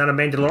 He's not a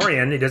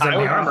Mandalorian. He doesn't have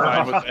any armor.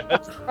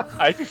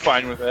 I'd be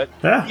fine with it.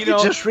 Yeah. You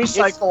just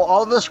recycle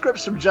all the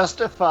scripts from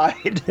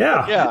Justified.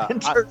 Yeah.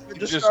 And turn them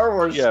into Star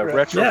Wars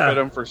scripts. Retrofit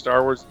them for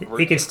Star Wars.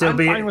 He can still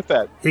be fine with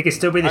that. He can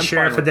still be the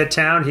sheriff of that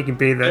town. He can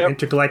be the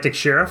intergalactic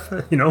sheriff.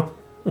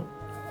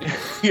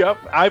 Yep,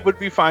 I would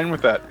be fine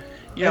with that.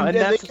 Yeah, and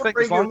that's the thing.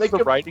 As long as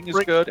the writing is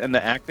good and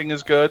the acting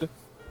is good,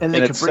 and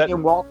they can bring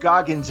in Walt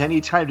Goggins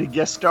anytime to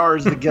guest star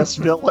as the guest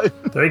villain.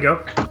 There you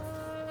go.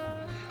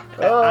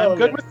 I'm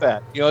good with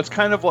that. It's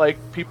kind of like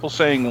people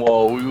saying,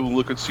 well, we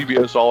look at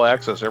CBS All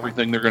Access.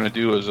 Everything they're going to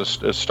do is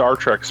a Star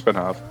Trek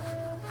spinoff.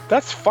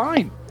 That's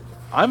fine.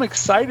 I'm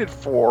excited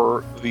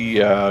for the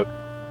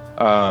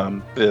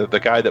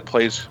guy that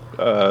plays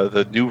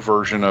the new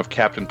version of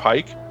Captain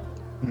Pike.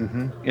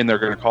 Mm-hmm. And they're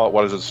going to call it,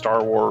 what is it,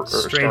 Star Wars?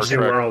 Or Strange Star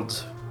New Trek?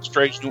 Worlds.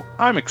 Strange New...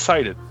 I'm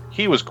excited.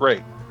 He was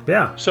great.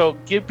 Yeah. So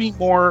give me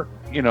more,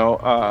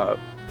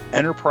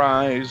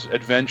 Enterprise,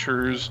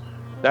 adventures.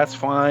 That's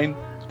fine.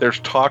 There's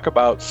talk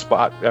about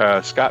Scott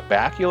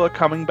Bakula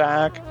coming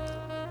back.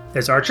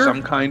 As Archer?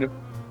 Some kind of...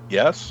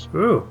 Yes.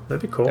 Ooh,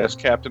 that'd be cool. As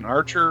Captain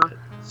Archer.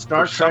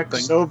 Star Trek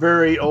so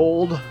very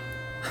old.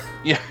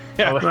 Yeah.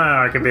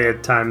 Well, it could be a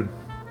time.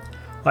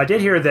 Well, I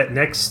did hear that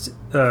next...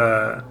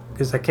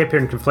 because I kept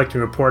hearing conflicting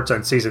reports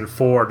on season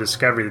 4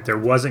 Discovery that there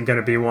wasn't going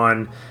to be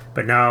one,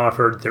 but now I've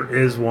heard there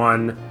is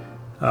one,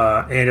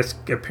 and it's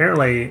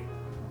apparently,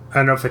 I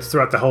don't know if it's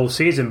throughout the whole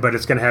season, but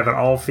it's going to have an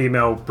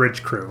all-female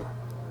bridge crew.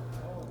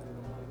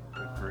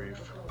 Good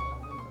grief.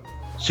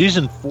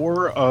 Season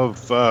 4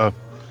 of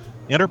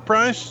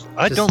Enterprise?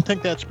 I don't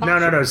think that's possible.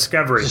 No,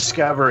 Discovery.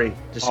 Discovery.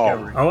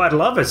 Oh, I'd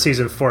love a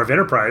season 4 of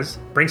Enterprise.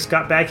 Bring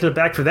Scott Bakula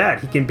back for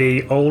that. He can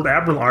be old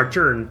Admiral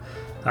Archer, and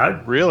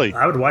really,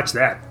 I would watch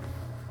that.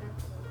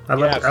 I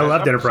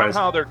loved Enterprise.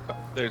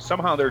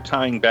 Somehow they're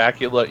tying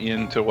Bakula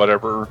into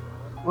whatever.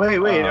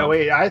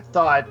 Wait! I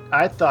thought.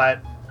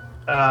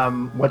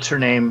 What's her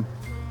name?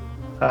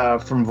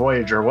 From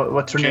Voyager.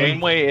 What's her name?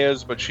 Janeway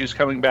is, but she's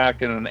coming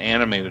back in an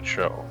animated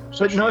show.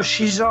 So but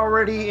she's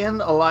already in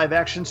a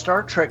live-action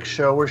Star Trek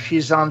show where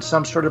she's on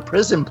some sort of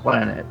prison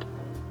planet.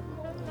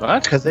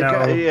 What? Because they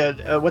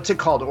got what's it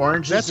called?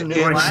 Orange is the New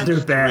Black.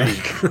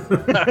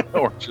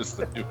 Orange is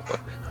the New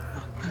Black.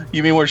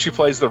 You mean where she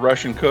plays the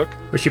Russian cook?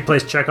 Where she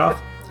plays Chekhov?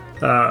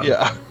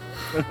 Yeah.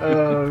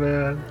 Oh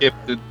man.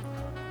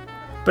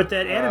 But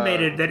that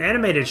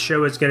animated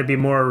show is going to be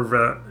more of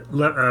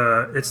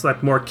a, it's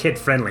like more kid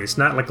friendly. It's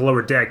not like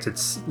Lower Decks.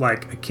 It's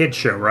like a kid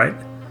show, right?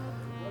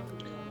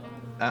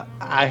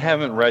 I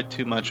haven't read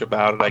too much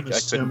about it. I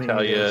couldn't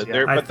tell you.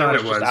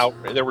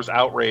 There was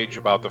outrage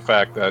about the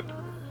fact that,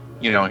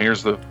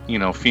 here's the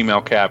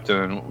female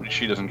captain, and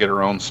she doesn't get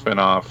her own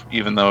spinoff,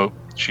 even though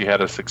she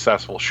had a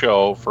successful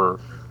show for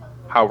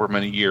however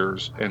many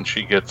years, and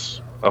she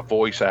gets a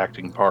voice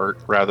acting part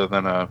rather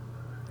than a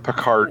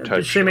Picard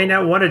type. She may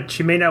not want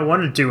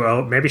to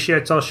do. Maybe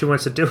that's all she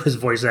wants to do is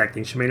voice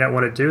acting. She may not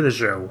want to do the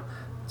show.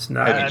 It's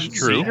not. Have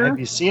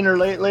you seen her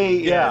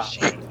lately? Yeah.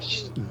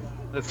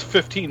 That's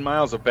 15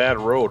 miles of bad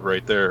road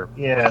right there.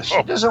 Yeah,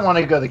 she doesn't want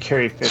to go the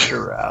Carrie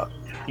Fisher route.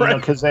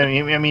 Because I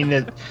mean,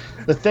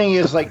 the thing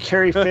is, like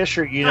Carrie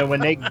Fisher, when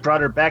they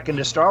brought her back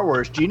into Star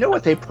Wars, do you know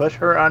what they put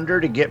her under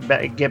to get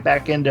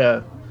back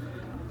into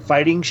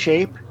fighting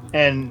shape?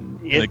 And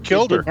it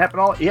killed her. Happen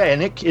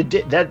and it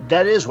did.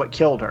 That is what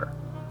killed her.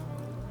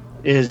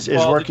 Is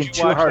working did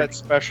you too watch hard. That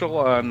special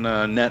on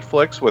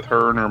Netflix with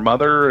her and her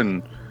mother,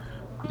 and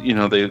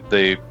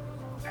they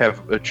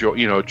have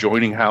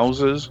joining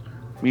houses.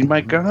 I mean,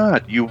 my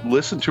God, you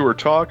listen to her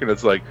talk, and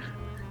it's like,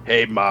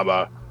 "Hey,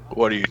 Mama,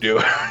 what are you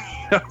doing?"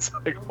 It's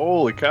like,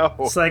 holy cow!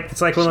 It's like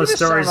one of those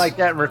stories like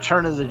that in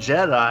Return of the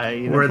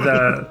Jedi, where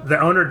the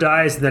owner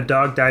dies and the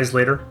dog dies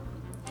later.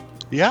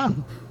 Yeah,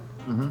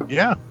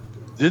 yeah.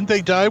 Didn't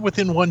they die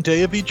within one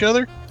day of each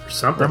other?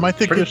 Something. Or am I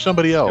thinking of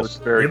somebody else?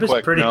 It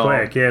was pretty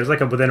quick. Yeah, it was like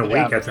within a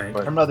week, I think.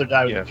 Her mother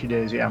died within a few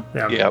days. Yeah.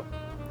 Yep.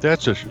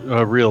 That's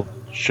a real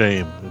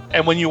shame.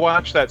 And when you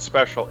watch that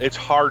special, it's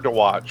hard to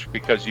watch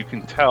because you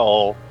can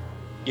tell,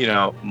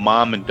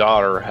 mom and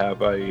daughter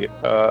have a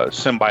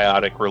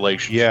symbiotic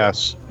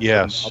relationship.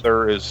 Yes. The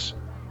mother is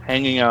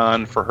hanging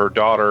on for her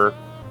daughter,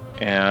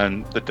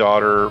 and the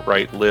daughter,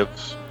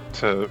 lives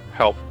to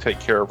help take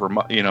care of her.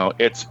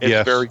 It's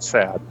very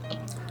sad.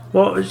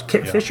 Well,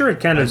 Fisher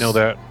had kind of, I know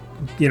that.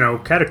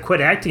 Kind of quit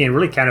acting and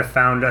really kind of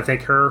found, I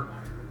think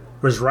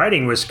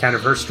writing was kind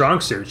of her strong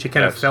suit. She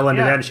kind of fell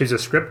into that, and she was a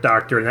script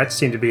doctor, and that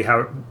seemed to be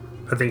how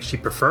I think she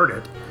preferred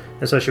it.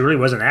 and so she really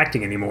wasn't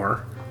acting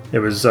anymore. It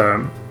was.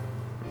 I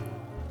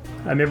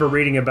remember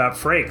reading about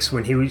Frakes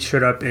when he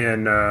showed up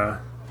in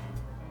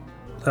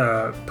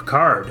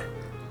Picard,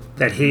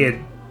 that he had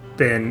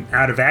been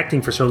out of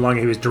acting for so long, and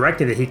he was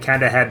directing, that he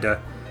kind of had to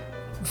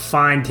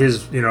find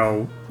his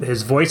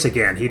voice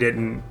again. He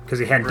didn't, because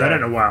he hadn't done it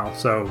in a while.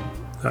 So,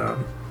 I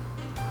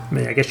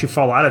mean, I guess you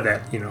fall out of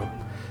that,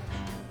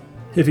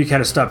 if you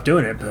kind of stop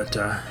doing it. But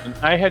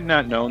I had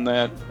not known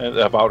that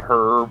about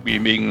her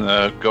being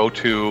the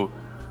go-to,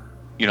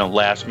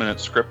 last minute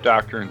script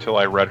doctor until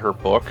I read her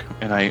book,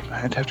 and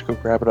I'd have to go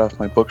grab it off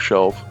my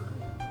bookshelf.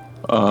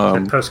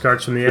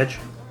 Postcards from the Edge.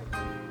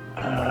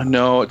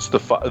 No, it's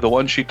the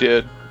one she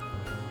did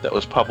that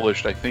was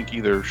published, I think,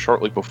 either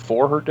shortly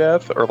before her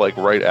death or like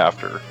right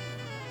after.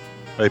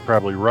 They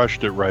probably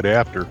rushed it right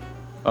after.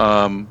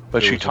 But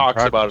she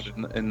talks about it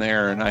in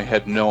there, and I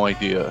had no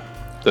idea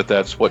that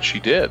that's what she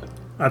did.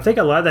 I think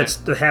a lot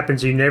of that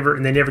happens. They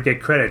never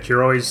get credit.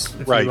 You're always,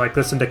 if you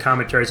listen to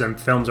commentaries on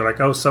films, are like,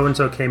 oh, so and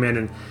so came in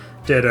and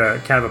did a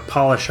kind of a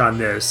polish on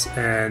this,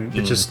 and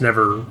it just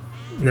never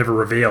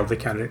revealed. They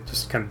kind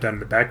of done in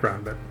the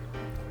background, but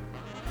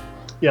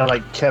yeah,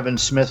 like Kevin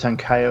Smith on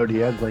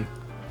Coyote Ugly.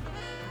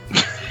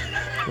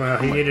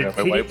 Well,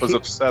 my wife was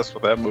obsessed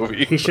with that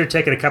movie. He should have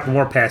taken a couple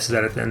more passes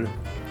at it then.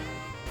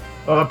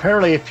 Well,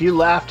 apparently, if you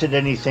laughed at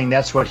anything,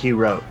 that's what he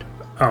wrote.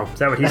 Oh, is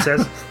that what he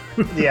says?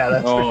 Yeah,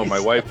 that's what Oh, my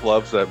wife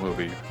loves that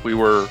movie. We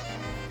were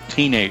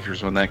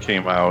teenagers when that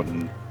came out,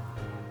 and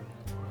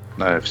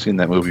I've seen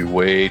that movie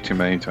way too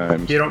many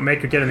times. You don't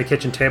make her get on the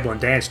kitchen table and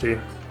dance, do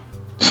you?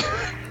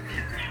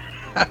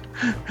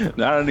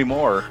 Not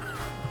anymore.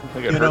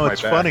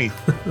 It's funny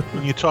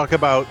when you talk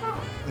about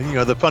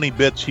the funny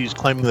bits he's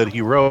claiming that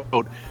he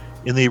wrote.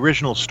 In the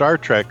original Star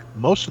Trek,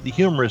 most of the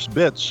humorous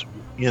bits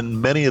in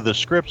many of the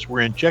scripts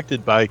were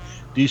injected by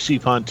D.C.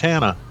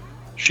 Fontana.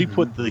 She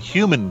put the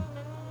human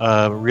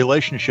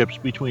relationships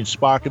between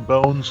Spock and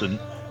Bones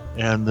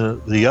and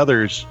the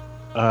others.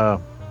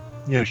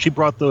 She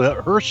brought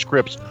her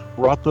scripts,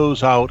 brought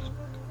those out,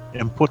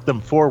 and put them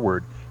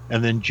forward.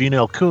 And then Gene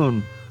L.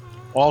 Kuhn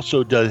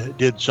also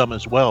did some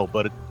as well.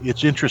 But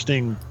it's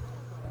interesting,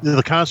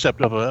 the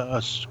concept of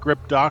a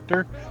script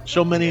doctor.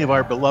 So many of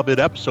our beloved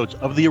episodes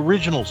of the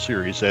original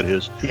series, that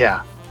is,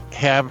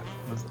 have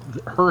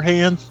her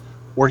hands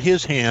or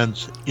his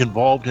hands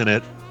involved in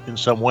it in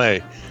some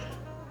way.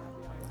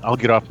 I'll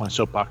get off my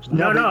soapbox.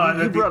 No.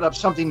 You brought up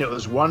something that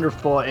was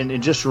wonderful, and it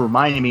just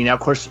reminded me. Now,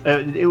 of course,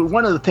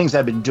 one of the things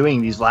I've been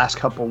doing these last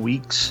couple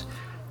weeks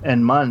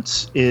and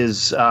months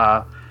is,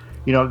 I've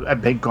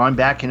been going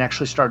back and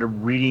actually started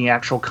reading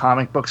actual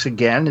comic books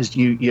again, as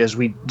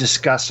we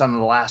discussed on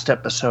the last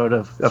episode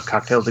of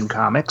Cocktails and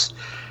Comics.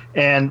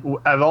 And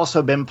I've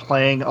also been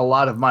playing a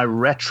lot of my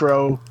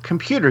retro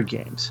computer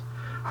games,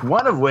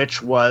 one of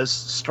which was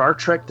Star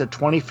Trek: The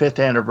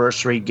 25th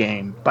Anniversary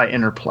game by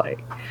Interplay.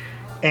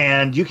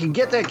 And you can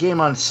get that game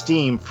on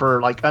Steam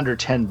for like under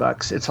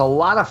 $10. It's a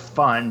lot of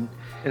fun.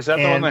 Is that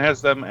the one that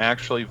has them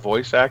actually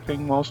voice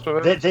acting most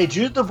of it? They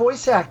do the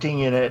voice acting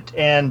in it,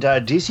 and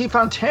DC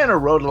Fontana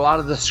wrote a lot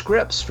of the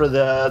scripts for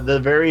the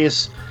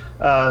various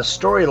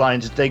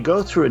storylines that they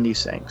go through in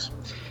these things.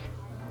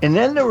 And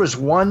then there was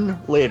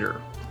one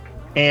later,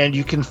 and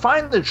you can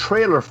find the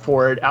trailer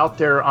for it out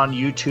there on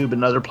YouTube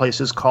and other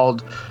places,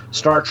 called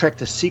Star Trek: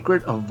 The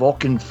Secret of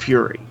Vulcan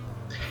Fury.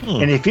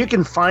 And if you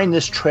can find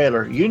this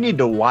trailer, you need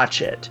to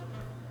watch it.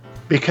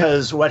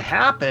 Because what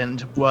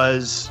happened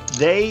was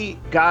they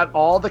got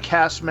all the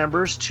cast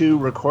members to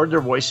record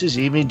their voices,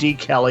 even D.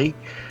 Kelly,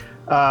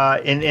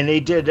 and they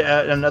did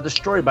another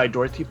story by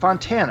Dorothy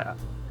Fontana.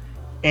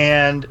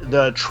 And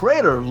the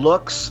trailer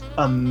looks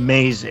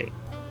amazing.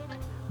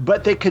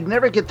 But they could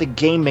never get the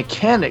game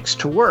mechanics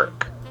to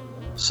work.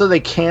 So they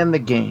canned the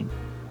game.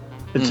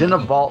 It's in a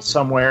vault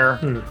somewhere,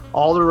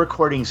 all the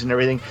recordings and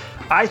everything.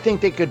 I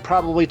think they could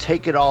probably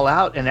take it all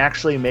out and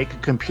actually make a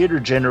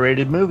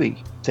computer-generated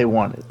movie if they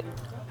wanted.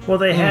 Well,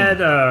 they had,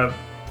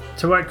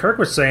 to what Kirk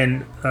was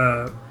saying,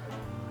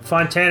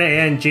 Fontana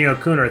and Gene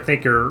Kuhn, I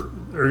think, are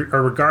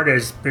regarded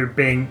as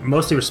being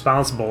mostly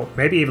responsible,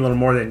 maybe even a little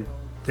more than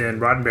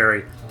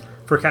Roddenberry,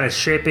 for kind of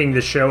shaping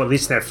the show, at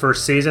least that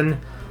first season,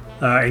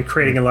 and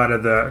creating a lot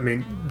of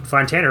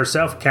Fontana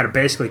herself kind of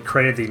basically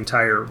created the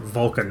entire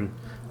Vulcan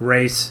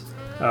race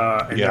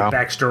and their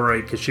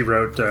backstory, because she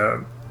wrote,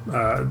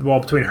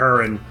 between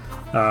her and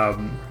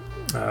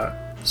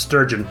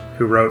Sturgeon,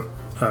 who wrote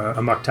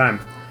Amok Time.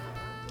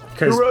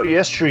 Who wrote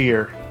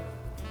Yesteryear?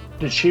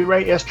 Did she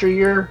write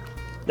Yesteryear?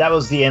 That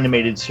was the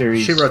animated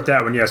series. She wrote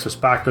that one, yes. So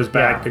Spock goes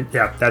back.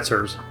 Yeah, that's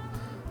hers.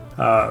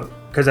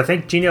 Because I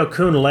think Gene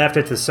Kuhn left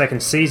at the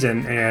second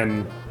season,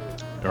 and...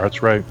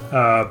 That's right.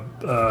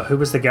 Who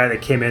was the guy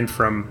that came in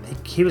from...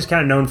 He was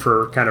kind of known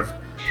for kind of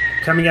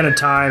coming in on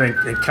time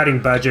and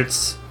cutting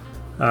budgets.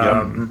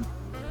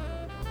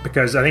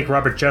 Because I think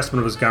Robert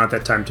Justman was gone at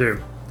that time,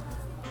 too.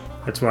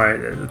 That's why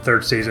the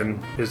third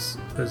season is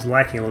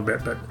lacking a little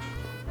bit, but...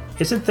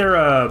 Isn't there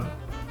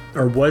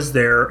or was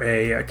there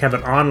a kind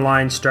of an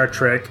online Star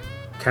Trek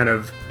kind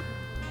of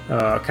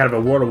kind of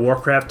a World of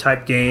Warcraft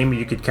type game.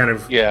 You could kind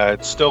of Yeah,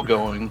 it's still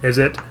going. Is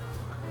it?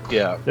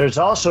 Yeah. There's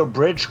also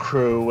Bridge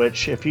Crew,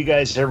 which if you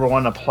guys ever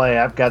want to play,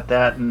 I've got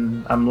that,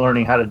 and I'm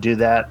learning how to do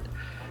that.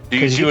 Do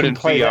you do it can in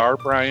play VR,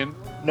 that. Brian?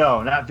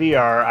 No, not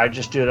VR. I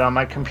just do it on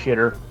my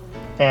computer,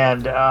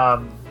 and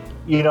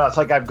it's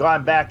like I've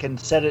gone back and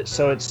set it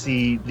so it's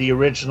the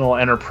original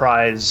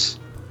Enterprise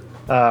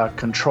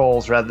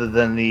controls rather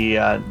than the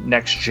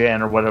next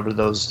gen or whatever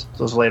those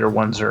later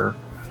ones are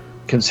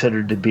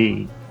considered to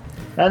be.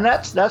 And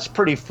that's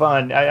pretty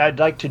fun. I'd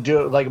like to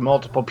do it like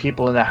multiple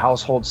people in a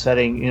household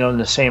setting, in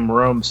the same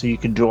room, so you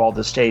can do all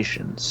the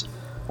stations.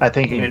 I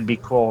think it'd be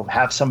cool.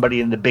 Have somebody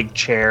in the big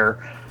chair,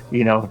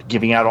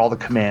 giving out all the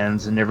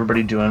commands and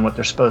everybody doing what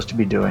they're supposed to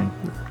be doing.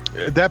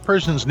 That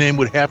person's name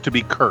would have to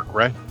be Kirk,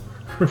 right?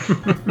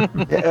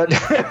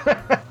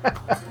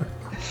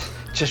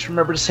 Just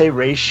remember to say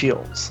Ray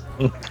Shields.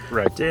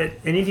 Right. Did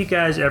any of you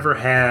guys ever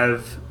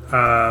have?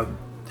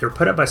 They were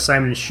put up by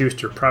Simon &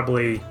 Schuster,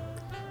 probably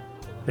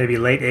maybe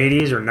late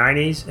 80s or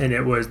 90s, and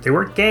they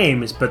weren't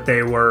games, but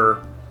they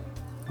were.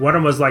 One of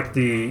them was like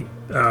the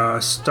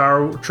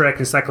Star Trek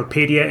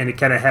Encyclopedia, and it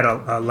kind of had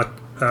a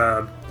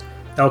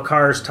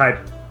Elcar's type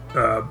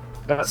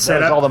That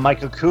setup. was all the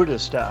Michael Kuda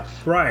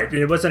stuff. Right, and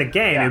it wasn't a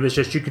game. Yeah. It was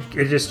just you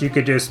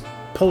could just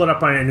pull it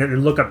up on it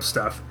and look up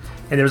stuff.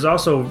 And there was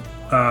also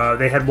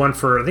they had one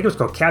for, I think it was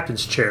called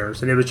Captain's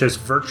Chairs, and it was just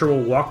virtual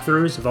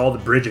walkthroughs of all the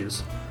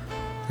bridges.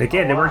 And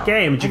again, they weren't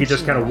games. You could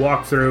just kind of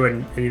walk through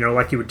and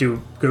like you would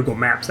do Google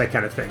Maps, that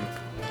kind of thing.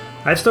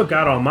 I've still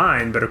got all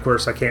mine, but of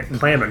course I can't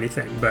plan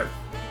anything. But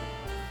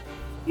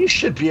You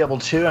should be able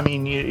to. I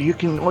mean, you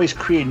can always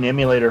create an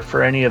emulator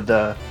for any of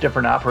the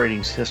different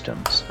operating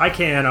systems. I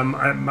can.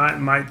 My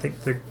Mac right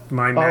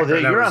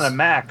now you're on is- a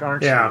Mac,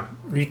 aren't Yeah,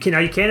 you? you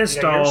can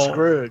install. You're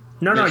screwed.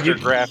 No, Mr. you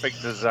graphic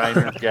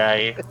designer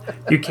guy.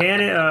 You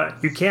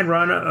can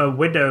run a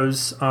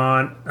Windows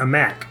on a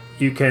Mac.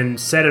 You can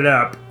set it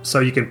up so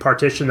you can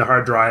partition the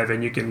hard drive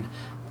and you can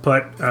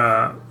put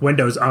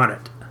Windows on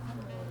it.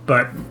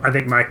 But I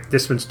think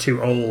this one's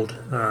too old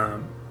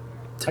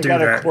to I do got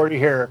that. a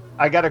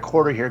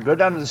quarter here. Go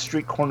down to the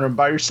street corner and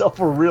buy yourself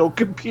a real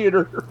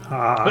computer.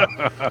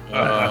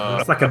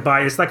 It's like a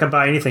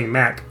buy anything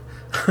Mac.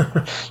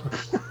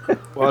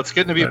 Well, it's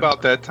getting to be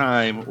about that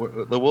time.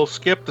 We'll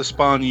skip the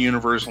Spawn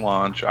Universe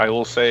launch. I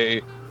will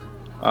say,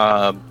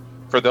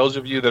 for those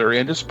of you that are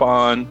into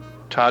Spawn,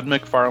 Todd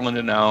McFarlane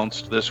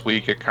announced this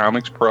week at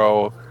Comics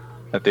Pro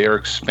that they are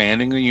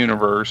expanding the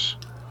universe.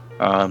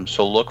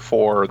 So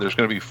there's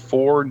going to be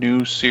 4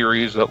 new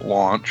series that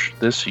launch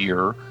this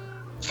year.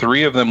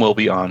 3 of them will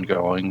be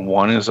ongoing.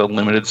 1 is a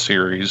limited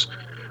series,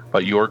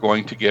 but you're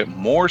going to get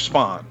more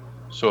Spawn.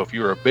 So if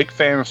you're a big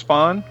fan of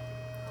Spawn,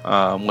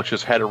 which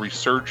has had a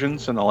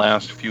resurgence in the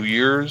last few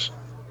years,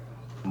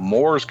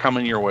 more is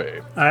coming your way.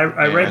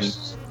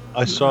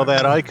 I saw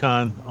that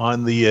icon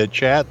on the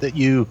chat that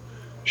you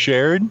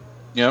shared.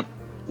 Yep.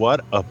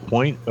 What a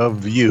point of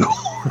view.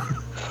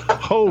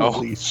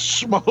 Holy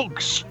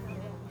smokes.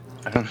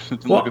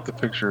 Look at the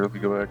picture. Let me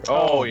go back.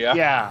 Oh, yeah.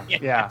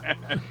 Yeah.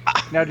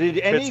 Now, did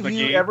any of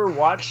you McGee. ever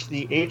watch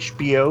the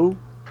HBO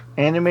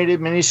animated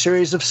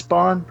miniseries of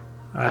Spawn?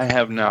 I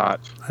have not.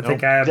 I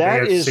think I have.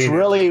 That is seen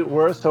really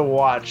worth a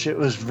watch. It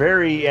was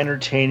very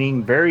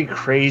entertaining, very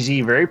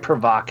crazy, very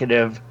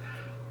provocative,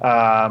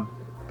 and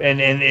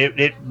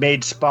it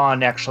made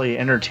Spawn actually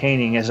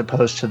entertaining as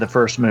opposed to the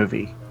first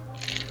movie.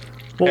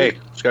 Hey,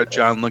 it's got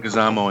John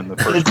Leguizamo in the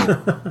first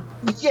one.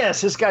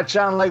 Yes, it's got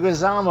John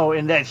Leguizamo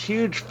in that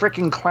huge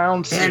freaking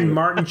clown suit. And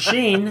Martin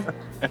Sheen,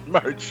 And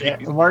Martin Sheen.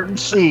 Yeah, Martin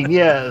Sheen,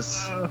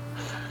 yes.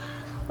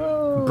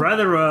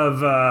 brother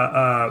of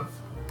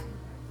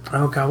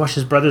oh god, what's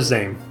his brother's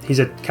name? He's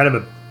a kind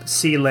of a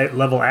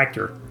C-level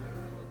actor.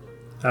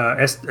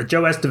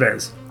 Joe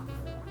Estevez.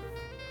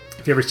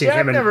 Have you ever seen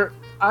Yeah, him?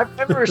 I've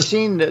never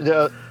seen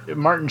the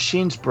Martin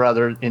Sheen's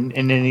brother in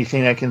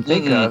anything I can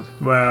think of.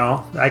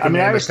 Well, I I can mean,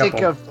 name I a always think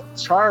couple.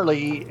 of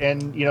Charlie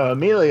and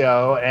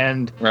Emilio,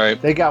 and Right.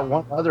 they got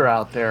one other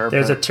out there.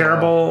 There's a but,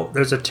 terrible.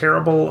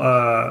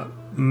 I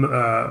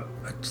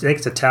think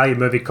it's an Italian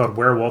movie called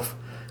Werewolf,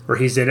 where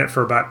he's in it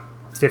for about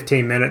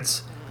 15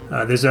 minutes.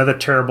 There's another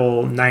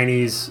terrible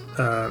 90s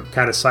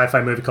kind of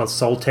sci-fi movie called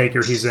Soul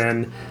Taker he's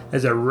in.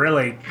 There's a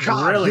really,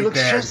 God, really he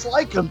looks bad. just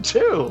like him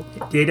too.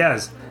 He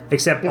does,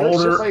 except He looks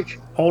older, just like-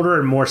 older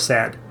and more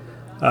sad.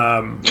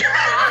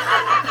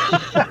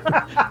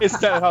 Is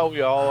that how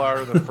we all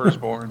are, the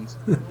firstborns?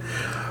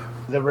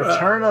 The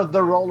Return of the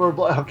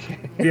Rollerball. Okay.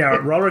 Yeah,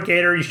 Roller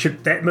Gator.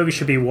 That movie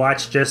should be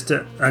watched just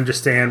to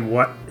understand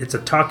what it's a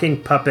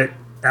talking puppet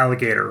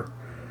alligator,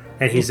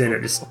 and he's in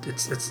it.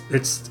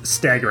 It's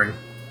staggering.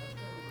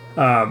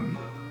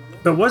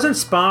 But wasn't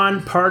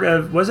Spawn part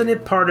of? Wasn't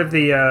it part of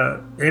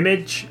the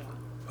Image?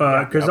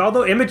 Because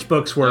although Image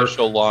books were,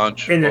 Initial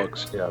launch in the-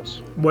 books,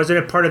 yes. wasn't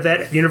it part of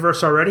that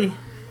universe already?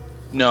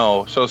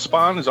 No, so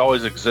Spawn has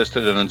always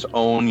existed in its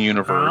own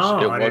universe. Oh,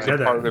 It I didn't wasn't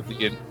know part that.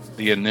 of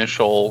the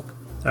initial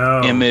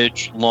Oh,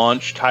 Image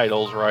launch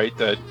titles, right?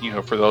 That,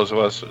 for those of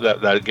us,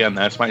 that again,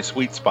 that's my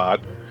sweet spot.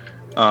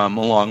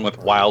 along with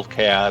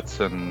Wildcats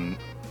and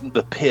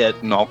The Pit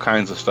and all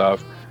kinds of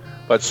stuff.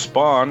 But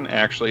Spawn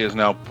actually has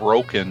now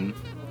broken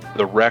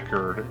the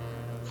record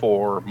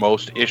for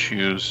most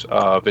issues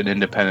of an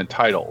independent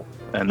title,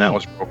 and that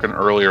was broken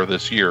earlier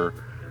this year.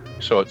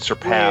 So it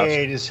surpassed.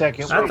 Wait a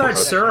second. I thought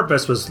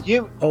Cerebus was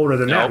older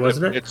than that,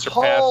 wasn't it? It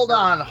surpassed.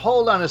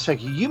 Hold on a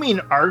second. You mean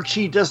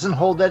Archie doesn't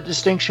hold that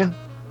distinction?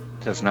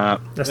 Does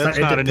not. That's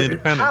not an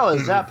independent. How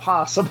is that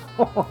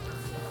possible?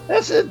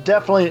 That's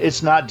definitely.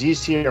 It's not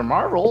DC or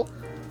Marvel.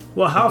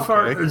 Well, how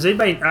far is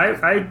anybody?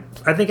 I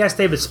think I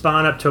stayed with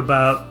Spawn up to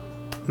about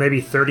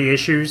maybe 30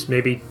 issues,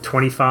 maybe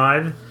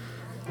 25.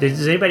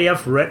 Does anybody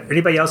else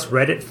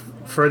read it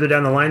further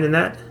down the line than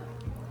that?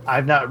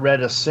 I've not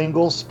read a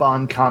single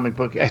Spawn comic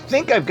book. I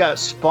think I've got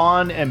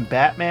Spawn and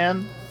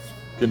Batman.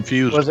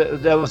 Confused.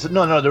 There was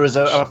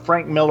a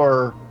Frank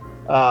Miller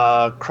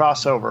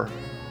crossover.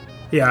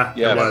 Yeah,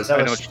 it was.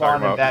 That was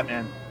Spawn and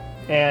Batman,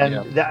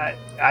 and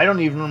I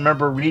don't even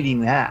remember reading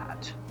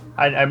that.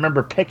 I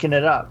remember picking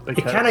it up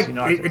because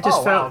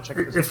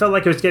it felt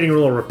like it was getting a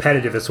little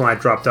repetitive. That's why I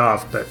dropped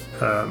off. But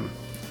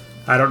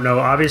I don't know.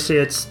 Obviously,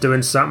 it's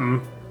doing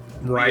something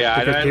right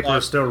because people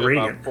are still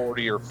reading it.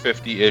 40 or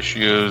 50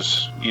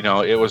 issues.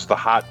 It was the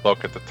hot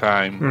book at the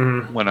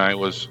time when I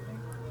was,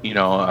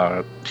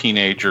 a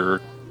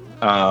teenager.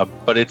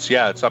 But it's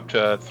up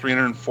to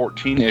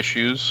 314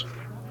 issues.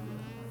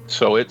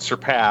 So it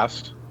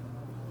surpassed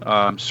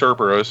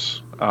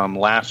Cerberus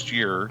last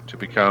year to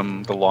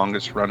become the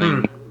longest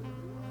running,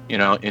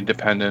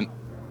 independent,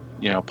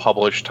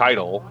 published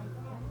title,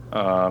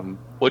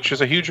 which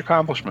is a huge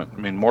accomplishment. I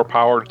mean, more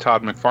power to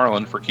Todd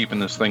McFarlane for keeping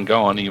this thing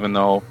going, even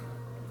though,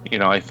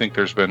 I think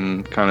there's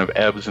been kind of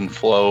ebbs and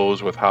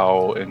flows with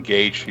how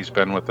engaged he's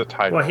been with the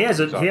title. Well, he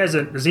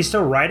hasn't. Does he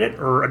still write it?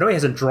 Or I know he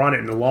hasn't drawn it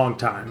in a long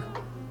time.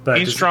 But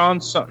he's drawn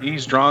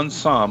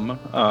some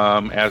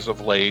as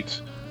of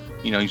late.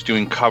 He's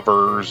doing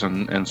covers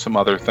and some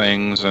other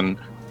things, and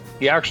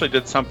he actually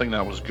did something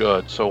that was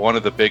good. So one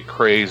of the big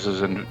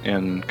crazes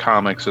in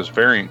comics is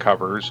variant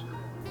covers,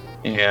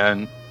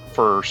 and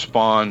for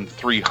Spawn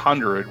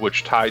 300,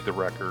 which tied the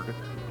record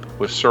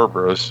with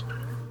Cerberus,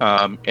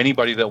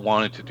 anybody that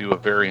wanted to do a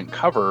variant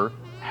cover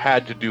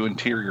had to do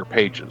interior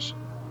pages.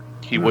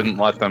 He wouldn't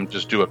let them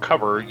just do a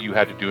cover. You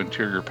had to do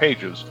interior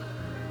pages.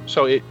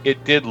 So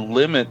it did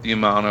limit the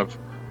amount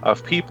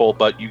of people,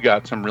 but you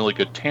got some really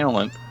good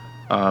talent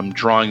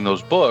drawing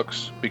those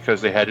books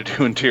because they had to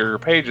do interior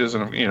pages,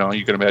 and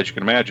you can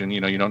imagine, you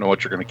don't know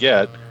what you're going to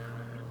get.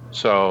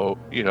 So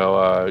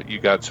you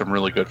got some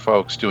really good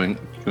folks doing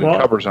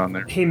covers on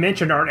there. He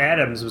mentioned Art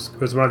Adams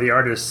was one of the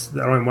artists,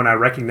 the only one I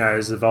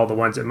recognize of all the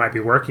ones that might be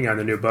working on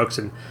the new books,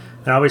 and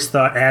I always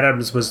thought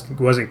Adams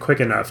wasn't quick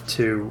enough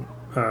to.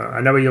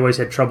 I know he always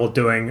had trouble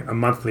doing a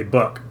monthly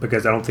book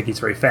because I don't think he's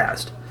very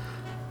fast,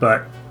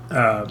 but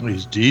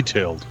he's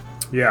detailed.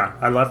 Yeah,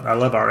 I love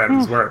Art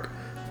Adams' work.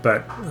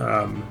 But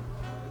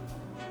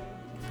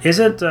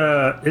isn't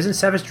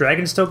Savage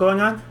Dragon still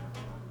going on?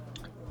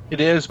 It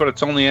is, but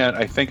it's only at,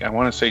 I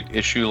want to say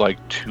issue like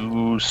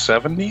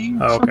 270.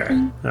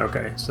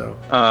 Okay. So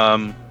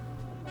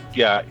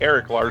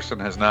Eric Larson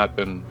has not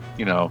been,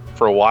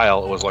 for a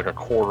while it was like a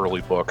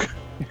quarterly book.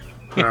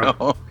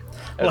 Well,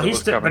 he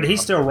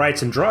still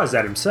writes and draws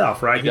that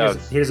himself, right? He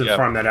doesn't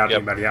farm that out to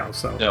anybody else.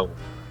 So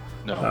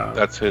no,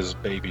 that's his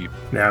baby.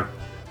 Yeah.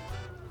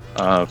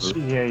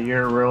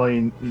 You're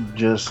really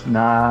just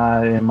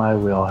not in my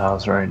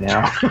wheelhouse right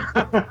now.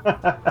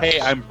 Hey,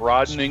 I'm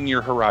broadening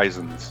your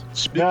horizons.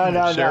 Speaking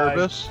of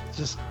Cerebus,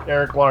 just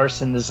Eric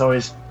Larson has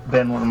always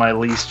been one of my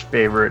least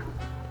favorite.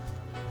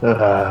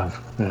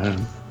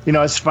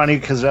 It's funny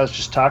because I was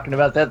just talking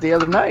about that the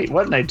other night,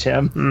 wasn't I,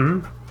 Tim?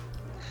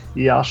 Mm-hmm.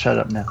 Yeah, I'll shut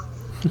up now.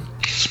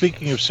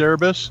 Speaking of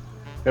Cerebus,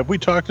 have we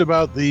talked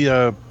about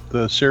the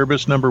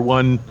Cerebus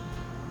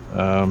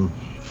 #1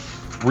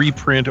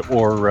 reprint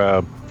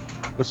or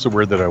what's the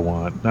word that I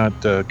want? Not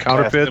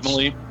counterfeits.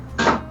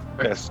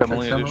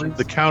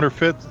 The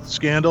counterfeit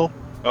scandal.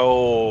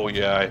 Oh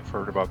yeah, I've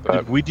heard about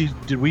that.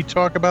 Did we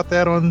talk about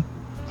that on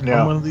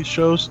one of these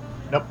shows?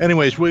 Nope.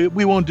 Anyways,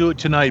 we won't do it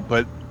tonight,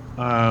 but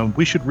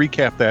we should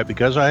recap that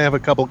because I have a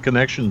couple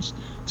connections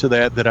to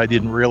that I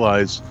didn't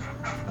realize.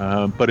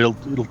 But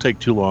it'll take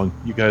too long.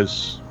 You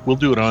guys, we'll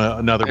do it on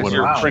another one.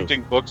 You're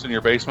printing books in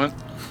your basement?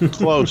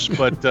 Close,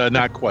 but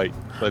not quite.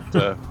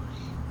 But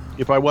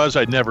if I was,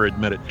 I'd never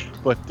admit it.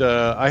 But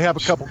I have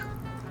a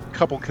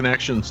couple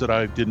connections that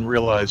I didn't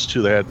realize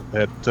to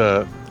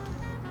that.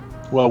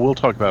 Well, we'll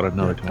talk about it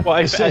another time. Well,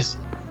 is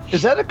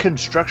that a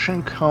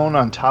construction cone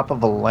on top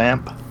of a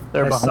lamp?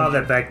 I saw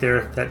that back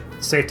there, that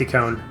safety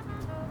cone.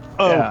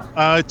 Oh,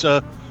 yeah. It's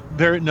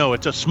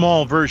a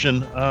small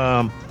version. It's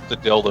a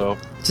dildo.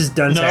 It's just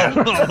done. No.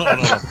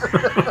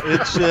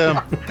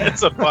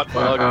 It's a butt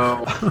plug.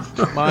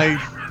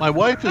 My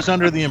wife is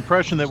under the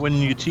impression that when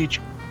you teach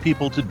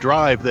people to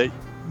drive, that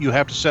you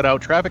have to set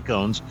out traffic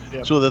cones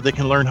so that they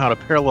can learn how to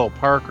parallel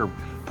park or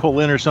pull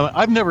in or something.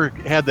 I've never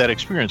had that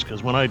experience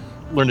because when I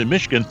learned in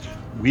Michigan,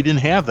 we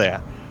didn't have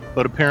that.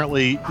 but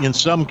apparently in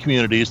some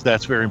communities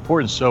that's very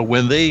important. So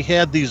when they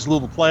had these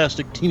little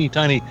plastic teeny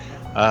tiny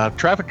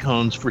traffic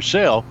cones for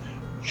sale,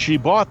 she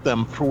bought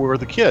them for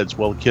the kids.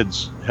 Well, the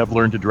kids have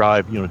learned to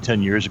drive,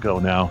 10 years ago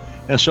now.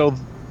 And so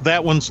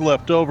that one's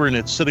left over, and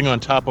it's sitting on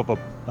top of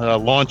a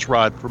launch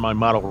rod for my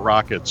model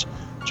rockets,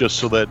 just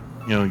so that,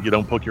 you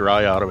don't poke your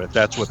eye out of it.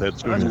 That's what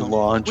that's doing.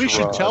 We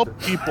should tell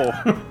people.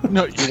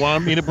 No, you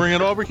want me to bring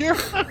it over here?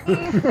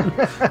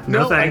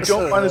 No, thanks. I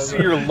don't want to see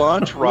your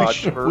launch rod.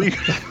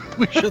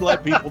 We should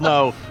let people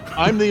know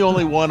I'm the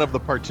only one of the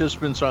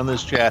participants on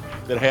this chat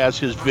that has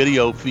his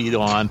video feed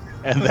on,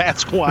 and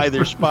that's why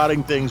they're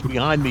spotting things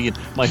behind me in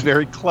my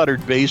very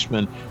cluttered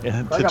basement to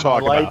talk about. I got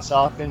the lights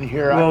off in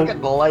here. Well, I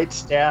got the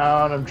lights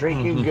down. I'm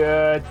drinking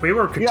good. We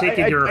were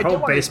critiquing your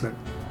whole basement.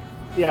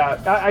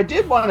 Yeah, I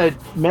did want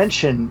to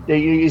mention,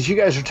 as you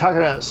guys are talking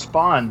about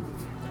Spawn,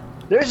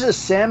 there's a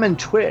Sam and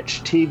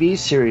Twitch TV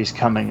series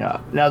coming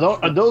up. Now,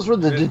 those were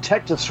the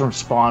detectives from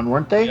Spawn,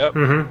 weren't they? Yep,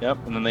 yep.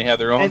 And then they had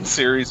their own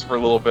series for a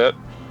little bit.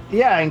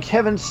 Yeah, and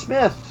Kevin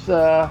Smith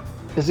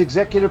is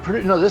executive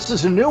producer. No, this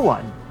is a new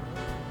one.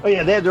 Oh,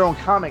 yeah, they had their own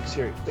comic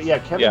series. But yeah,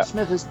 Kevin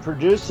Smith is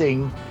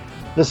producing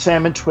the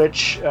Sam and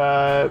Twitch.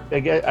 I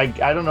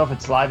don't know if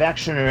it's live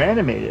action or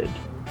animated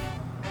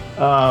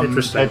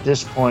at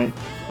this point.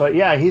 But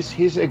yeah,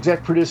 he's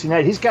exec producing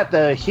that. He's got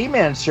the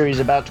He-Man series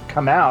about to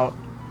come out.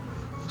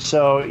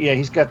 So yeah,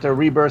 he's got the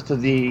rebirth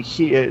of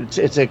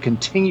it's a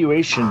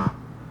continuation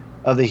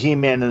of the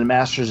He-Man and the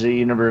Masters of the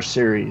Universe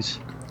series.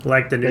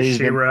 Like the new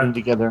She-Ra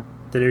together.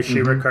 The new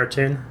She-Ra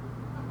cartoon.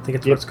 I think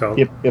it's what it's called.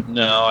 Yep.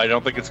 No, I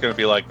don't think it's going to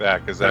be like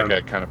that, because that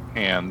got kind of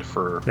panned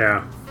for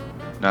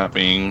not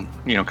being,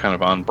 kind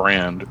of on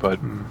brand. But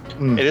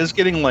it is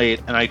getting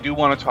late, and I do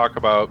want to talk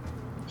about.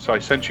 So I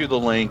sent you the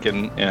link,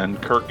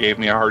 and Kirk gave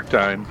me a hard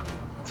time,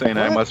 saying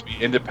I must be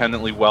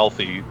independently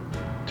wealthy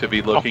to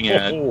be looking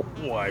at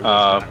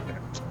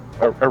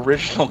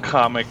original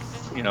comic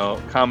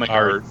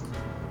art.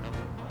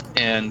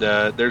 And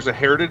there's a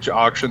heritage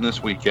auction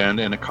this weekend,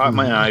 and it caught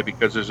my eye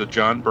because there's a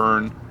John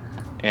Byrne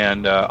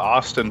and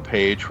Austin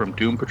page from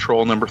Doom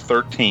Patrol number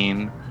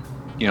 13.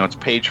 It's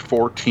page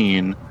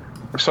 14.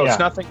 So it's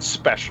nothing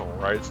special,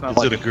 right? It's not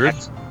like a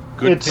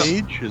good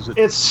page? Is it?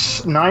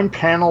 It's 9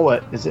 panel.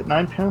 What is it?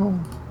 9 panel?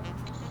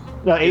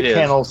 No, 8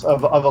 panels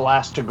of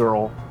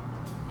Elastigirl.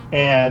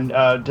 And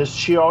does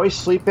she always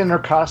sleep in her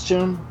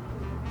costume?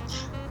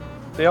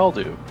 They all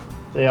do.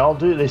 They all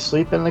do. They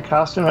sleep in the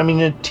costume. I mean,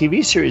 in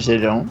TV series they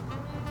don't.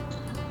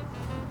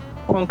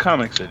 Well, in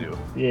comics they do.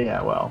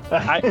 Yeah, well.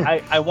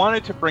 I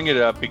wanted to bring it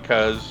up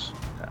because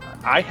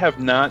I have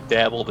not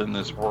dabbled in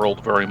this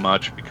world very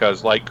much,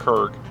 because, like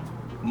Kirk,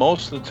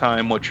 most of the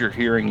time what you're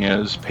hearing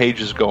is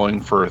pages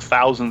going for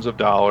thousands of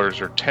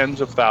dollars or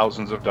tens of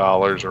thousands of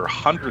dollars or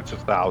hundreds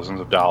of thousands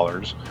of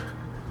dollars.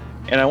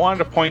 And I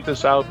wanted to point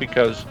this out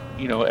because,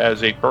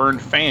 as a Byrne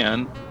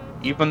fan,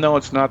 even though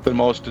it's not the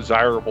most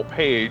desirable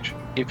page,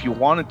 if you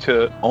wanted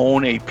to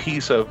own a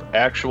piece of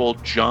actual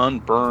John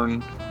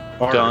Byrne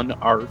done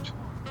art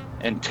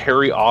and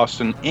Terry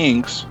Austin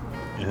inks,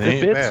 it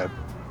ain't bad.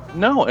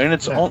 No, and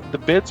the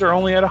bids are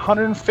only at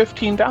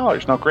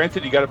 $115. Now,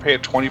 granted, you got to pay a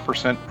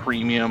 20%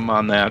 premium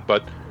on that,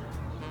 but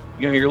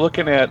you're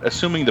looking at,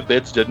 assuming the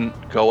bids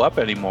didn't go up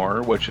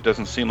anymore, which it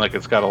doesn't seem like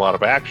it's got a lot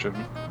of action.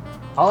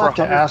 I'll have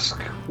to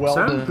ask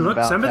Weldon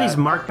some of these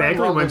Mark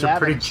Bagley ones are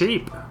pretty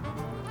cheap.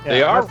 Yeah,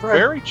 they are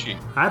very cheap.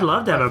 I'd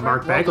love to have a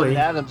Mark Bagley.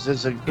 Adams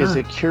is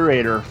a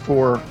curator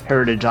for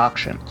Heritage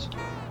Auctions,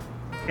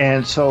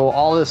 and so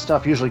all this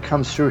stuff usually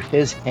comes through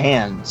his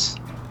hands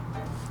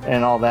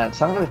and all that.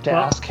 So I'm going to have to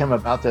ask him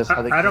about this.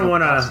 I don't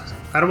want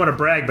to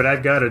brag, but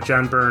I've got a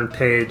John Byrne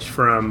page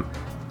from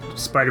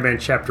Spider-Man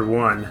Chapter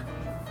 1.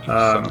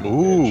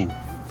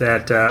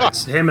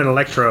 It's him and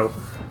Electro,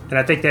 and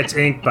I think that's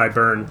inked by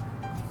Byrne.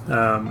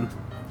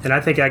 And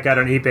I think I got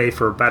on eBay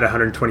for about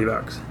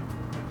 $120.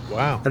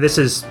 Wow. Now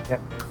that's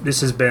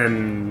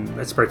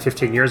probably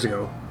 15 years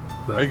ago.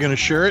 But. Are you going to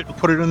share it and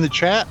put it in the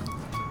chat?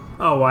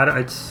 Oh, I don't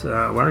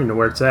even know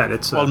where it's at.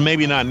 It's well,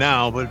 maybe not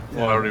now, but I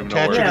don't even know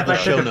where it's at. The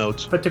show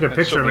notes. I took a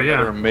picture of it. Yeah,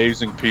 they're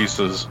amazing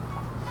pieces.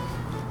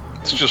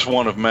 It's just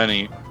one of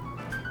many.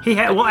 He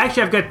had. Well,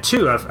 actually, I've got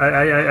two.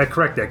 I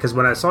correct that, because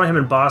when I saw him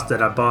in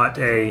Boston, I bought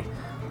the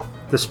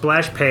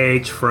splash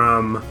page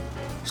from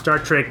Star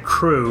Trek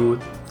Crew,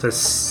 the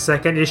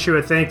second issue,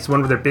 I think. It's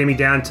one where they're beaming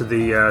down to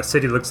the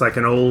city. Looks like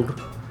an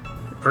old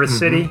Earth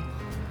city,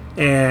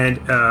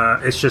 and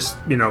it's just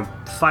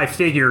 5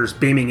 figures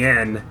beaming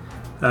in.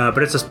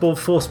 But it's a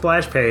full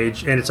splash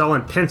page, and it's all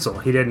in pencil.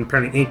 He didn't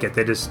print ink it.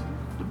 They just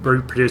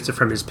reproduced it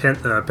from his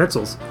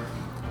pencils.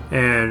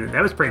 And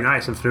that was pretty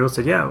nice. And Phil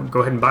said, yeah, go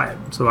ahead and buy it.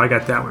 So I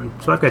got that one.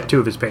 So I've got 2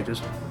 of his pages.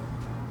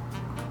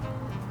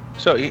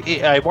 So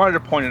I wanted to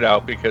point it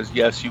out because,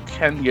 yes, you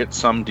can get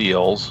some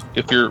deals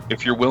if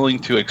you're willing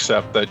to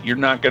accept that you're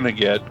not going to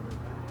get,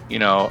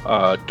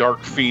 a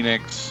Dark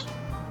Phoenix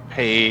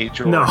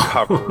page or a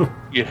cover,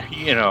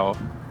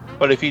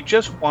 But if you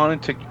just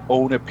wanted to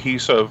own a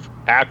piece of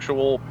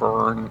actual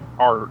Byrne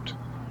art,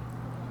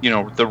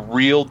 the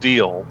real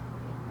deal,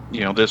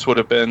 This would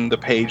have been the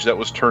page that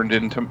was turned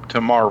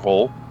into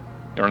Marvel,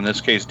 or in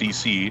this case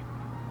DC,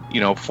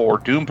 for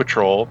Doom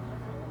Patrol.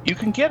 You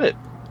can get it.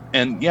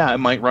 And yeah, it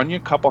might run you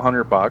a couple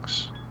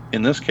 $100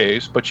 in this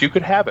case, but you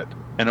could have it,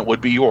 and it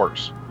would be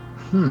yours.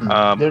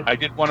 I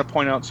did want to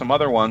point out some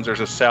other ones. There's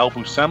a Sal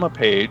Buscema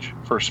page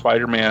for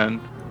Spider-Man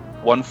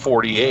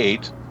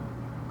 148.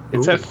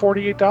 It's at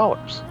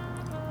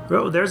 $48.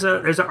 Well, there's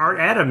a Art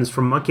Adams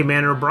from Monkey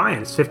Man and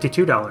O'Brien. It's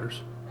 $52.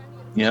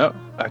 Yeah,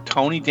 a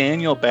Tony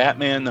Daniel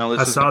Batman. Now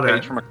this is a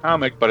page from a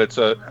comic, but it's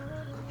a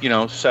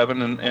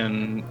 7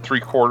 and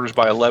 3/4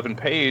 by 11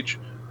 page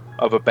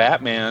of a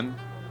Batman.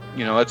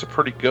 That's a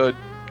pretty good.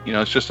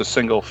 It's just a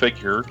single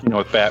figure.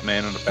 With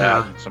Batman and a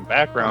bat and some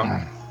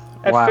background.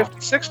 At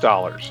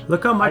 $56.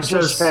 Look how much I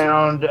just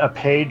found a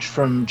page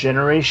from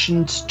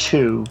Generations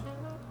 2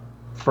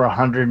 for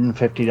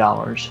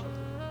 $150.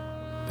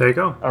 There you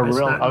go.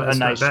 A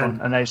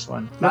nice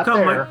one.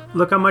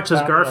 Look how much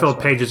those Garfield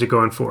pages are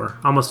going for.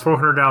 Almost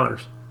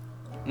 $400.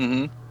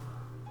 Mm-hmm.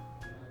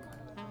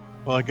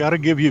 Well, I got to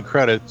give you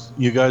credit.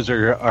 You guys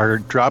are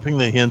dropping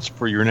the hints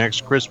for your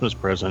next Christmas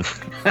present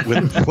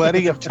with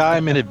plenty of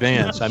time in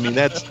advance. I mean,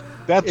 that's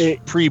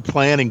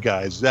pre-planning,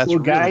 guys. That's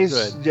really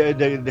guys, good.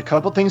 The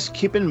couple things to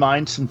keep in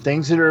mind, some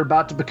things that are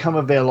about to become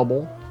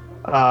available.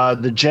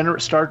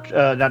 Not Star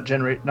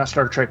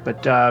Trek,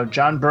 but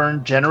John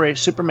Byrne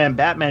Superman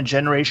Batman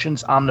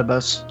Generations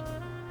Omnibus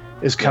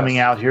is coming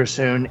out here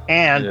soon,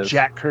 and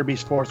Jack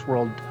Kirby's Fourth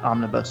World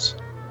Omnibus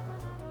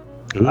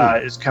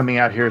is coming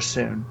out here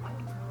soon.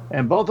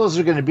 And both those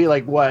are going to be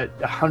like what,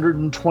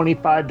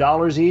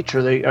 $125 each,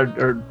 or they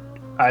are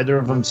either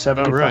of them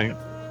 $75? Oh, right.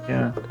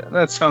 Yeah,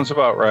 that sounds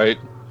about right.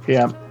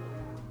 Yeah.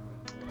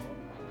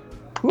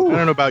 I don't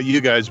know about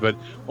you guys, but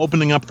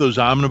opening up those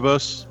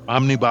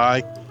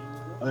omnibuy,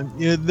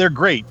 they're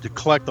great to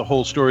collect the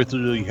whole story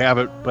through you have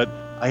it, but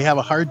I have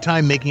a hard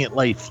time making it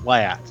lay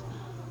flat.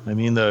 I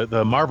mean,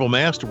 the Marvel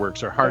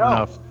Masterworks are hard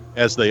enough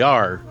as they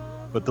are,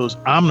 but those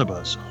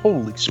omnibus,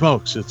 holy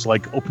smokes, it's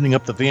like opening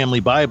up the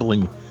family Bible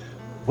and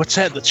what's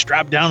that that's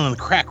dropped down on the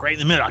crack right in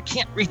the middle? I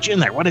can't reach in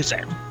there. What is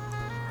that?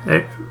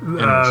 Hey,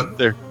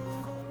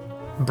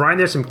 Brian,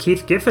 there's some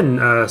Keith Giffen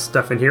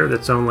stuff in here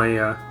that's only...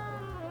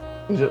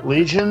 is it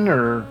Legion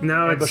or...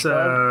 No, it's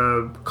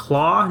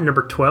Claw,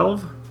 number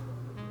 12.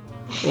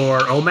 Or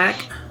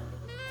OMAC.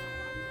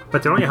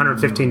 But they're only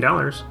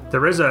 $115.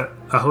 There is a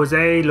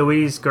Jose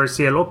Luis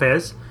Garcia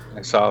Lopez.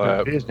 I saw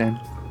that. His name.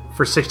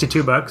 For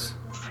 $62.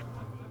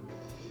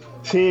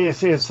 See,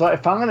 it's like,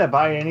 if I'm going to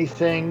buy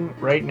anything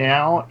right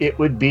now, it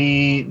would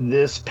be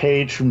this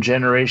page from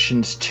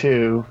Generations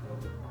 2.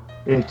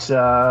 It's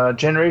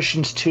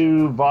Generations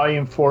 2,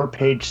 Volume 4,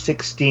 page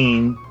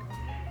 16.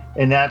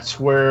 And that's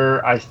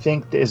where I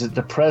think,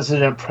 the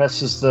president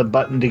presses the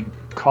button to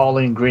call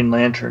in Green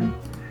Lantern.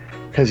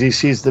 Because he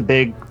sees the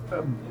big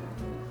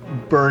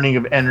burning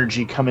of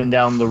energy coming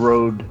down the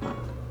road.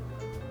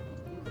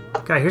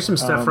 Okay, here's some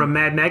stuff from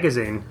Mad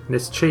Magazine. And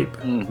it's cheap.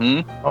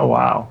 Mm-hmm. Oh,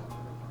 wow.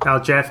 Al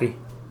Jaffe.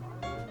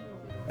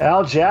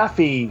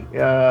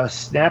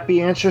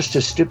 Snappy answers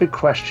to stupid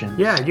questions.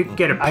 Yeah, you can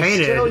get a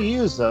painted... I still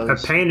use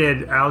those. A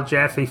painted Al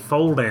Jaffe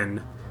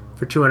fold-in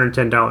for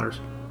 $210.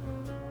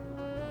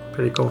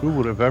 Pretty cool. Who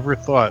would have ever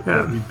thought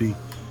that we'd be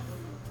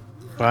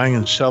buying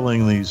and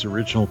selling these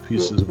original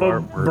pieces of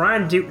artwork?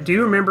 Brian, do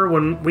you remember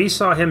when we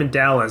saw him in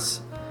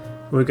Dallas,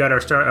 when we got our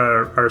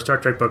Star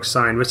Trek book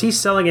signed, was he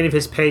selling any of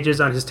his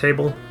pages on his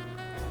table?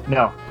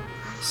 No.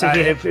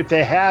 If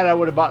they had, I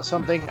would have bought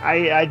something.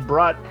 I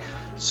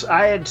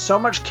had so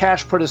much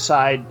cash put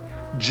aside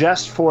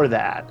just for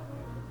that,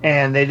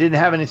 and they didn't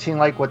have anything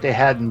like what they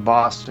had in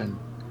Boston,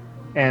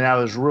 and I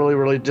was really,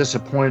 really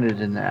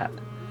disappointed in that.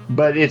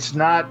 But it's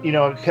not,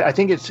 I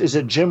think is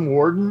it Jim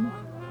Warden,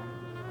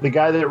 the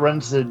guy that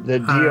runs the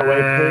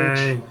DOA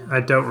page?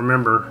 I don't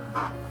remember.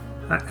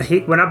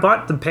 When I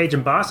bought the page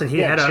in Boston, he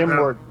had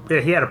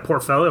a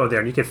portfolio there,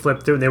 and you could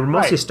flip through. And they were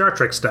mostly Star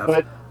Trek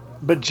stuff.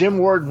 But Jim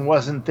Warden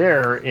wasn't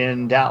there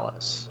in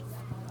Dallas.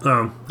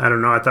 I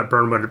don't know. I thought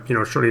Byrne would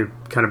have, surely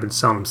kind of been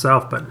selling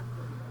himself, but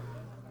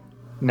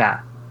nah,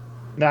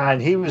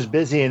 and he was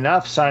busy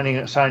enough signing,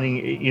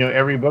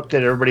 every book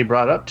that everybody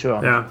brought up to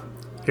him. Yeah,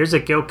 here's a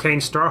Gil Kane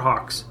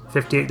Starhawks,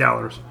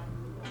 $58.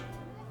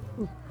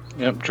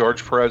 Yep,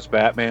 George Perez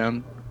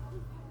Batman.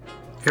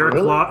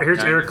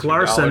 Here's Eric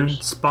Larson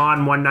Spawn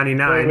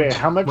 $199. Wait,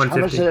 how much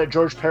is that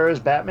George Perez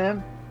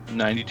Batman?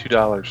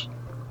 $92.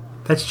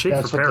 That's cheap.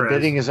 That's for what Perez. The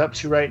bidding is up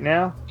to right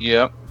now.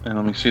 Yep, and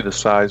let me see the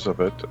size of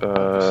it.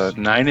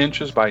 9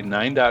 inches by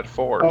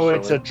 9.4. Oh,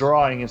 it's a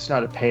drawing. It's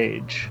not a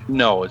page.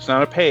 No, it's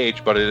not a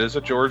page, but it is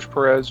a George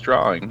Perez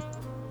drawing.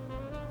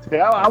 See,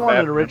 I want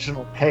an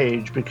original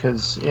page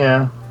because,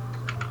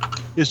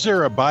 Is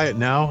there a buy it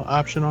now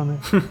option on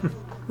it?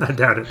 I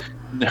doubt it.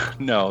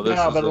 No,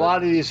 but a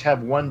lot of these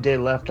have 1 day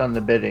left on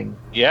the bidding.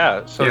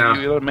 Yeah, so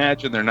you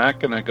imagine they're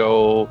not going to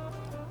go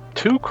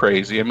too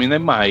crazy. I mean, they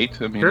might.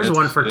 Here's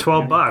one for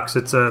 $12.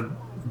 It's a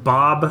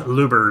Bob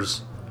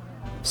Lubers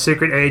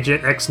Secret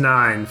Agent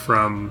X9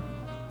 from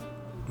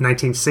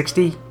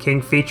 1960.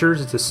 King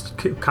Features. It's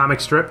a comic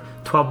strip.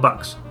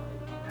 $12.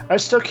 I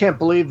still can't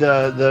believe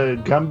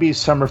the Gumby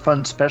Summer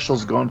Fun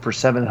special's going for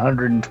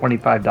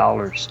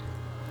 $725.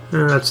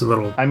 That's a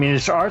little. I mean,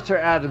 it's Arthur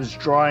Adams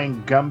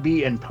drawing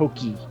Gumby and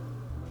Pokey.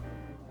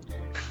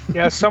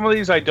 Yeah, some of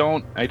these I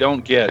don't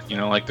get. You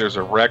know, like there's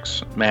a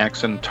Rex,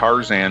 Max, and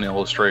Tarzan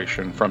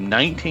illustration from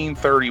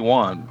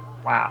 1931.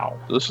 Wow.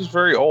 This is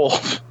very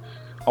old.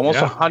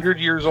 Almost 100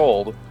 years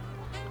old.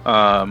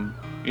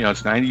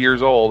 It's 90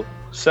 years old.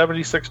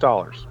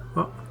 $76.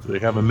 Do they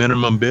have a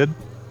minimum bid?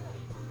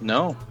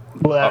 No.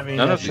 Well, I mean,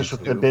 that's just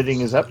what the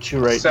bidding is up to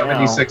right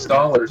now.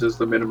 $76 is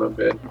the minimum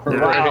bid.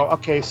 Wow.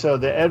 Okay, so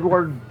the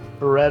Edward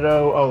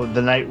Barreto,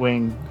 the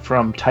Nightwing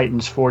from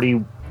Titans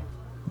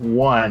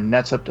 41,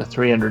 that's up to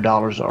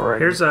 $300 already.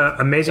 Here's a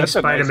Amazing That's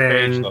a nice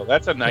Spider-Man. page, though.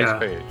 That's a nice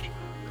page.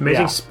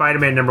 Amazing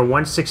Spider-Man number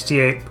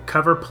 168,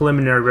 cover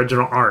preliminary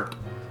original art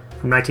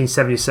from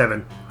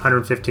 1977,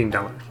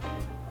 $115.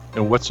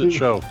 And what's it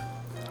show?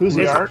 Who's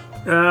the art?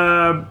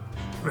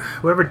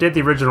 Whoever did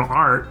the original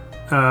art,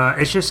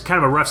 it's just kind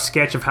of a rough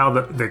sketch of how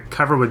the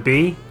cover would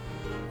be.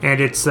 And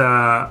it's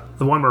the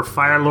one where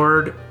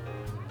Firelord,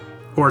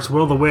 or it's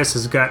Will-O-the-Wisp,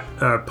 has got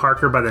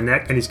Parker by the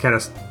neck and he's kind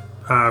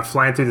of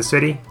flying through the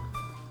city.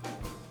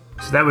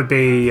 So that would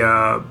be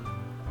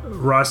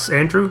Ross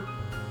Andrew.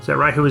 Is that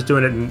right? Who was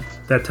doing it in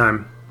that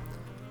time?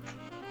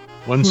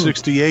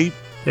 168?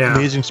 Yeah.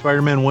 Amazing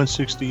Spider-Man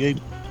 168?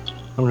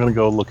 I'm going to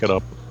go look it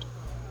up.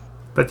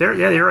 But you're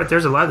right.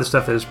 There's a lot of the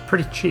stuff that is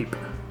pretty cheap.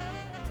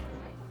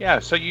 Yeah,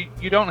 so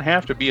you don't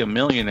have to be a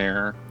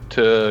millionaire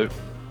to,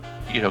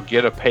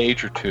 get a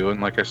page or two. And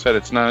like I said,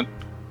 it's not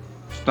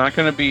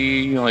going to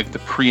be like the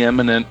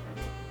preeminent,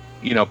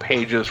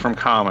 pages from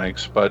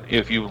comics. But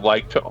if you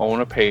like to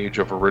own a page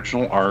of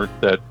original art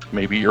that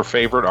maybe your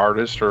favorite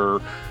artist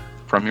or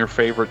from your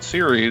favorite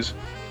series,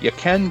 you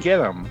can get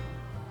them,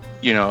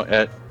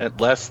 at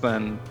less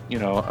than,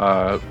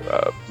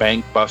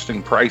 bank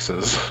busting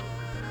prices.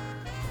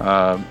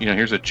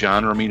 Here's a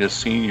John Romita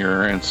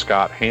Sr. and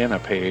Scott Hanna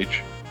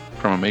page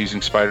from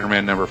Amazing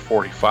Spider-Man number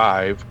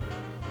 45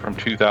 from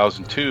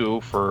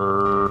 2002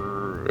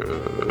 for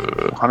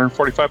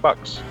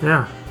 $145.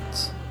 Yeah.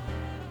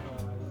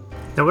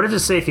 Now, what does it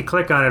say? If you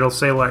click on it, it'll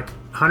say like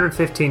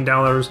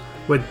 $115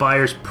 with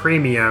buyer's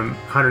premium,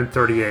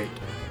 $138.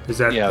 Is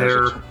that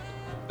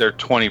their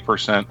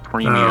 20%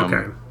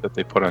 premium that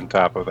they put on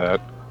top of that?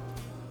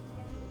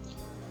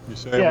 You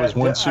say it was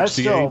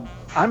 168?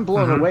 I'm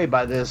blown away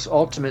by this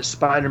Ultimate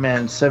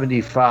Spider-Man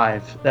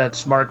 75.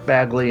 That's Mark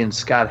Bagley and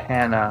Scott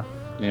Hanna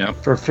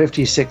for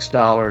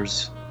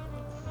 $56.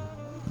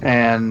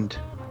 And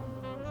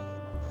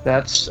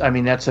that's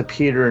a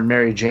Peter and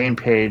Mary Jane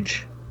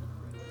page.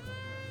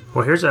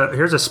 Well, here's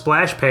a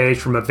splash page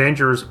from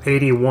Avengers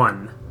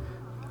 81.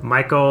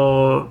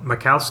 Michael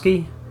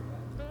Makowski,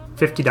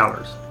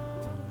 $50.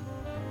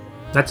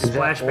 That's a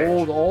splash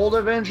page. Old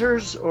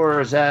Avengers,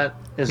 or is that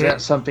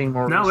something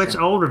more No, recent? it's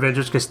old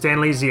Avengers because Stan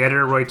Lee's the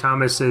editor, Roy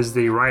Thomas is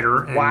the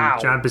writer,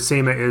 and John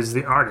Buscema is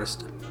the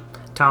artist.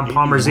 Tom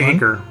Palmer's the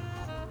inker.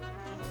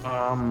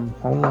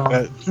 Hold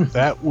on.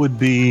 That would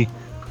be...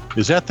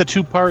 Is that the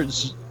two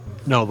parts...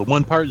 No, the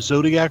one part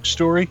Zodiac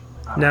story?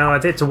 No, I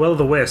think it's a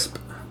Will-O-the-Wisp.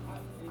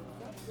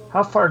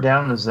 How far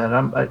down is that?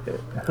 I'm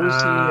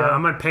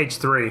on page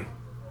 3,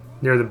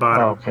 near the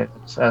bottom. Oh, okay.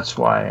 That's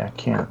why I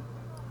can't.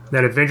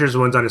 That Avengers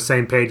one's on the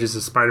same page as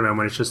the Spider-Man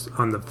one. It's just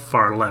on the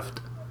far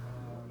left.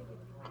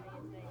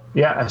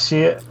 Yeah, I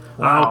see it.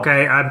 Wow.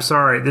 Okay, I'm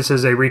sorry. This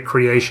is a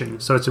recreation.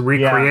 So it's a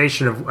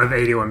recreation of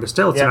 81, but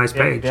still, it's a nice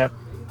page. Yep.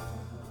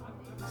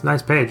 It's a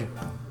nice page.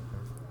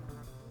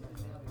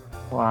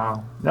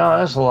 Wow. No,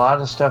 there's a lot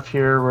of stuff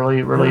here,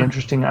 really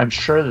interesting. I'm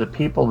sure the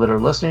people that are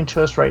listening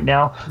to us right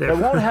now, they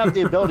won't have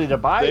the ability to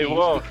buy They these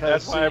won't.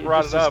 because That's why I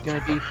brought it up. This is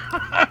going to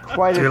be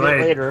quite a bit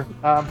later.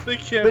 They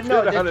can't but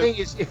no, the thing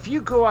is, if you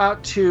go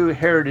out to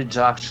Heritage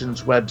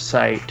Auctions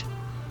website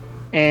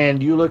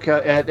and you look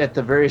at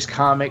the various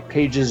comic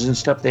pages and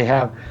stuff they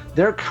have,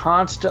 they're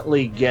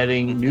constantly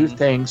getting new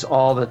things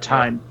all the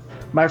time.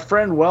 My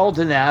friend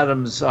Weldon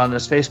Adams on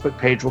his Facebook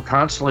page will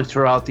constantly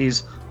throw out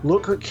these,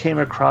 look what came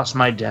across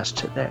my desk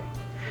today.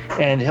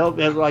 And he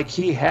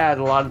had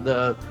a lot of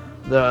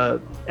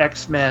the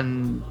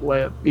X-Men,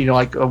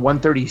 like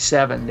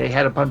 137. They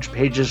had a bunch of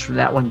pages from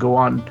that one go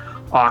on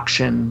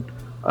auction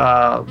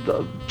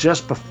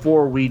just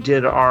before we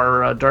did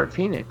our Dark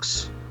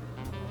Phoenix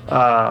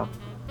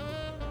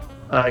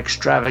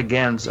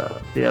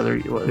extravaganza.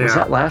 Was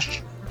that last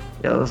year?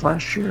 Yeah, it was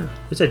last year.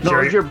 It's a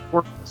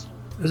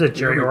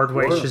Jerry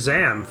Ordway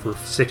Shazam for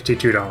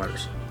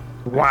 $62.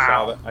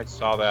 Wow! I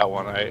saw that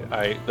one.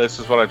 I this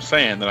is what I'm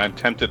saying, that I'm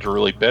tempted to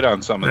really bid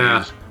on some of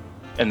these,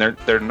 and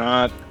they're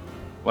not,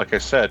 like I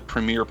said,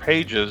 premier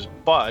pages,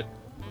 but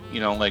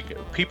like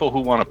people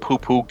who want to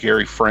poo-poo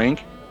Gary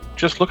Frank,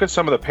 just look at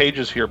some of the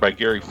pages here by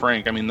Gary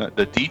Frank. I mean,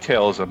 the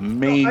detail is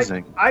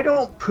amazing. I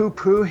don't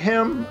poo-poo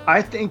him.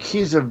 I think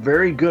he's a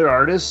very good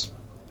artist.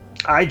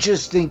 I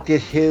just think that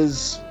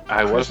his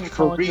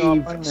Christopher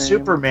Reeve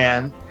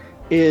Superman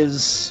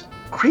is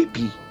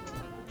creepy.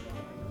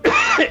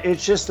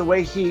 It's just the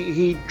way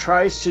he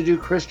tries to do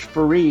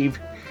Christopher Reeve.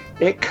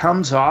 It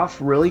comes off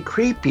really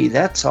creepy.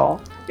 That's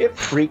all. It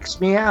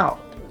freaks me out.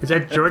 Is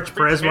that George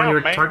Perez one you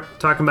were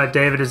talking about,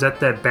 David? Is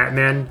that the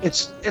Batman?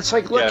 It's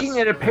like looking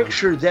at a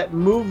picture that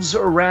moves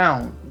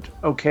around,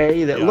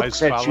 okay? That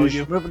looks at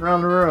you moving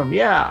around the room.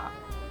 Yeah.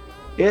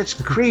 It's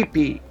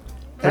creepy.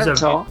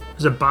 That's all.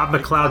 There's a Bob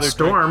McLeod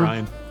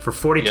Storm for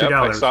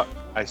 $42. Yep,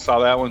 I saw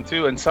that one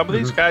too. And some of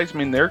these guys, I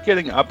mean, they're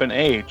getting up in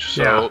age.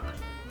 So,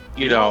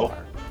 you know,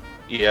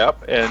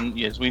 and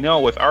as we know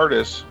with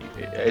artists,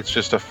 it's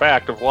just a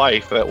fact of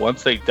life that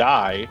once they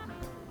die,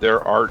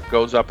 their art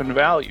goes up in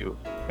value.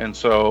 And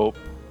so,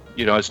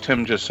 you know, as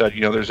Tim just said,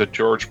 you know, there's a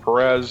George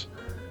Perez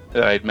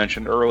that I had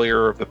mentioned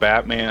earlier of the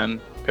Batman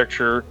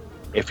picture.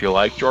 If you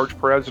like George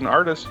Perez, an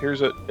artist,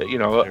 here's a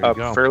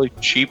fairly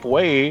cheap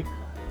way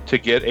to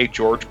get a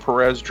George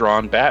Perez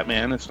drawn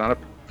Batman. It's not a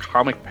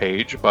comic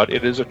page, but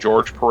it is a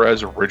George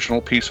Perez original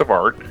piece of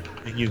art.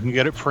 And you can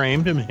get it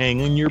framed and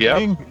hang in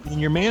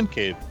your man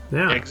cave.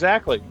 Yeah,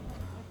 exactly.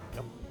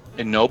 Yep.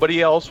 And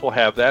nobody else will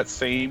have that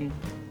same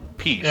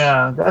piece.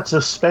 Yeah, that's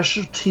a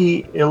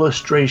specialty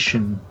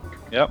illustration.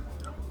 Yep.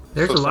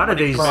 There's a lot of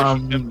these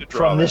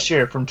from this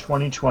year, from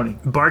 2020.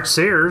 Bart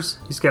Sears,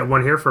 he's got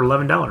one here for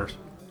 $11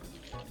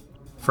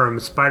 from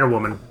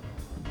Spider-Woman.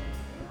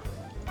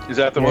 Is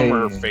that the one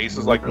where her face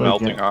is like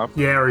melting off?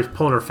 Yeah, or he's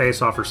pulling her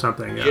face off or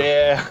something.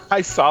 Yeah,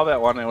 I saw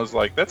that one and I was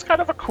like, that's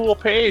kind of a cool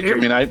page. I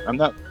mean, I'm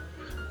not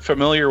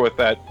familiar with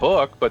that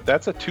book, but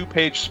that's a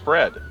 2-page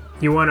spread.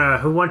 You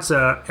want who wants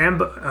a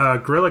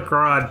Gorilla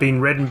Grodd being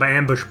ridden by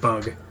Ambush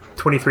Bug?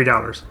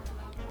 $23.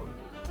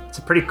 It's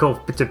a pretty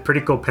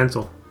cool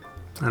pencil.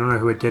 I don't know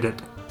who did it.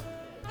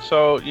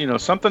 So, you know,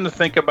 something to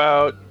think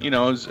about, you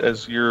know,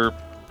 as you're,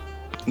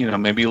 you know,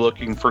 maybe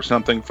looking for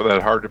something for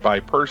that hard to buy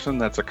person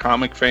that's a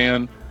comic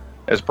fan.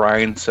 As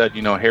Brian said,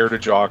 you know,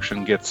 Heritage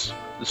Auction gets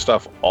the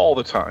stuff all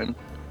the time.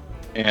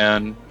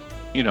 And,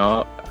 you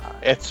know,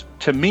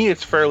 to me,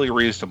 it's fairly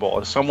reasonable.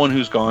 As someone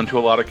who's gone to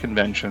a lot of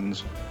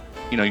conventions,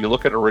 you know, you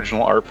look at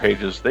original art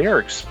pages, they are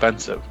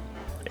expensive.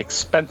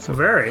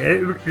 Very.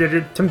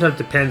 It sometimes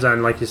depends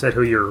on, like you said,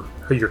 who you're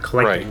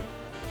collecting. Right.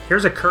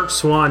 Here's a Kirk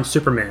Swan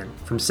Superman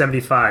from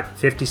 '75,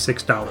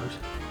 $56.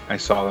 I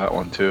saw that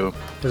one too.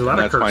 There's a lot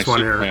of Kirk Swan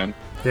here.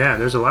 Yeah,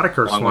 there's a lot of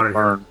Kirk Swan in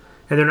here,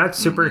 and they're not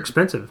super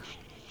expensive.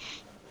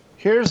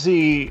 Here's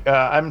the.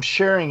 I'm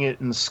sharing it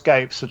in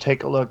Skype, so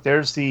take a look.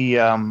 There's the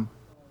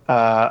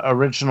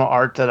original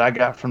art that I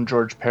got from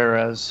George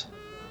Perez.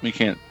 We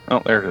can't.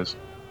 Oh, there it is.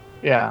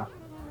 Yeah,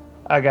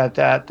 I got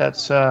that.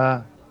 That's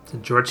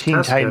George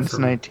Teen Titans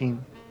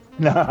 19.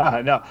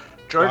 No.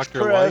 George Dr.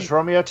 Perez, Light?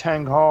 Romeo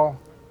Tanghal,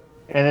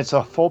 and it's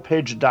a full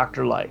page of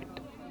Dr. Light.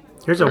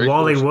 Here's a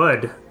Wally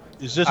Wood.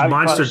 Is this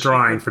monster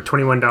drawing for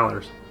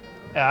 $21?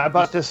 Yeah, I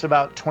bought this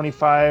about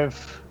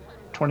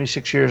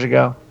 26 years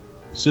ago.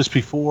 Is this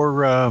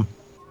before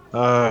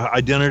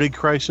Identity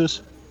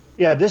Crisis?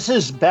 Yeah, this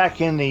is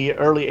back in the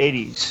early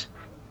 80s.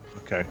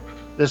 Okay.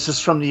 This is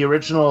from the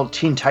original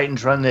Teen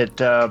Titans run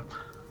that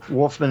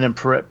Wolfman and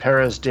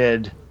Perez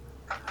did.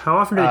 How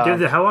often do they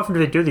do How often do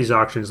they do these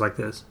auctions like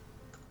this?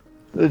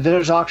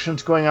 There's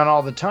auctions going on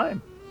all the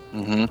time.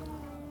 Mm-hmm.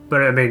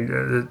 But I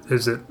mean,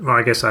 is it? Well,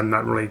 I guess I'm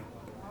not really.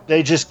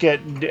 They just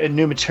get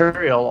new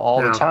material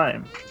all the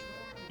time.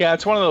 Yeah,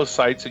 it's one of those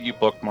sites that you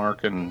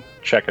bookmark and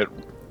check it,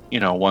 you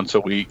know, once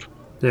a week.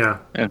 Yeah.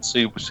 And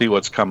see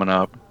what's coming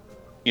up.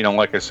 You know,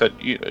 like I said,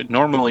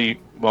 normally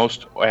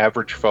most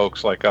average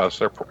folks like us,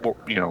 they're,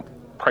 you know,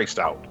 priced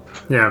out.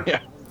 Yeah.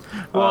 Yeah.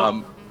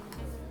 Well,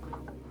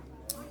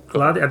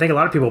 I think a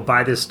lot of people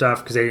buy this stuff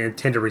because they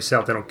intend to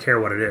resell it. They don't care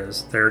what it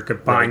is. They're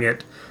buying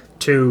it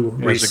to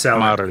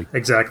resell it.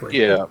 Exactly.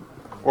 Yeah.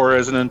 Or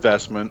as an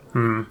investment.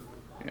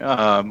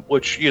 Mm-hmm.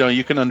 Which, you know,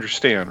 you can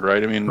understand,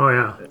 right? I mean,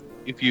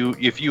 if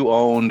you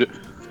owned,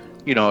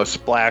 you know, a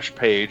splash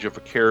page of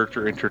a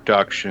character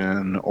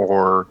introduction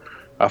or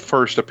a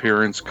first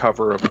appearance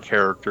cover of a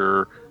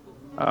character,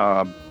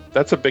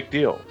 that's a big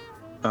deal.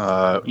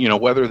 You know,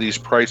 whether these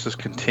prices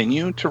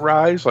continue to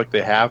rise like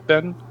they have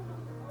been,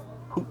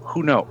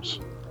 who knows?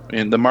 I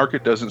mean, the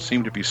market doesn't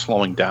seem to be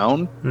slowing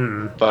down,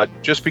 but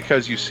just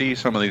because you see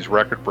some of these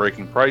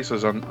record-breaking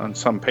prices on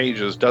some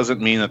pages doesn't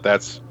mean that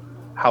that's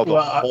how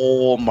the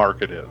whole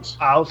market is.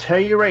 I'll tell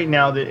you right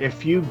now that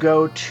if you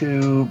go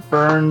to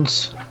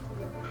Byrne's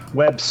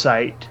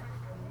website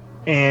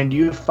and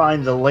you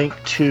find the link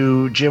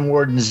to Jim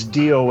Warden's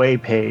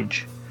DOA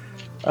page,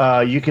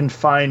 you can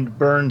find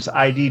Byrne's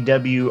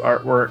IDW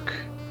artwork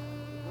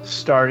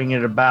starting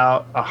at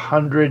about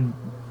 $125,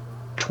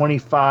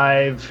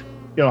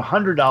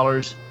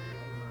 $100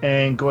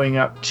 and going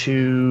up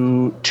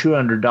to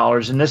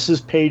 $200. And this is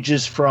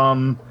pages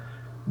from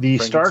the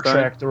Star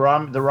Trek, the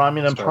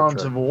Romulan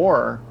Pawns of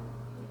War.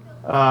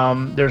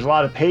 There's a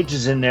lot of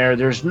pages in there.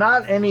 There's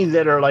not any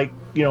that are like,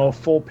 you know,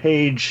 full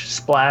page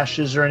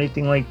splashes or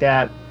anything like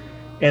that.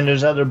 And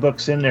there's other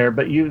books in there,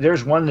 but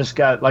there's one that's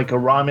got like a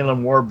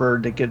Romulan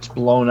warbird that gets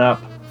blown up.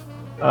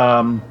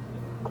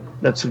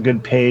 That's a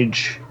good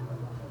page.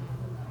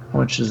 How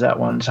much is that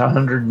one? It's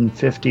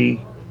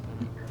 150.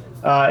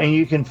 And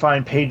you can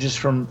find pages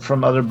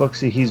from other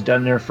books that he's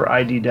done there for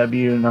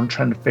IDW, and I'm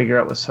trying to figure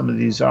out what some of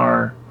these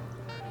are.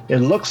 It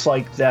looks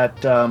like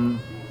that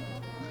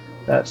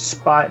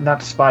spy, not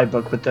the spy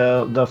book, but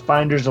the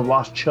Finders of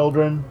Lost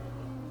Children.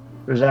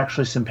 There's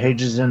actually some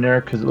pages in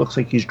there because it looks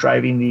like he's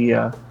driving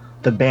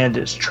the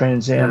Bandits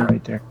Trans Am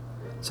right there.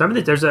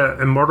 There's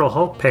a Immortal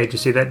Hulk page. You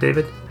see that,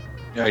 David?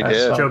 Yeah, I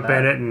did. Joe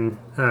Bennett and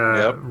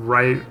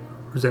Ryu.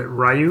 Was that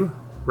Ryu?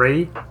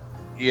 Ray?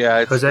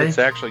 Yeah, it's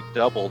actually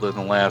doubled in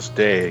the last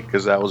day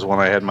because that was one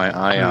I had my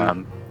eye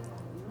on.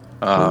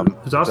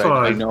 There's also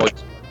I know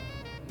it's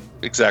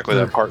exactly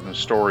that part in the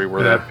story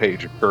where that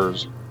page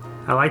occurs.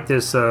 I like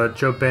this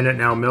Joe Bennett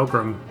and Al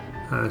Milgrom.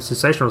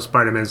 Sensational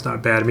Spider-Man's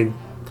not bad. I mean,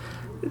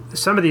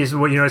 some of these,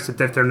 well, you notice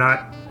that they're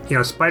not,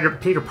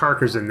 Peter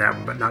Parker's in that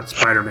one, but not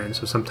Spider-Man.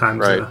 So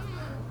sometimes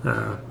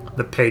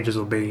the pages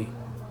will be.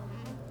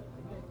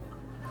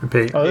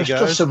 There's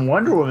just some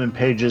Wonder Woman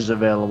pages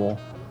available.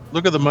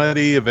 Look at the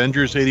mighty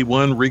Avengers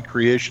 81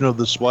 recreation of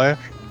the Splash.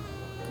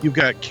 You've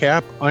got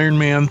Cap, Iron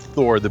Man,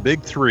 Thor, the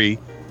big three,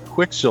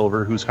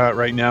 Quicksilver, who's hot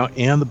right now,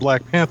 and the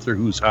Black Panther,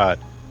 who's hot.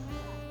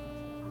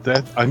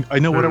 That I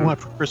know what I want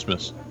for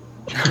Christmas.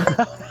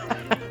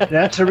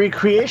 That's a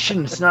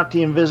recreation. It's not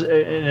the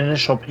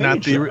initial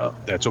page.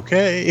 That's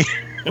okay.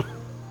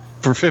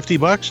 For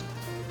 $50,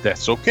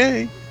 that's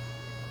okay.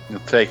 You'll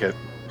take it.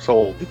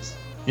 Sold. It's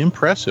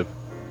impressive.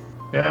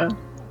 Yeah.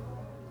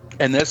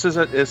 And this is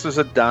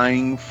a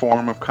dying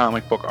form of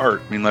comic book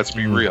art. I mean, let's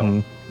be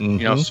real.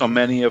 Mm-hmm. So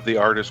many of the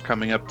artists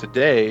coming up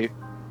today,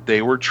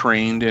 they were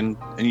trained in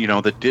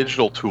the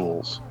digital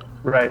tools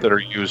that are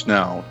used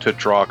now to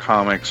draw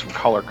comics and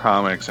color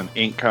comics and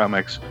ink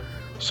comics.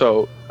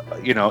 So,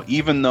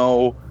 even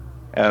though,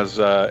 as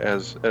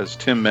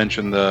Tim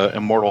mentioned, the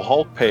Immortal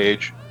Hulk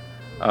page,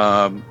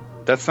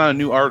 that's not a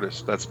new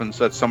artist. That's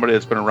somebody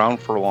that's been around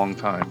for a long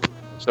time.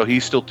 So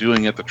he's still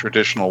doing it the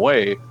traditional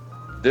way.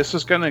 This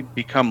is going to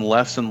become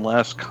less and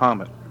less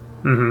common.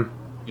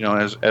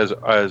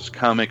 Mm-hmm. As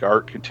comic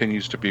art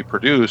continues to be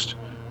produced,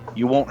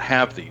 you won't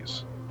have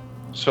these.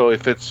 So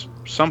if it's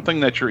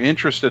something that you're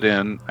interested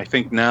in, I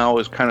think now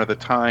is kind of the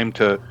time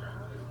to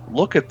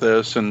look at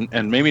this and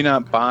maybe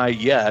not buy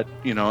yet,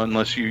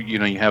 unless you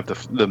have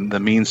the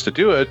means to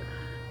do it.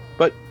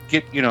 But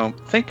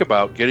think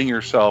about getting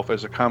yourself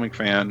as a comic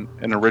fan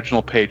an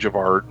original page of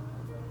art.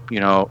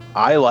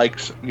 I like,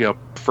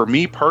 for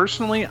me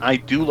personally, I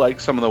do like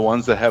some of the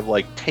ones that have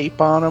like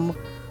tape on them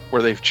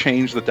where they've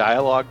changed the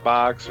dialogue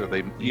box or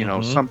they,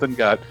 something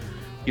got,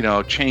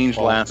 changed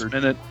last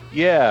minute.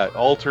 Yeah,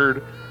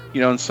 altered,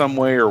 in some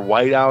way or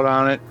white out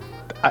on it.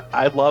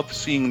 I love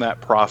seeing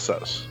that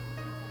process.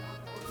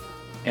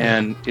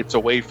 And it's a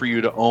way for you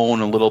to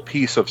own a little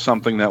piece of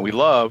something that we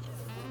love.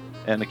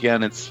 And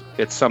again, it's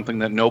something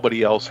that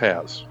nobody else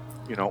has.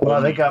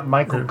 Well, they got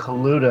Michael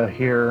Kaluta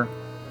here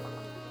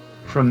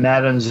from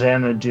Madame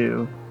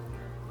Xanadu.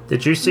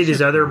 Did you see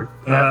these other?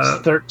 That's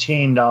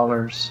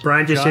 $13.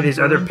 Brian, did you see these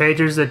other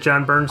pages that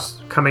John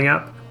Byrne's coming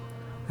up?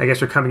 I guess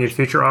they're coming in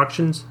future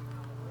auctions.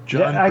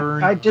 John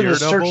Byrne, I did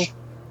Daredevil. a search.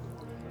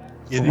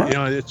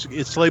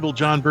 It's labeled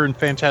John Byrne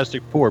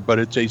Fantastic Four, but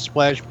it's a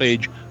splash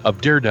page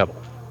of Daredevil.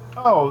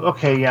 Oh,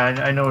 okay, yeah,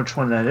 I know which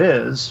one that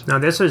is. Now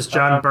this is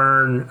John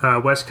Byrne,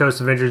 West Coast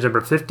Avengers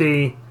number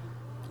 50,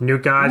 New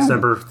Gods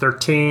number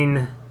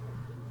 13.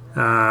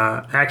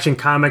 Action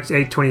Comics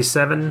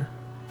 827,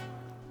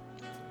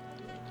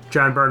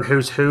 John Byrne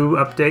Who's Who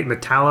update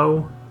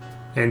Metallo,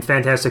 and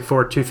Fantastic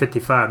Four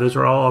 255. Those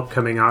are all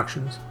upcoming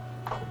auctions.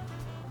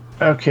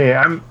 Okay,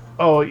 I've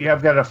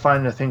got to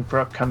find the thing for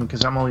upcoming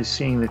because I'm only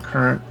seeing the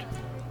current.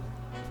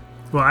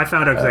 Well, I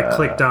found it because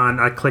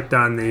I clicked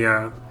on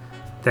the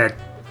that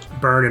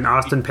Byrne and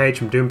Austin page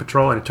from Doom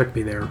Patrol, and it took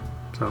me there.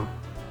 So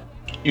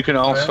you can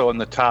also in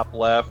the top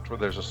left where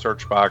there's a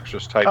search box,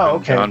 just type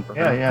in John Byrne.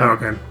 Yeah.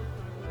 Okay.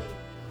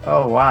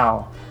 Oh,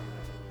 wow.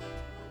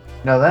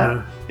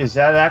 Now is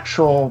that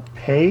actual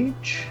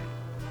page?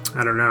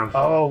 I don't know.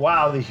 Oh,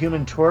 wow, the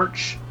Human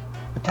Torch.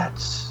 But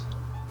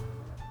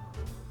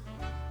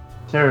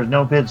there are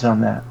no bids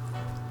on that.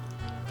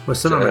 Well,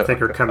 some of them I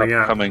think are coming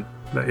up.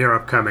 But you're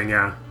upcoming,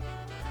 yeah.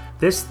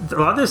 A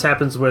lot of this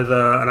happens with,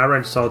 and I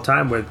run this all the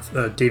time with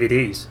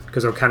DVDs,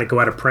 because they'll kind of go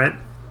out of print.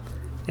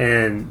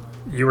 And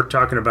you were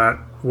talking about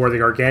War of the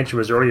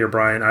Gargantuas earlier,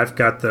 Brian. I've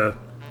got I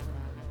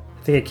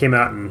think it came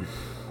out in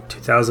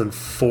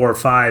 2004 or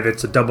 5.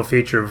 It's a double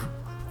feature of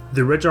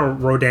the original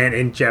Rodan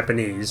in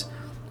Japanese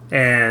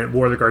and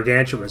War of the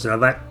Gargantuas. Now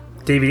that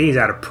DVD is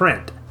out of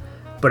print,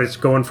 but it's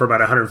going for about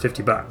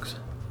 $150.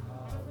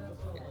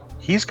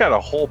 He's got a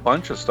whole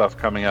bunch of stuff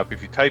coming up.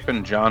 If you type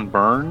in John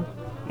Byrne,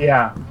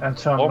 yeah,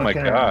 that's what I'm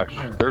looking gosh,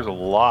 there's a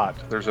lot.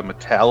 There's a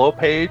Metallo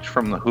page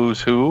from the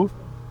Who's Who.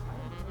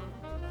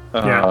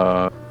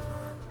 Yep,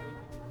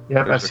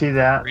 I see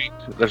that.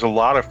 There's a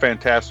lot of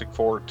Fantastic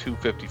Four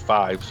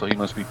 255, so he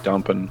must be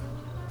dumping.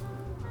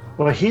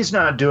 Well, he's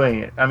not doing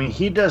it. I mean,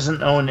 he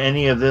doesn't own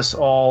any of this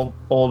all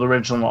old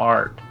original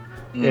art.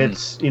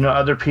 It's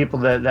other people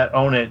that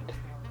own it,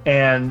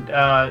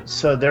 And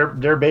so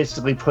they're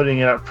basically putting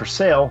it up for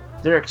sale.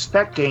 They're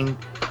expecting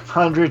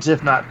hundreds,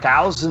 if not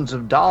thousands,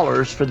 of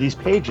dollars for these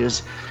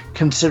pages,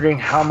 considering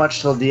how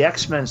much of the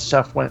X-Men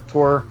stuff went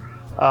for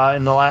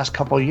in the last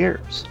couple of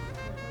years.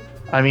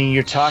 I mean,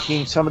 you're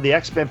talking some of the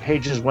X-Men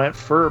pages went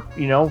for,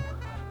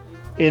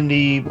 in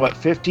the,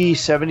 $50,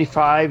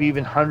 $75,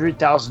 even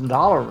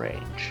 $100,000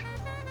 range.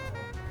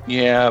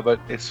 Yeah,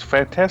 but it's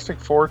Fantastic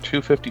Four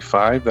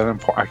 255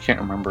 that I can't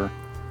remember.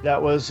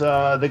 That was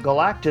the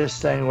Galactus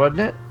thing,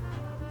 wasn't it?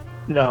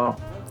 No.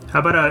 How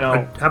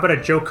about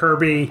a Joe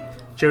Kirby,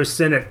 Joe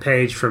Sinnott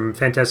page from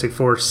Fantastic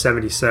Four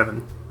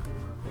 77?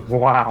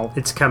 Wow.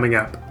 It's coming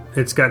up.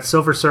 It's got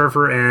Silver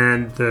Surfer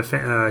and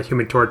the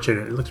Human Torch in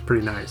it. It looks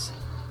pretty nice.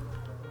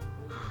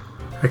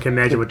 I can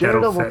imagine what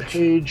that'll fetch.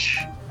 Page,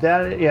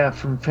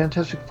 from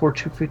Fantastic Four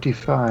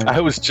 255. I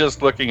was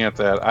just looking at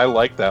that. I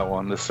like that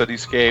one. The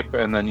cityscape,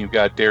 and then you've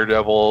got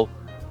Daredevil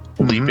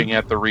leaping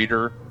at the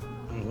reader.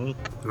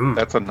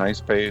 That's a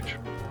nice page.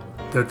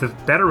 The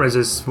better is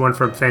this one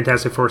from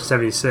Fantastic Four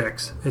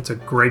 76. It's a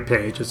great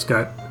page. It's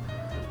got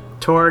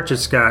Torch.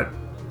 It's got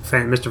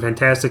Mr.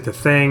 Fantastic, the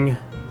Thing.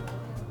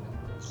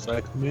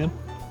 Psycho Man?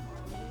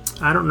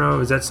 I don't know.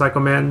 Is that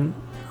Psycho Man?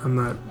 I'm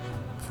not.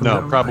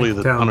 No, probably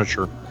the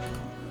Punisher.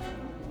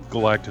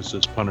 Galactus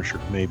is Punisher,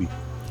 maybe.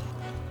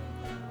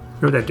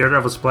 That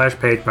Daredevil splash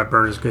page by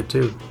Byrne is good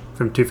too,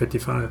 from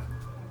 255.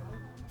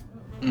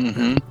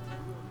 Mm-hmm.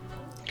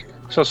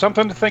 So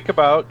something to think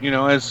about,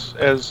 as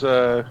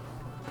that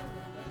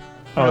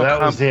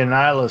was the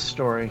Annihilus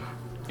story.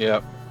 Yeah,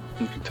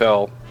 you can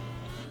tell.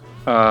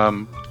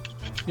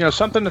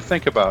 Something to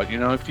think about.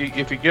 If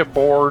you get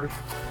bored,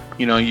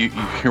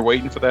 you're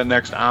waiting for that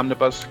next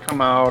omnibus to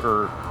come out,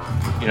 or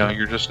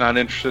you're just not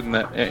interested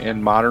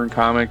in modern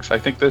comics. I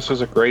think this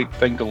is a great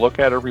thing to look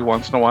at every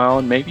once in a while,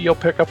 and maybe you'll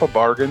pick up a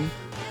bargain,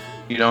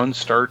 and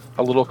start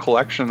a little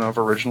collection of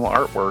original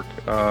artwork.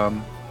 I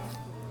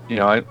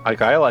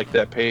like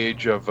that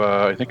page of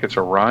I think it's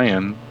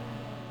Orion,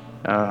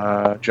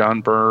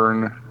 John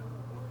Byrne,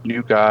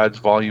 New Gods,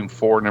 Volume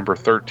 4, number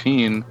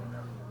 13.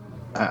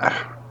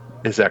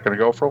 Is that going to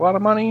go for a lot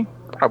of money?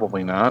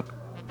 Probably not.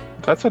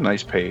 That's a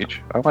nice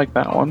page. I like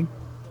that one.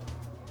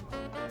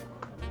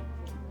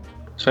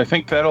 So I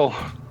think that'll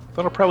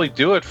probably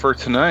do it for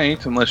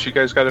tonight, unless you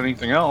guys got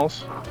anything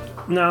else.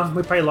 No,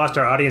 we probably lost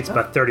our audience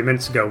about 30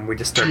 minutes ago when we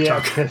just started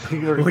talking.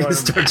 We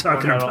just started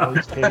talking about all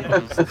these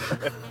pages.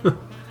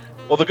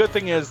 Well, the good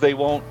thing is they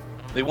won't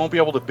be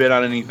able to bid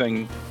on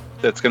anything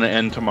that's going to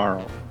end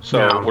tomorrow.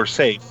 So we're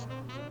safe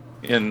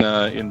in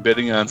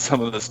bidding on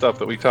some of the stuff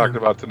that we talked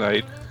about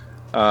tonight.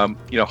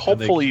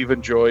 Hopefully you've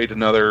enjoyed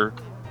another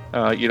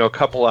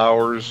couple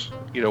hours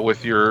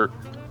with your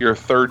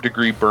third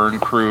degree Byrne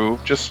crew,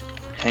 just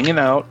hanging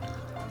out,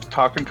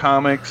 talking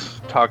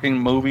comics, talking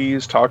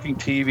movies, talking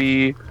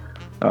TV,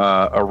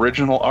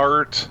 original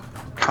art,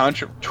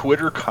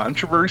 Twitter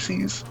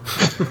controversies.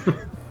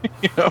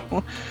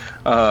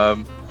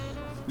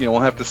 We'll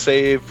have to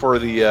save for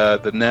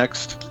the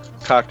next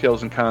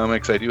Cocktails and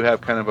Comics. I do have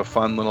kind of a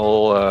fun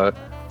little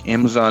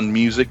Amazon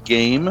Music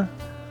game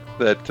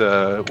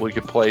that we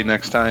can play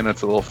next time.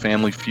 It's a little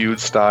Family Feud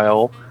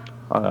style.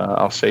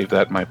 I'll save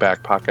that in my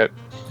back pocket.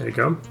 There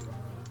you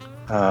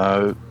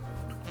go.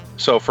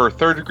 So for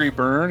Third Degree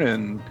Byrne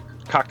and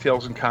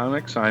Cocktails and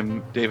Comics,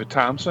 I'm David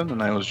Thompson,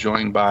 and I was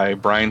joined by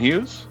Brian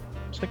Hughes.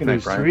 Say good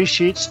night, Brian. 3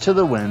 sheets to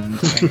the wind.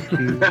 Thank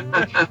you.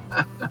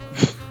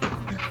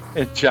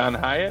 And John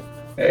Hyatt.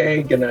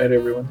 Hey, good night,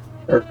 everyone.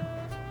 Good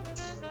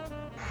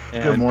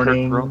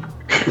morning.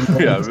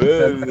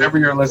 Whenever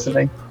you're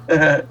listening.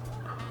 Kurt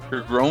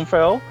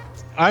Gromfeld.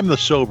 I'm the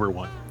sober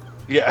one.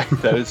 Yeah,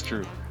 that is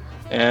true.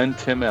 And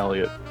Tim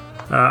Elliott.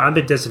 I'm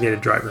the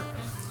designated driver.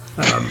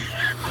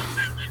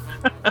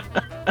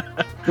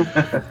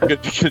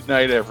 Good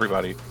night,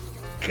 everybody.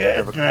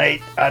 Good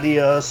night.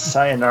 Adios.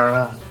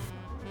 Sayonara.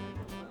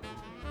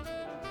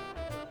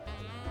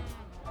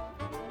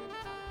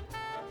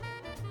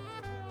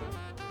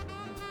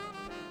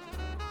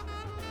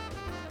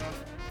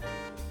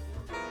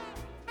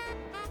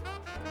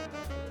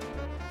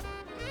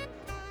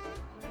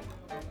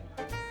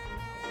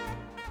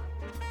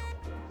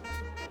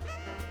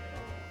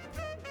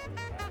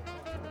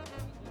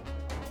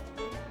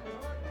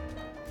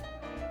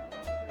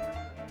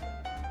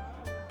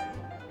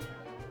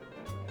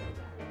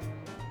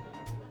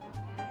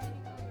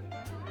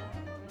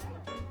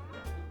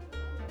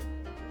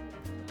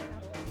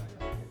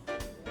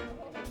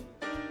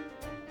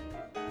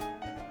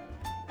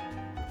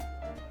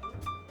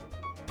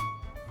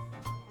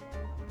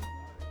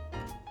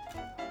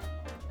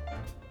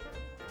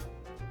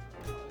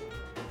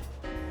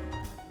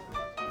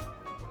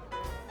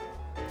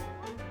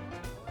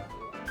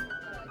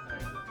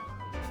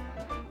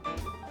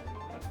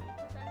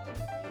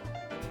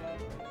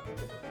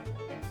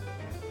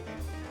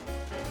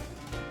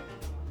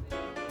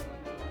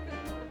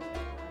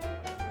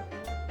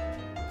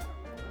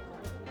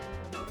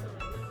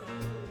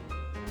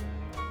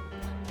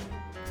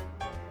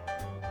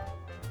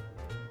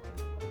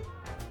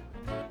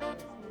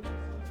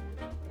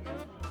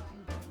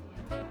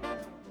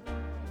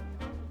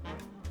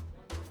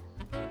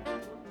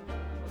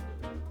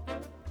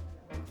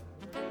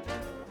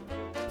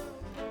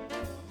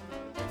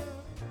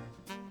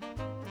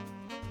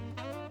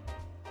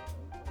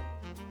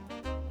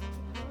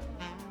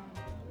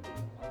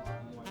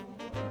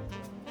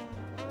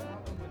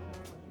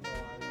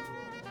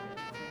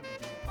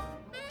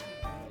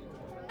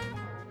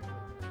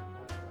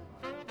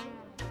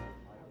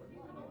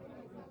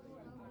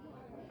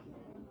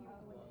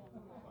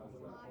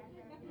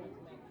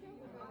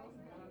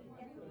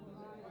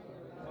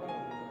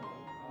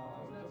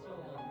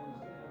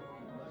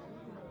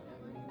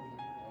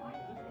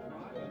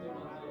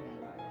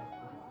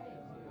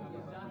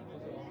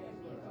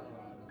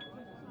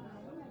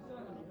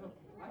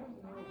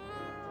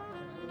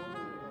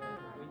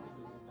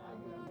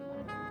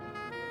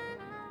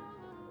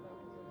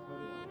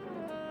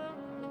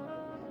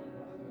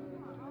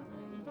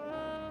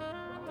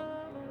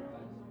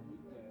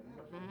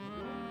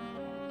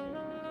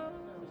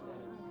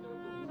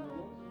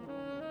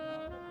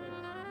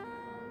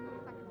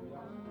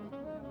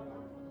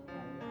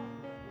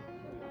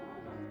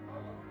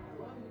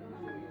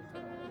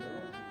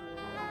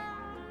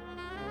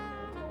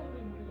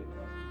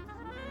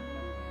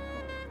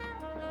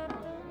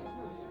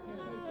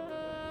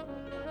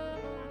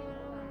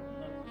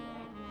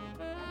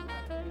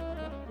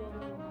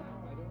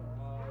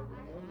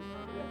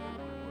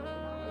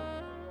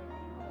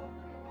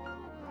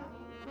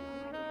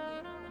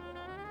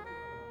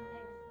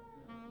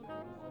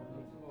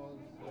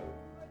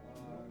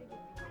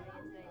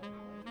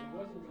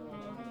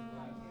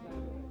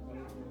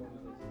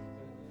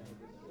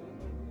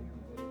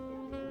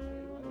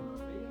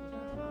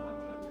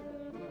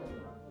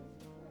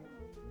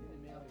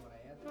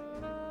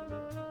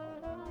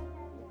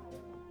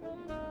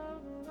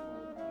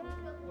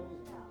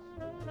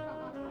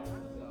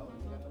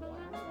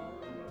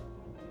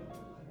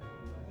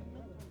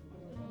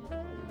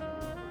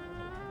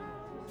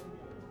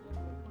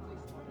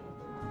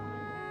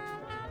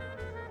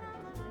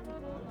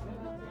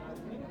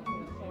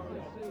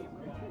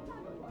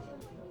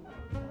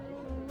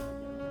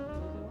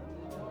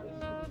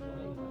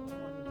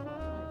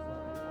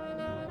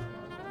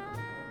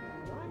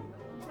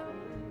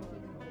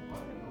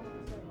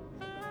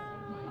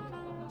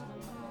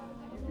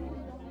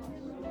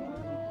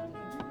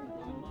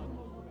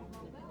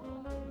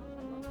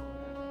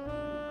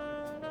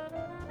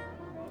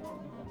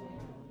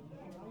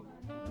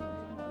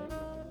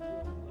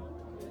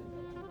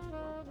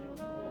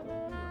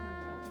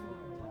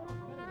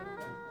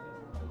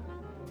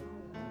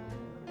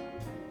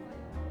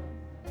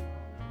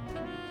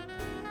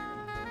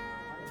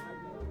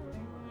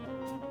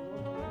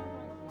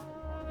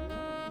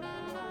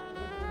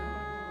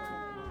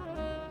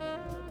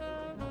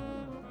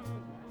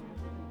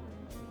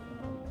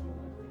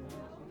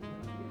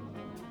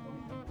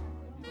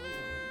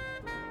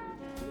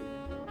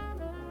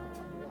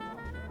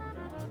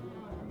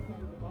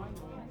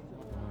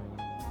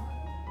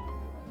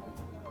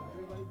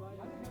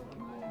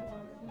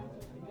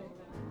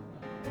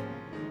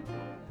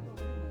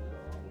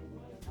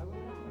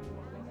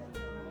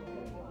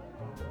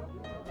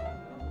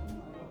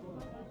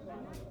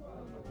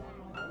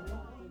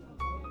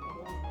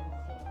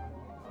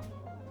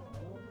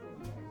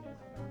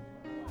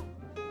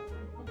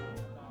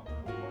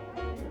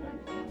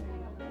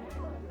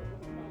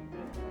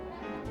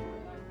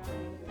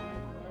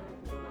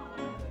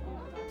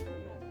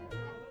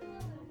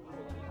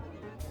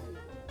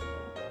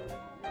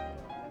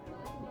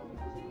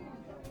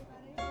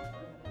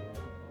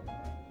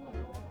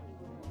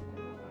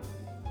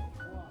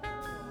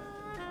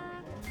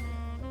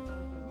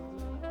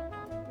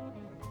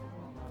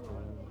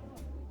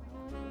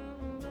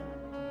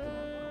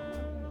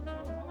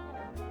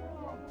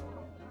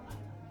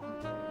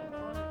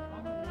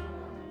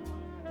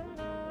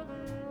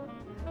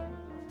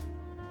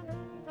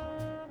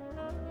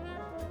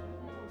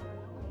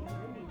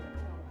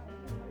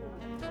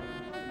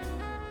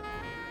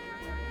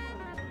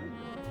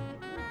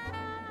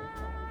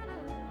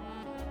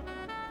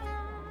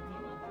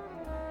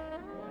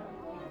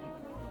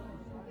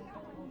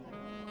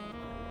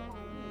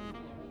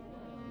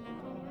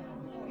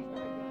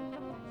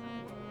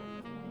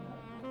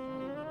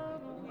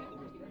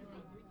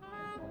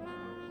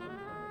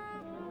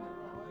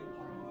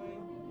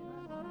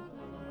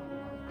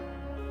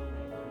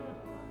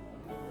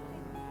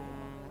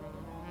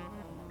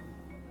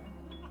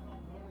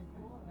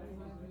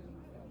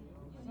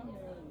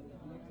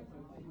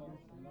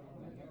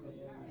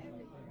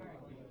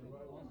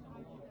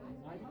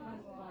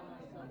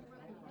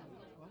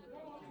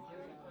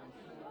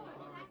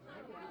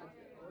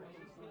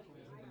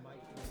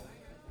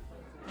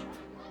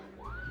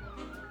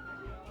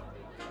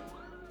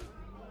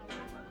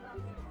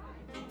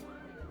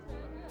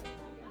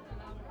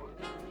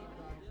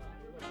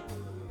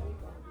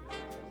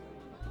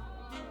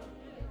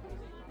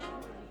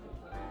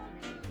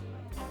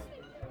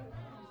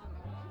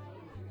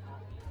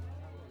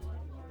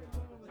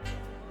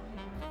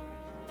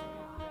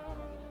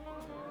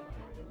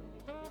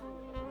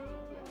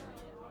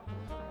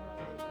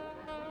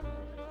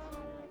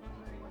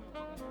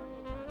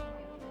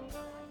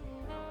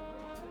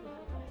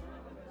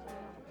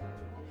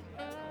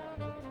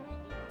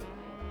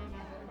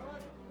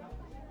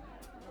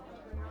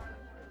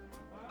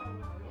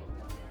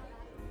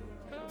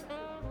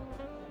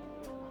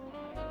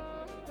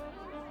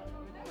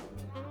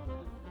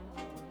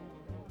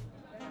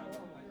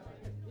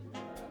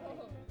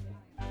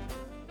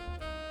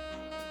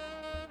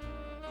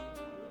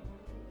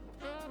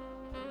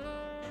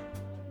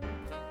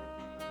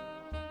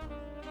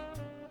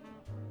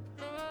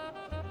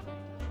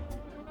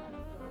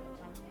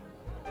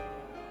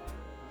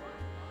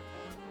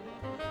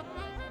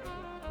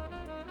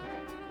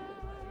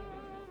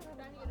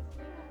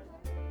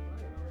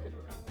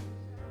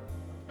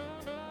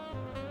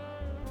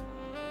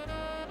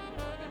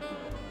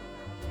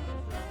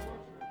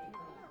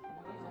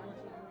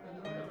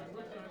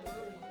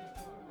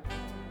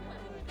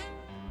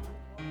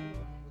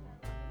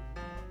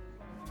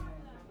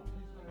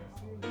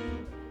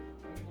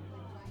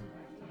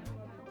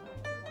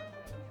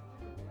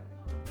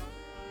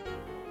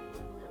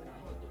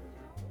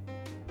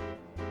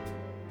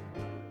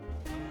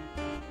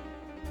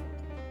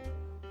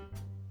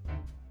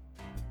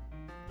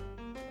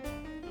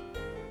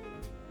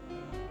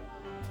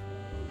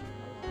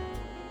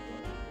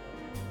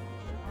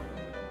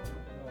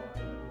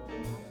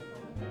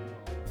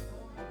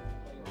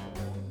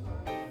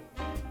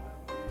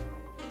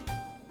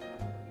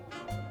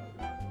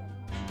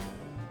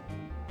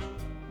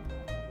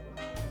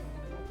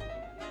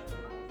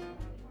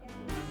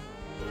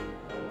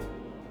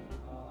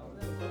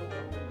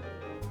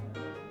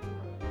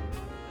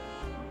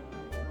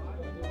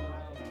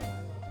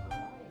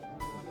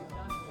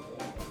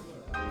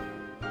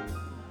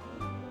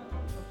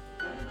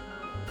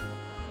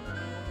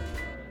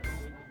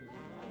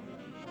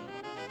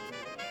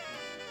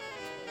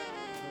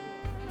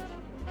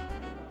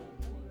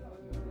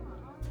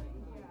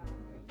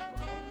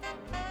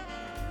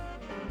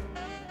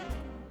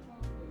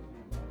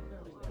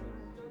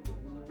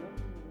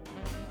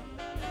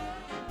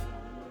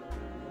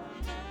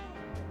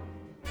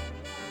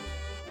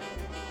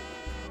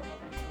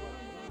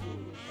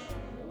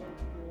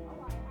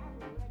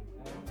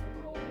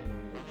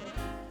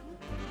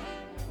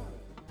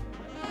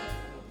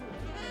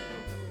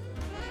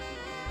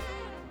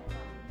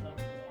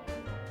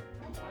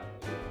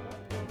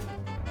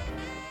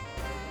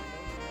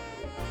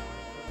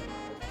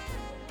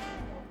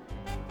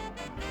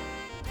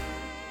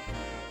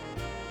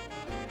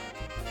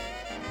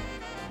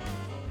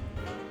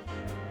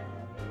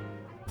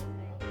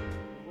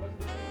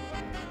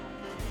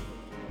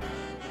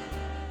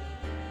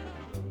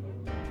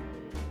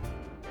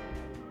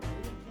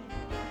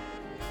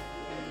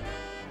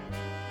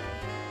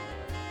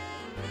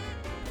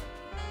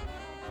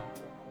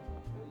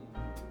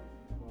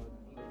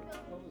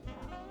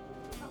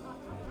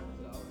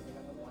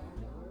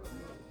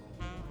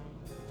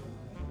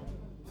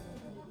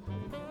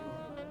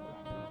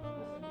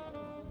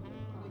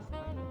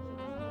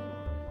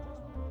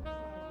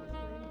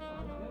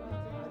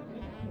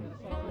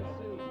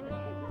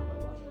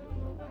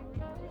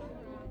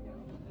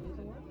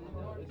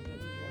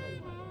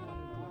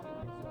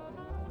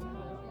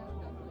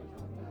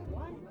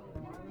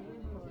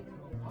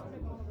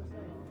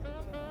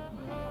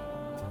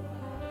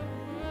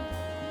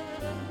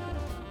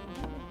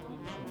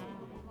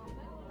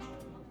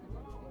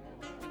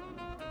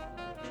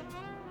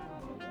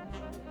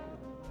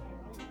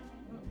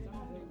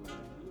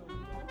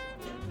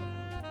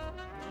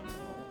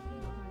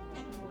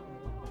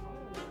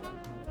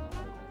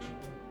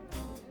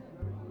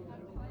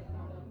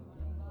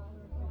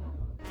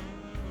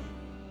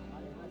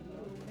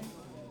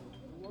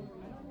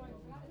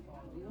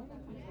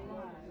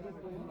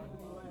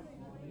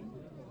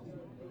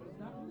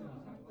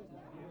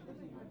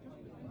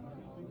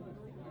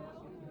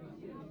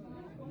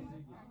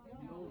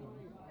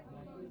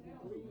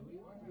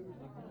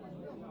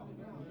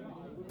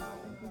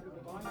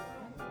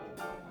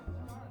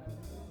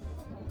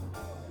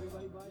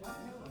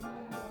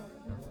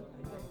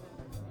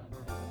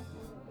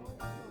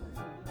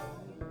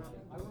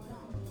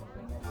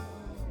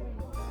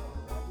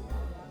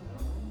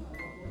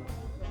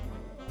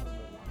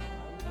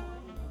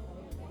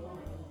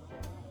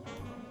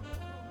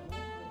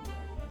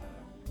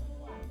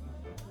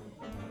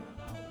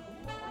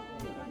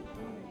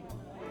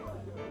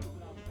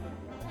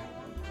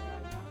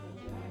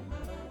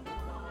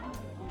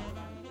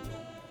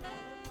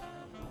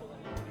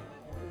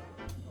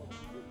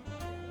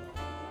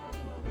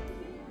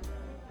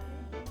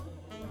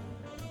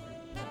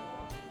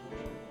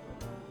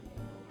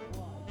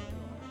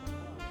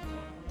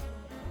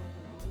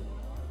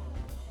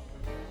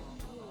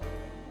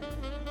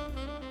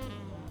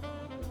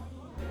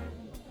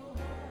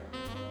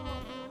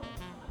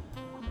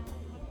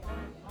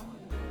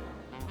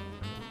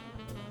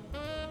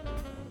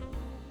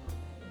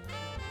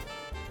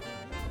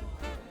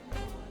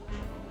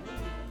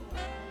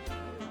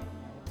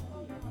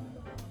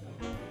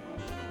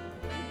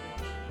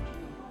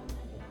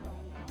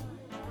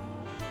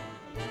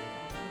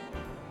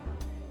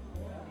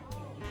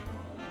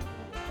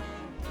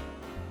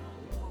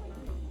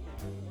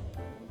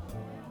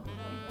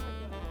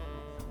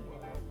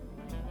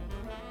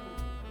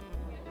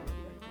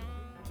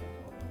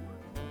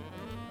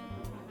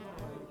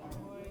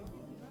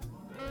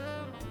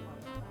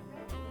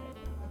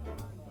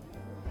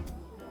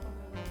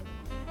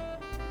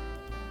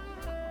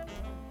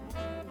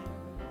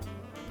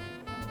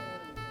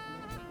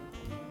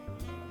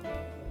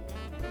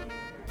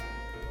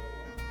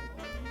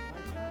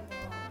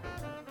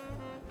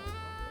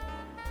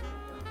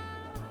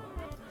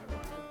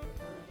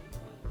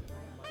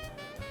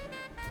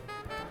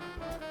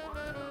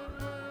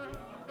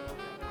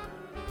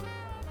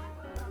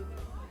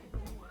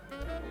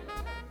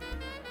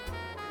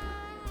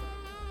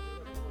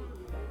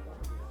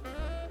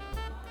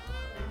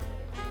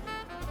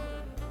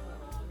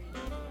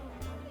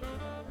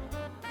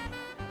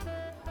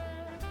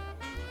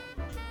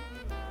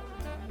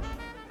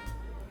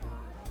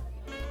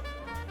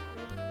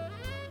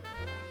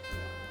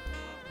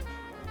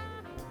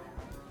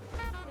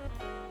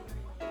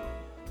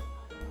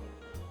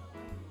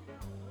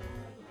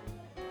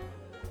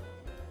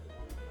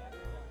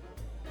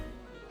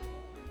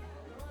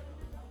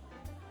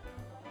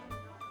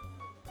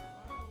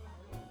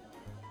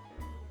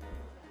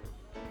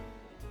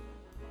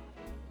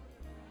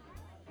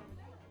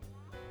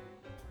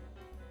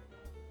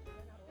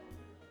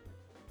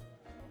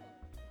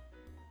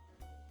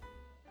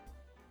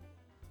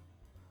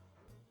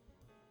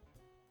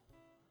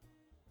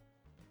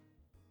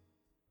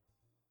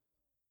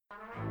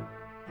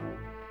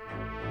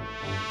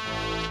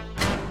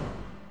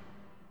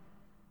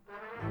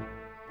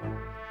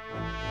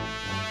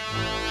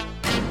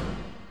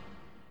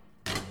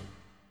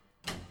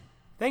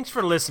 Thanks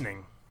for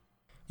listening.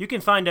 You can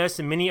find us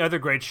and many other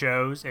great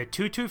shows at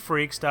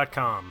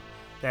 22freaks.com.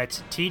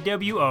 That's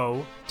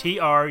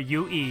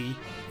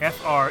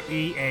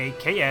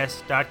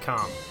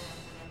TWOTRUEFREAKS.com.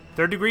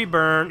 Third Degree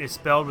Byrne is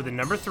spelled with the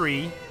number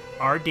 3,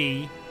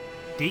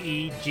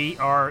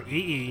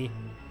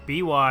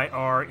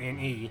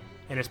 RDDEGREEBYRNE,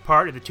 and is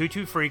part of the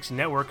 22 Freaks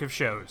network of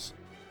shows.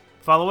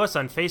 Follow us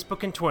on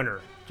Facebook and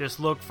Twitter.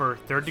 Just look for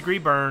Third Degree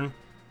Byrne,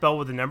 spelled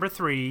with the number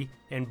 3,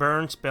 and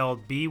Byrne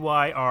spelled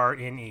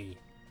BYRNE.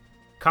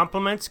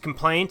 Compliments,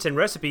 complaints, and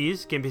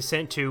recipes can be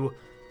sent to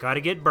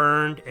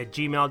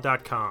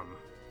gottagetburned@gmail.com.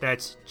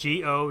 That's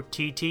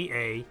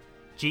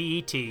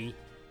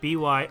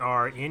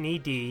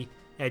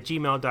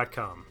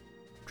GOTTAGETBYRNED@gmail.com.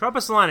 Drop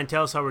us a line and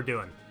tell us how we're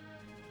doing.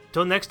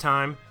 Till next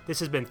time, this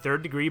has been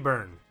Third Degree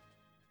Byrne.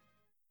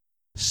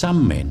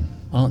 Some men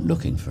aren't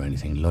looking for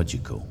anything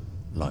logical,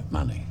 like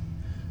money.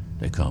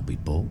 They can't be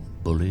bought,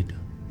 bullied,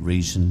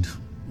 reasoned,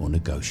 or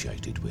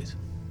negotiated with.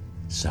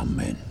 Some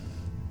men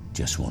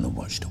just want to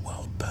watch the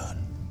world burn.